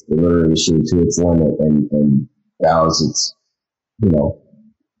takes the literary machine to its limit and bows its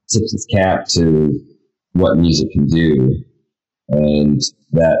tips its cap to what music can do, and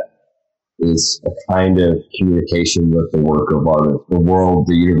that is a kind of communication with the work of art, the world,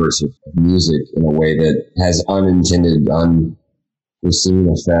 the universe of music in a way that has unintended, unforeseen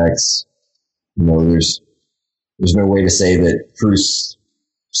effects. There's no way to say that Proust's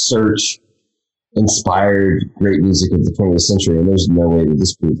search inspired great music of the 20th century, and there's no way to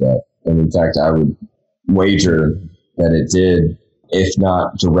disprove that. And in fact, I would wager that it did, if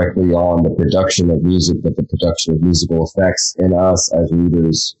not directly on the production of music, but the production of musical effects in us as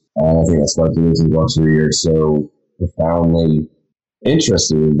readers. I think that's why Deleuze's works are so profoundly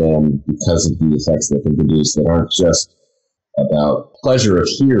interested in them because of the effects that they produce that aren't just about pleasure of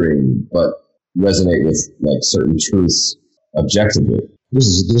hearing, but resonate with like certain truths objectively. This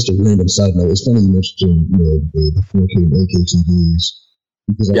is just a random side note. It's funny you mentioned, the 4K and 8K TVs,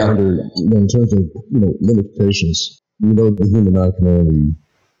 because I wonder, in terms of, limitations, the human eye can only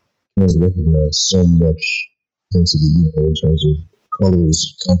recognize so much density, in terms of colors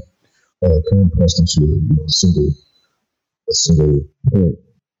compressed into a single point.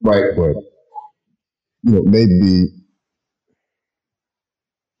 Right. But, maybe,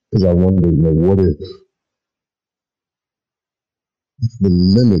 because I wonder, what if the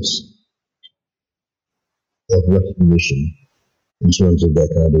limits of recognition in terms of that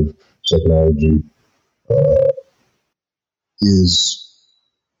kind of technology is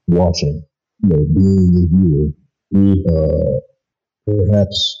watching, being a viewer.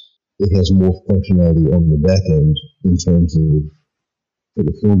 Perhaps it has more functionality on the back end in terms of for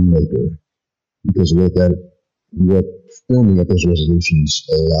the filmmaker, because what filming at those resolutions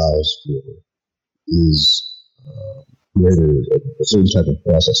allows for is greater a certain type of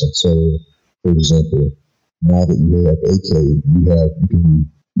processing. So, for example, now that you have 8K,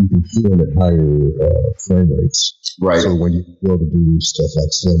 you can film at higher frame rates. Right. So when you go to do stuff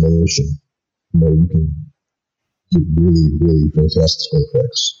like slow motion, you can get really, really fantastic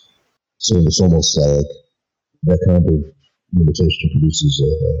effects. So it's almost like that kind of limitation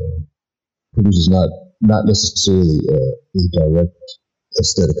produces not necessarily a direct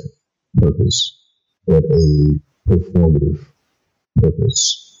aesthetic purpose, but a performative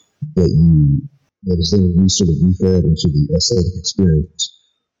purpose that is then sort of refed into the aesthetic experience,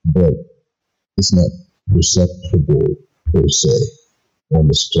 but it's not perceptible per se on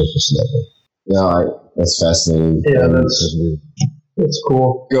the surface level. Yeah, that's fascinating. Yeah, that's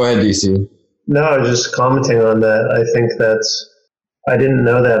cool. Go ahead, DC. No, I was just commenting on that. I think I didn't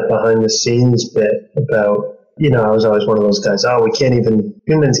know that behind the scenes bit about, I was always one of those guys,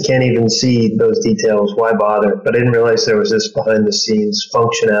 humans can't even see those details, why bother? But I didn't realize there was this behind the scenes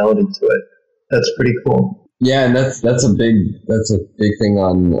functionality to it. That's pretty cool. Yeah, and that's a big thing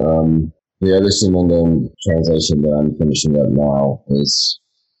on the other Simondon translation that I'm finishing up now. It's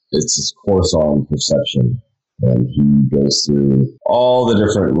his course on perception. And he goes through all the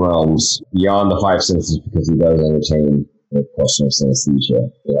different realms beyond the five senses because he does entertain the question of synesthesia.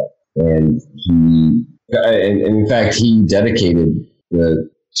 Yeah. And in fact, he dedicated the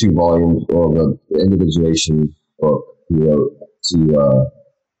 2 volumes or the individuation book he wrote to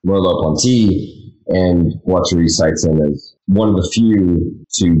Merleau-Ponty, and Guattari cites him as one of the few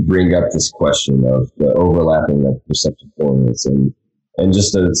to bring up this question of the overlapping of perceptive coordinates. And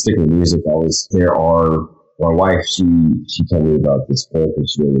just to stick with music, my wife, she told me about this book, and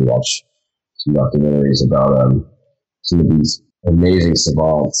she really watched some documentaries about some of these amazing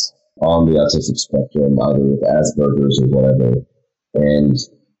savants on the autistic spectrum, either with Asperger's or whatever. And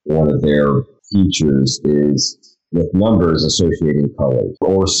one of their features is with numbers associating colors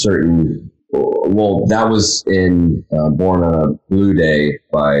or certain. Well, that was in Born on a Blue Day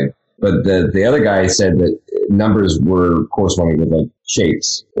but the other guy said that numbers were corresponding with like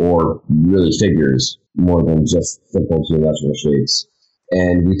shapes or really figures more than just simple geometrical shapes.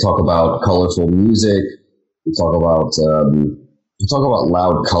 And we talk about colorful music. We talk about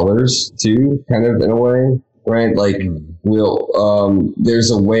loud colors too, kind of in a way, right? Like there's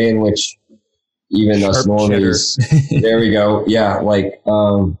a way in which even us normies. There we go. Yeah, like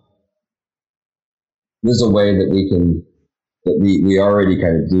there's a way that we already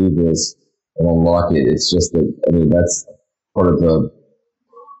kind of do this and unlock it. It's just that that's part of the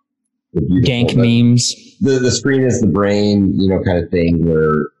dank memes. The screen is the brain, kind of thing,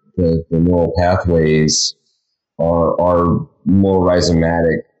 where the neural pathways are more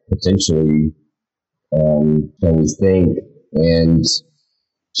rhizomatic potentially than we think. And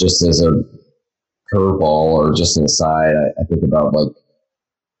just as a curveball or just an aside, I think about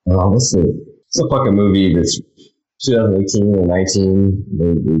what's a fucking movie that's 2018 or 19?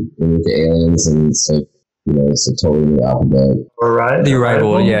 They make the aliens, and it's like, it's a totally new alphabet. The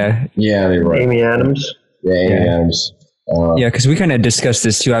Arrival, yeah. Yeah, The Arrival. Amy Adams. Yeah, Amy Adams. Yeah, because we kind of discussed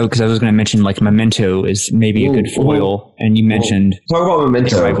this too. Because I was going to mention Memento is maybe a good foil, and you mentioned talk about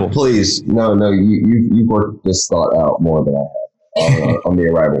Memento, Arrival. Please. No, you worked this thought out more than I have on The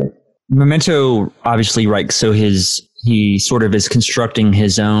Arrival. Memento, obviously, right? So he sort of is constructing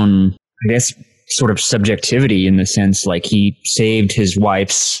his own, I guess, sort of subjectivity in the sense like he saved his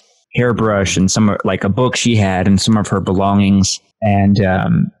wife's hairbrush and a book she had and some of her belongings, and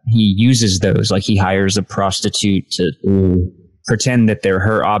he uses those. Like he hires a prostitute to pretend that they're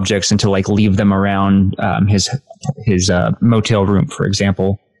her objects and to leave them around his motel room, for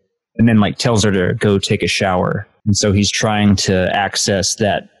example, and then like tells her to go take a shower. And so he's trying to access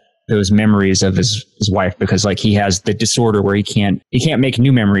those memories of his wife, because like he has the disorder where he can't make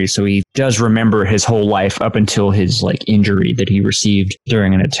new memories. So he does remember his whole life up until his like injury that he received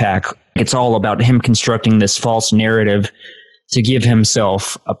during an attack. It's all about him constructing this false narrative to give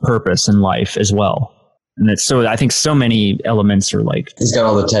himself a purpose in life as well. And it's so, I think so many elements are like, he's got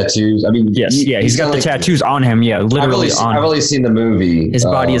all the tattoos. I mean, yes, he's got the tattoos on him. Yeah, literally I've only seen the movie. His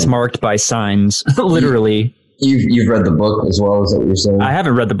body is marked by signs, literally. You've read the book as well, is that what you're saying? I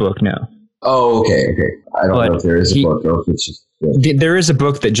haven't read the book, no. Oh, okay. I don't know if there is a book or if it's just... Yeah. There is a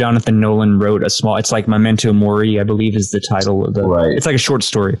book that Jonathan Nolan wrote, it's like Memento Mori, I believe is the title of the... Right. It's like a short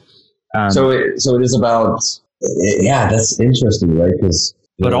story. So it is about... Yeah, that's interesting, right?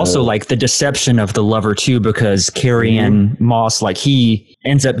 But also like the deception of the lover too, because Carrie-Anne Moss, like he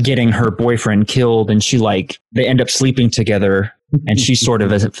ends up getting her boyfriend killed, and they end up sleeping together. And she sort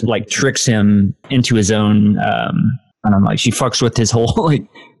of like tricks him into his own, I don't know, like she fucks with his whole like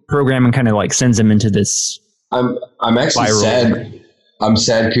program and kind of like sends him into this. I'm actually sad. I'm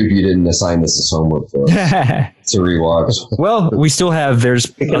sad, Coop, you didn't assign this as homework for us to rewatch. Well, we still have, there's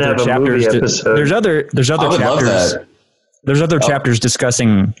other chapters. There's other chapters. There's other chapters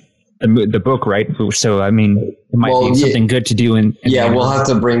discussing the book, right? So, I mean, it might be something good to do. We'll have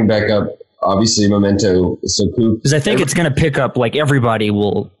to bring back up, obviously, Memento. So, because I think it's going to pick up, like, everybody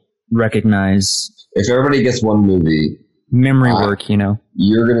will recognize. If everybody gets one movie. Memory work, you know.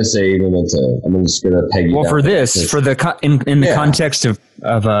 You're going to say Memento. I'm just going to peg you down. Well, for this, in the context of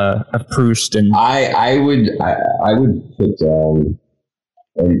Proust. And I would put down,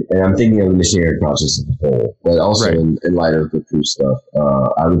 and I'm thinking of the Missionary Consciousness as a whole, but also in light of the Proust stuff,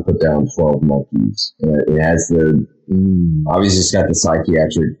 I would put down 12 Monkeys. It has obviously it's got the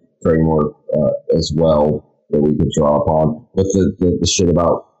psychiatric framework as well that we could draw upon, but the shit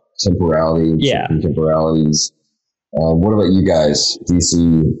about temporality and temporalities. What about you guys,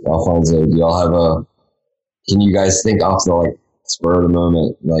 DC, Alfonso? Do y'all have can you guys think off the like spur of the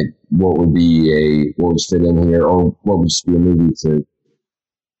moment, like what would fit in here, or what would just be a movie to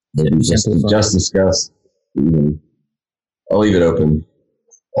maybe just discuss? I'll leave it open.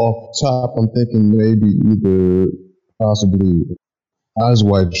 Off top, I'm thinking maybe possibly Eyes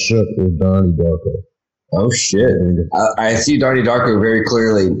Wide Shut or Donnie Darko. Oh shit! I see Donnie Darko very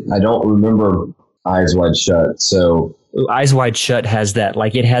clearly. I don't remember Eyes Wide Shut. So Eyes Wide Shut has that,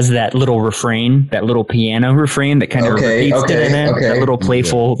 like it has that little refrain, that little piano refrain that kind of repeats it in it, that little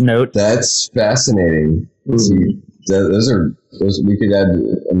playful note. That's fascinating. See, those we could add.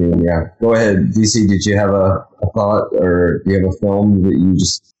 I mean, yeah. Go ahead, DC. Did you have a thought, or do you have a film that you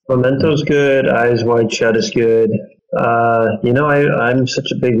just? Memento's good. Eyes Wide Shut is good. I'm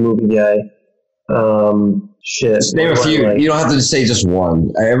such a big movie guy. Shit. Just name a few. You don't have to say just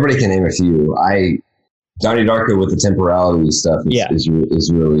one. Everybody can name a few. Donnie Darko with the temporality stuff is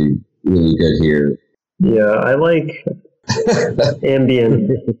really, really good here. Yeah, I like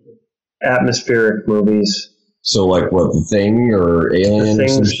ambient, atmospheric movies. So like what, The Thing or Alien? The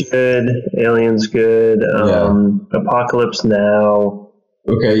Thing's good. Alien's good. Apocalypse Now.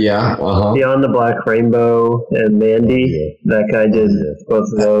 Okay, yeah. Beyond the Black Rainbow and Mandy. That guy did both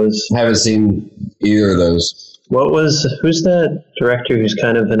of those. Haven't seen either of those. Who's that director who's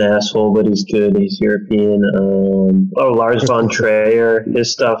kind of an asshole, but he's good? He's European. Lars von Trier.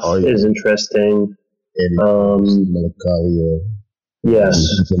 His stuff is interesting. Melancholia. Yes.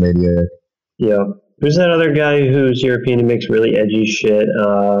 Maniac. Yeah. Who's that other guy who's European and makes really edgy shit?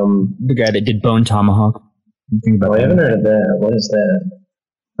 The guy that did Bone Tomahawk. I haven't heard of that. What is that?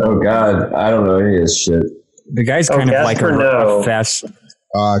 Oh God, I don't know any of this shit. The guy's kind of like a fast.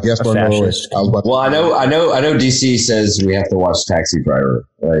 Gaspar Noé. Well, I know. DC says we have to watch Taxi Driver.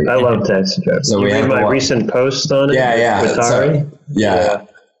 Right? I love Taxi Driver. So we have my recent post on it. Yeah.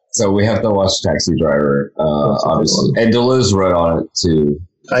 So we have to watch Taxi Driver, obviously, and Deleuze wrote on it too.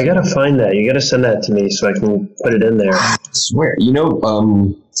 I gotta find that. You gotta send that to me so I can put it in there. I swear,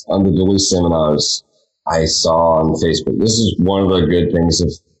 on the Deleuze seminars I saw on Facebook. This is one of the good things of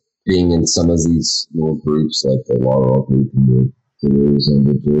being in some of these little groups, like the Laurel group and the Deleuze and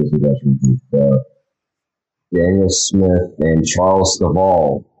the Jersey Veteran group. Daniel Smith and Charles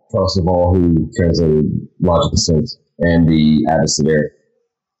Duvall, who translated Logical Sense and the Abbess of Air.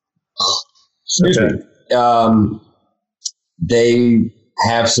 Excuse me. They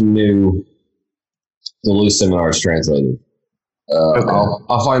have some new Deleuze seminars translated.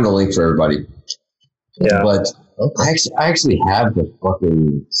 I'll find the link for everybody. Yeah, but I actually have the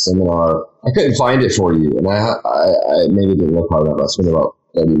fucking seminar. I couldn't find it for you, and I maybe didn't look hard enough. I spent about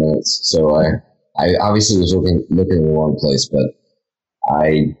 30 minutes, so I I obviously was looking in the wrong place, but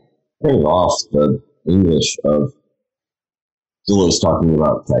I printed off the English of Deleuze talking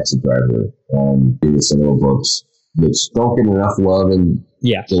about Taxi Driver in the cinema books, which don't get enough love in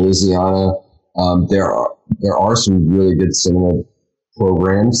Deleuziana. There are some really good cinema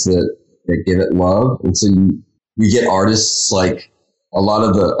programs that give it love, and so you get artists like a lot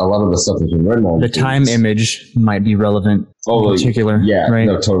of the stuff that's been written on the time image might be relevant in particular. Yeah, right?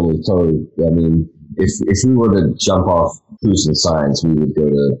 No, totally. I mean, if we were to jump off Proust and Signs, we would go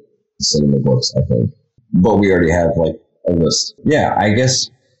to cinema books, I think. But we already have like a list. Yeah, I guess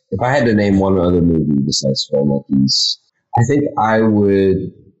if I had to name one other movie besides film like these, I think I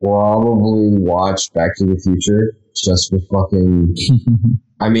would probably watch Back to the Future just for fucking.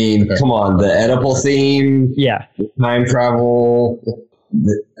 I mean, come on, the Oedipal theme, time travel.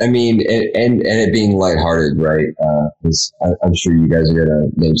 I mean, and it being lighthearted, right? Because I'm sure you guys are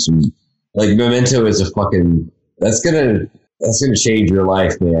gonna name some. Like Memento is a fucking. That's gonna change your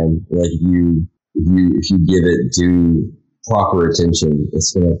life, man. Like if you give it due proper attention,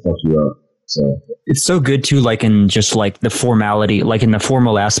 it's gonna fuck you up. So it's so good too, like in just like the formality, like in the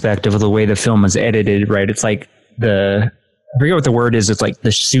formal aspect of the way the film is edited, right? It's like I forget what the word is. It's like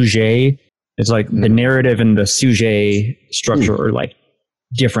the sujet. It's like the narrative and the sujet structure are like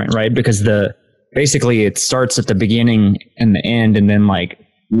different, right? Because basically it starts at the beginning and the end, and then like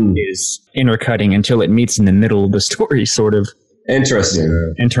is intercutting until it meets in the middle of the story, sort of. Interesting.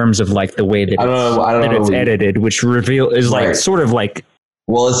 In terms of like the way that it's edited, which is like sort of like.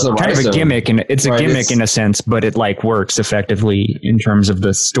 Well, it's the kind of a gimmick, and it's a gimmick in a sense, but it like works effectively in terms of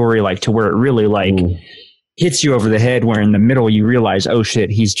the story, like to where it really like. Hits you over the head, where in the middle you realize, oh shit,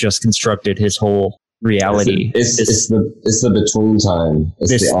 he's just constructed his whole reality. It's the between time.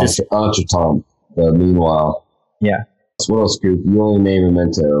 It's the entretemps, the meanwhile. Yeah. So what else, Coop? You only name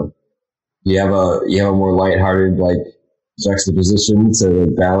Memento. You have a more lighthearted like juxtaposition to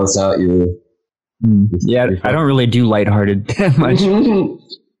like, balance out your. I don't really do lighthearted that much.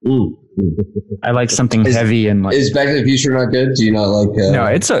 I like something heavy and like. Is Back to the Future not good? Do you not like? No,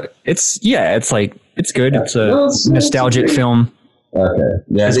 it's good. It's a nostalgic film. Okay,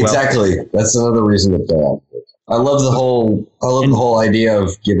 yeah, exactly. That's another reason to play. I love the whole idea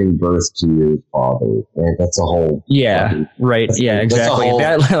of giving birth to your father. Right? That's a whole. Yeah. Right. Yeah. Exactly.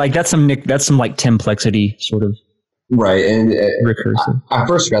 That's some like templexity sort of. Right, and recursive. I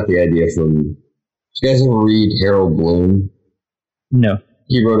first got the idea from. Did you guys ever read Harold Bloom? No.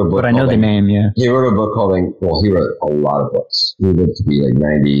 He wrote a book. But I know the name. Yeah. He wrote a book called. Well, he wrote a lot of books. He lived to be like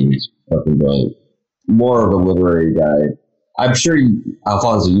 90. He's fucking brilliant. More of a literary guy. I'm sure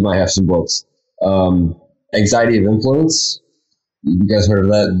Alfonso, you might have some books. Anxiety of Influence. You guys heard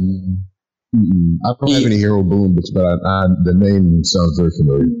of that? I don't have any Harold Bloom books, but the name sounds very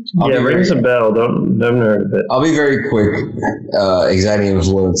familiar. Rings a bell. Don't heard of it. I'll be very quick. Anxiety of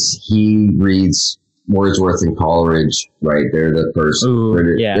Influence. He reads Wordsworth and Coleridge. Right, they're the first.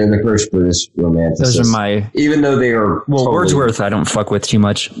 They're the first British romanticists. Those are even though they are. Well, totally, Wordsworth, I don't fuck with too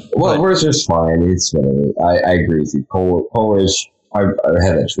much. Well, Wordsworth's fine. It's whatever. I agree with you. Coleridge. I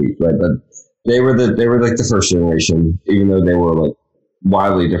had that tweet, right? But they were like the first generation, even though they were like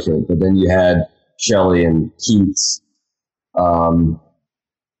wildly different. But then you had Shelley and Keats, and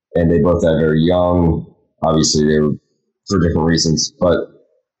they both died very young. Obviously, they were for different reasons. But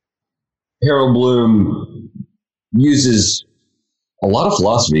Harold Bloom uses a lot of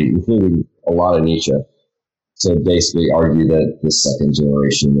philosophy, including a lot of Nietzsche, to basically argue that the second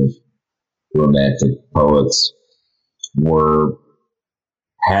generation of romantic poets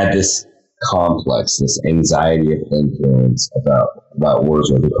had this complex, this anxiety of influence about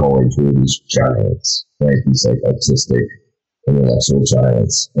Wordsworth and Coleridge, who are these giants, right? These like artistic, intellectual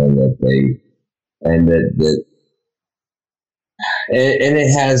giants, and it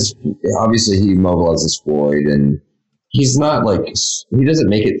has obviously he mobilizes Freud, and he's not like he doesn't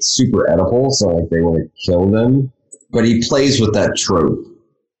make it super Oedipal, so like they want to kill them, but he plays with that trope,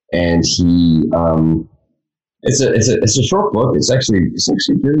 and he it's a short book. It's actually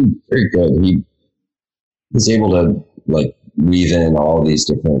very very good. He's able to like weave in all these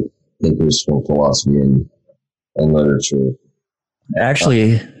different thinkers from philosophy and literature.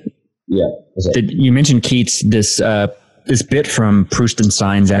 Actually, you mentioned Keats. This bit from Proust and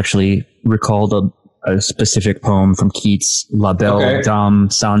Signs actually recalled a specific poem from Keats, La Belle Dame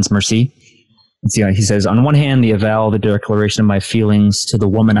Sans Merci. Let's see, he says, on one hand, the avowal, the declaration of my feelings to the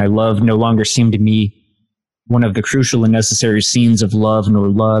woman I love no longer seemed to me one of the crucial and necessary scenes of love, nor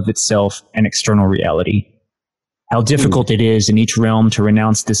love itself an external reality. How difficult it is in each realm to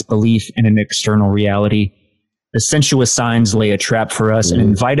renounce this belief in an external reality. The sensuous signs lay a trap for us and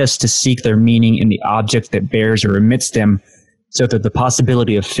invite us to seek their meaning in the object that bears or emits them, so that the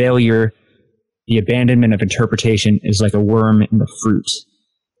possibility of failure, the abandonment of interpretation, is like a worm in the fruit.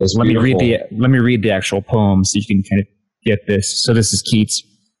 Let me read the actual poem so you can kind of get this. So this is Keats.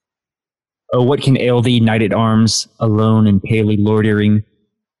 Oh, what can ail thee, knight at arms, alone and palely loitering?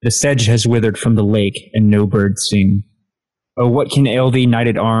 The sedge has withered from the lake, and no birds sing. Oh, what can ail thee, knight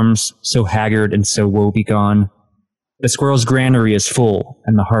at arms, so haggard and so woe-begone? The squirrel's granary is full,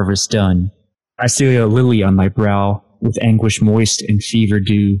 and the harvest done. I see a lily on thy brow, with anguish moist and fever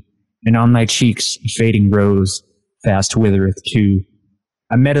dew, and on thy cheeks a fading rose fast withereth too.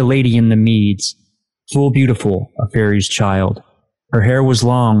 I met a lady in the meads, full beautiful, a fairy's child. Her hair was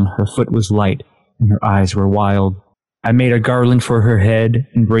long, her foot was light, and her eyes were wild. I made a garland for her head,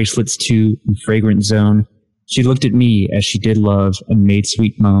 and bracelets too, in fragrant zone. She looked at me as she did love, and made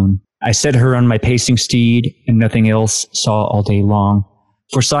sweet moan. I set her on my pacing steed, and nothing else saw all day long.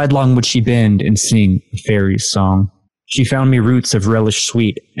 For sidelong would she bend and sing a fairy's song. She found me roots of relish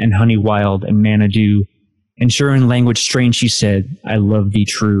sweet, and honey wild, and manna dew. And sure in language strange she said, I love thee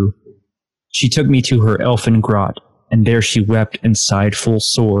true. She took me to her elfin grot, and there she wept and sighed full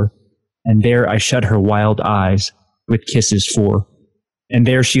sore. And there I shut her wild eyes with kisses for. And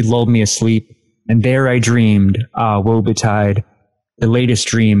there she lulled me asleep, and there I dreamed, ah, woe betide, the latest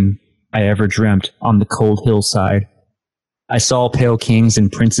dream I ever dreamt on the cold hillside. I saw pale kings and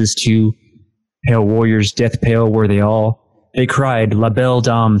princes too, pale warriors, death pale were they all. They cried, La belle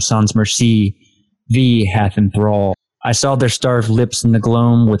dame sans merci, thee hath enthrall. I saw their starved lips in the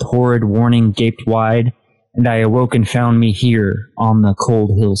gloam with horrid warning gaped wide, and I awoke and found me here on the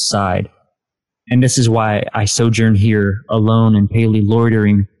cold hillside. And this is why I sojourn here, alone and palely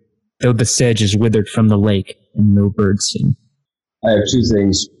loitering, though the sedge is withered from the lake and no birds sing. I have two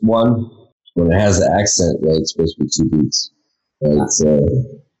things. One, when it has the accent, right, it's supposed to be 2 beats. Right? It's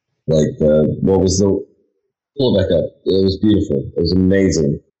what was the... Pull it back up. It was beautiful. It was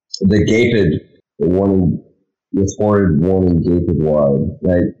amazing. The gaped, the warning, with horrid warning gaped wide.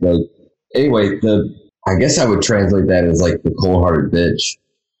 Right? Like, anyway, I guess I would translate that as like the cold-hearted bitch.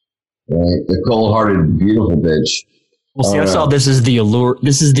 Right? The cold-hearted, beautiful bitch. Well, see, I saw this is the allure.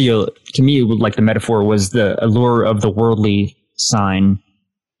 This is to me, like the metaphor was the allure of the worldly sign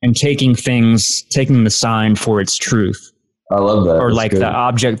and taking the sign for its truth. I love that. Or that's like good. The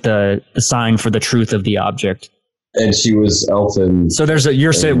object, the sign for the truth of the object. And she was elfin. So there's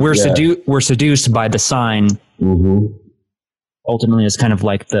we're seduced by the sign. Mm-hmm. Ultimately, it's kind of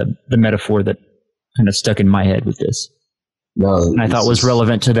like the metaphor that kind of stuck in my head with this. No, and I thought was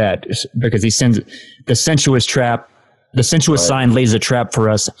relevant to that because he sends the sensuous trap. The sensuous sign lays a trap for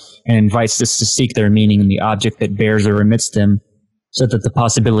us and invites us to seek their meaning in the object that bears or emits them, so that the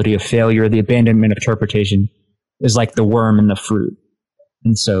possibility of failure, the abandonment of interpretation, is like the worm in the fruit.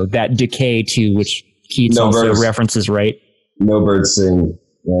 And so that decay too, which Keats also references, right? No birds sing,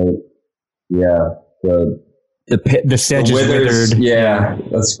 right? Yeah. The sedge is withered. Yeah,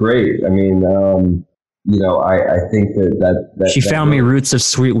 that's great. I mean, I think that she found me roots of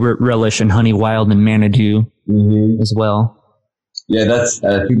sweet relish and honey wild and manna dew as well. Yeah,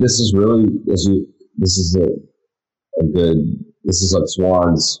 I think this is really this is like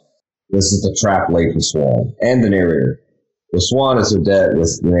Swann's. This is the trap laid for Swann and the narrator. The Swann is Odette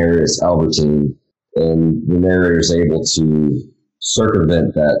with the narrator is Albertine, and the narrator is able to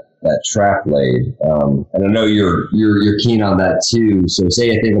circumvent that trap laid. And I know you're keen on that too. So say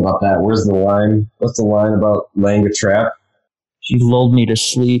anything about that. Where's the line? What's the line about laying a trap? She lulled me to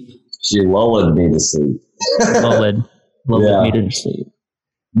sleep. She lulled me to sleep. lulled me to sleep.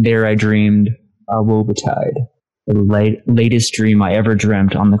 There I dreamed, ah, woe betide, the latest dream I ever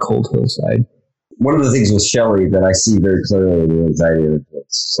dreamt on the cold hillside. One of the things with Shelley that I see very clearly in the anxiety of the books,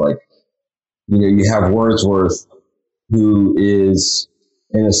 it's like, you have Wordsworth, who is,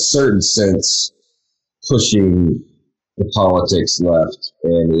 in a certain sense, pushing the politics left,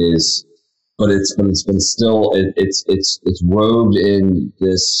 but it's been still it's robed in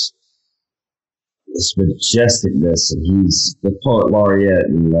this majesticness, and he's the poet laureate,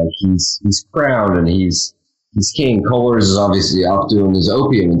 and like he's crowned, and he's king. Kohlers is obviously off doing his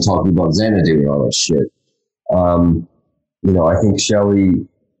opium and talking about Xanadu and all that shit. I think Shelley,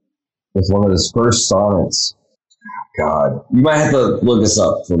 with one of his first sonnets, God, you might have to look this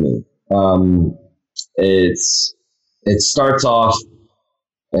up for me. It starts off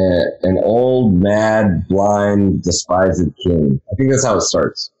an old, mad, blind, despised king. I think that's how it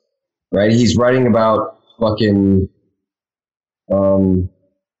starts, right? He's writing about fucking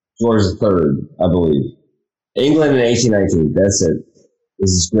George III, I believe. England in 1819. That's it.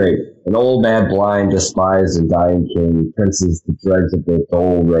 This is great. An old, mad, blind, despised, and dying king, princes the dregs of the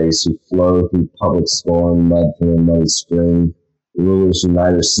dull race who flow through public scorn, mud from a muddy spring. Rulers who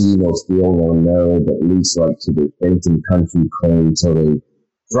neither see nor feel nor know, but least like to their fainting country cling till they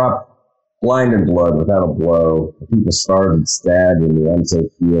drop blind in blood without a blow. The people starved and stabbed in the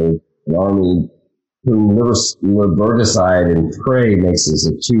unsaved field. An army whom liberticide and prey makes as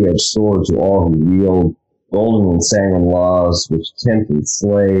a two-edged sword to all who wield. Golden and sanguine laws which tempt and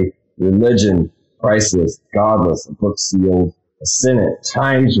slay. Religion, priceless, godless, a book sealed. A senate,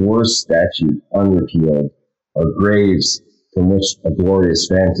 time's worst statute, unrepealed. Are graves from which a glorious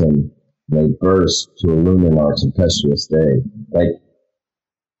phantom may burst to illumine our tempestuous day. Like,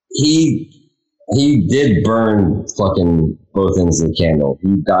 he did burn fucking both ends of the candle.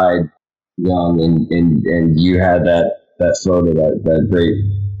 He died young, and you had that photo, that great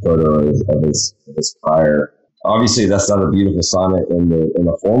photo of his prior. Obviously, that's not a beautiful sonnet in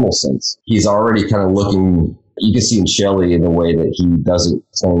a formal sense. He's already kind of looking. You can see in Shelley in the way that he doesn't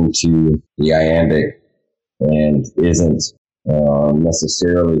cling to the iambic and isn't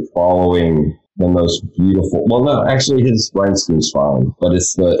necessarily following the most beautiful. Well, no, actually, his rhyme scheme's fine, but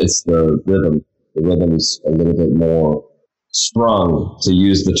it's the rhythm. The rhythm's a little bit more sprung, to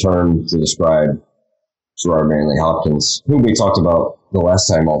use the term to describe Gerard Manley Hopkins, who we talked about the last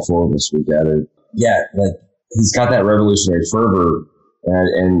time all four of us were gathered. Yeah, like, he's got that revolutionary fervor,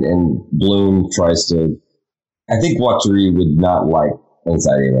 and Bloom tries to. I think Guattari would not like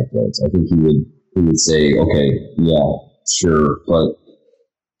Anxiety Anecdotes. I think he would say, okay, yeah, sure, but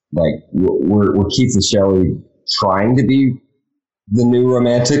like we're Keats and Shelley trying to be the new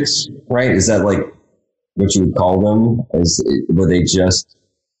romantics, right? Is that like what you would call them? Were they just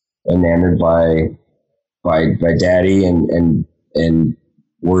enamored by Daddy and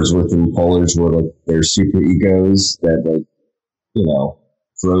Wordsworth and Coleridge were like their super egos that, like, you know,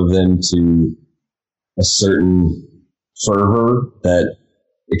 drove them to a certain fervor that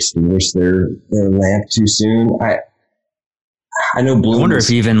extinguished their lamp too soon? I know Bloom. I wonder if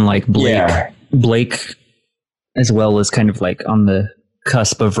even like Blake as well is kind of like on the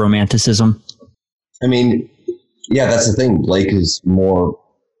cusp of romanticism. I mean, yeah, that's the thing. Blake is more.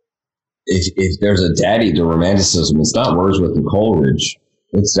 If there's a daddy to romanticism, it's not Wordsworth and Coleridge.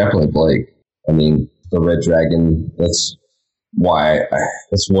 It's definitely Blake. I mean, The Red Dragon. That's why.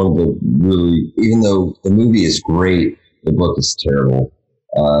 That's one of the really. Even though the movie is great, the book is terrible.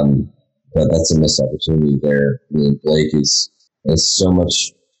 But that's a missed opportunity there. I mean, Blake is so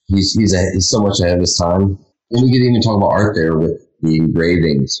much. He's so much ahead of his time. And we could even talk about art there with the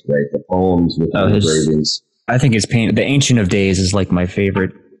engravings, right? The poems with the engravings. I think his paint, The Ancient of Days, is like one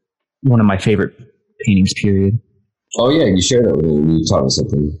of my favorite paintings, period. Oh yeah, you shared it with me when you taught me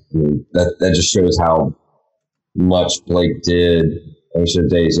something. I mean, that just shows how much Blake did. Ancient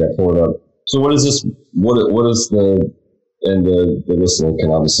of Days, yeah, pull it up. So what is this? What is the? And the listener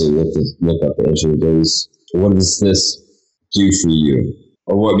can obviously look up The Ancient of Days. What does this do for you?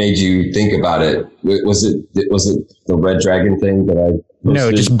 Or what made you think about it? Was it the Red Dragon thing that I posted?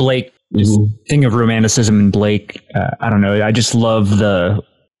 No, just Blake. Mm-hmm. Thing of romanticism in Blake. I don't know. I just love the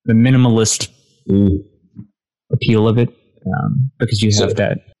minimalist appeal of it, because you have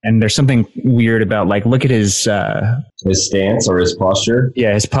that. And there's something weird about, like, look at his stance or his posture.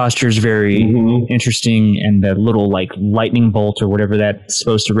 Yeah, his posture is very interesting, and that little like lightning bolt or whatever that's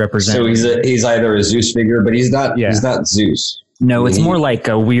supposed to represent. So he's either a Zeus figure, but he's not. Yeah. He's not Zeus. No, it's more like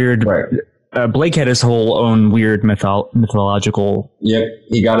a weird. Right. Blake had his whole own weird mythological. Yep,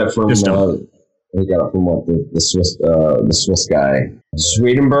 he got it from. He got it from what the Swiss guy,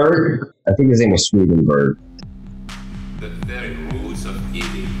 Swedenborg. I think his name was Swedenborg. The very roots of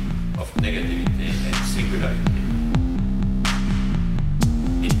evil, of negativity and singularity,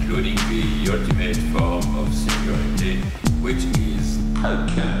 including the ultimate form of singularity, which is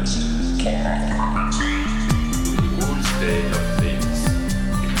alchemy. The whole state of things,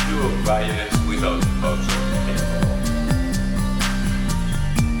 the pure violence without object anymore.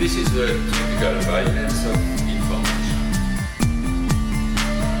 This is the typical violence of information.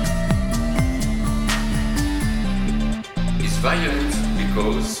 It's violent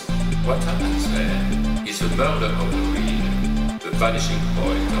because what happens there is a murder of the real, the vanishing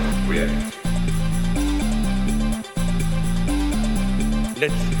point of reality.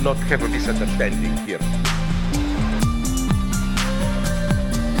 Let's not have a misunderstanding here.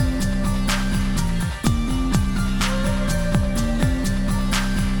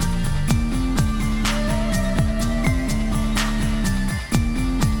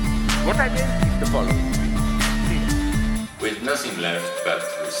 What I meant is the following. With nothing left but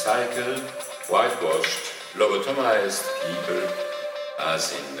recycled, whitewashed, lobotomized people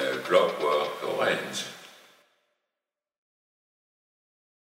as in Clockwork Orange.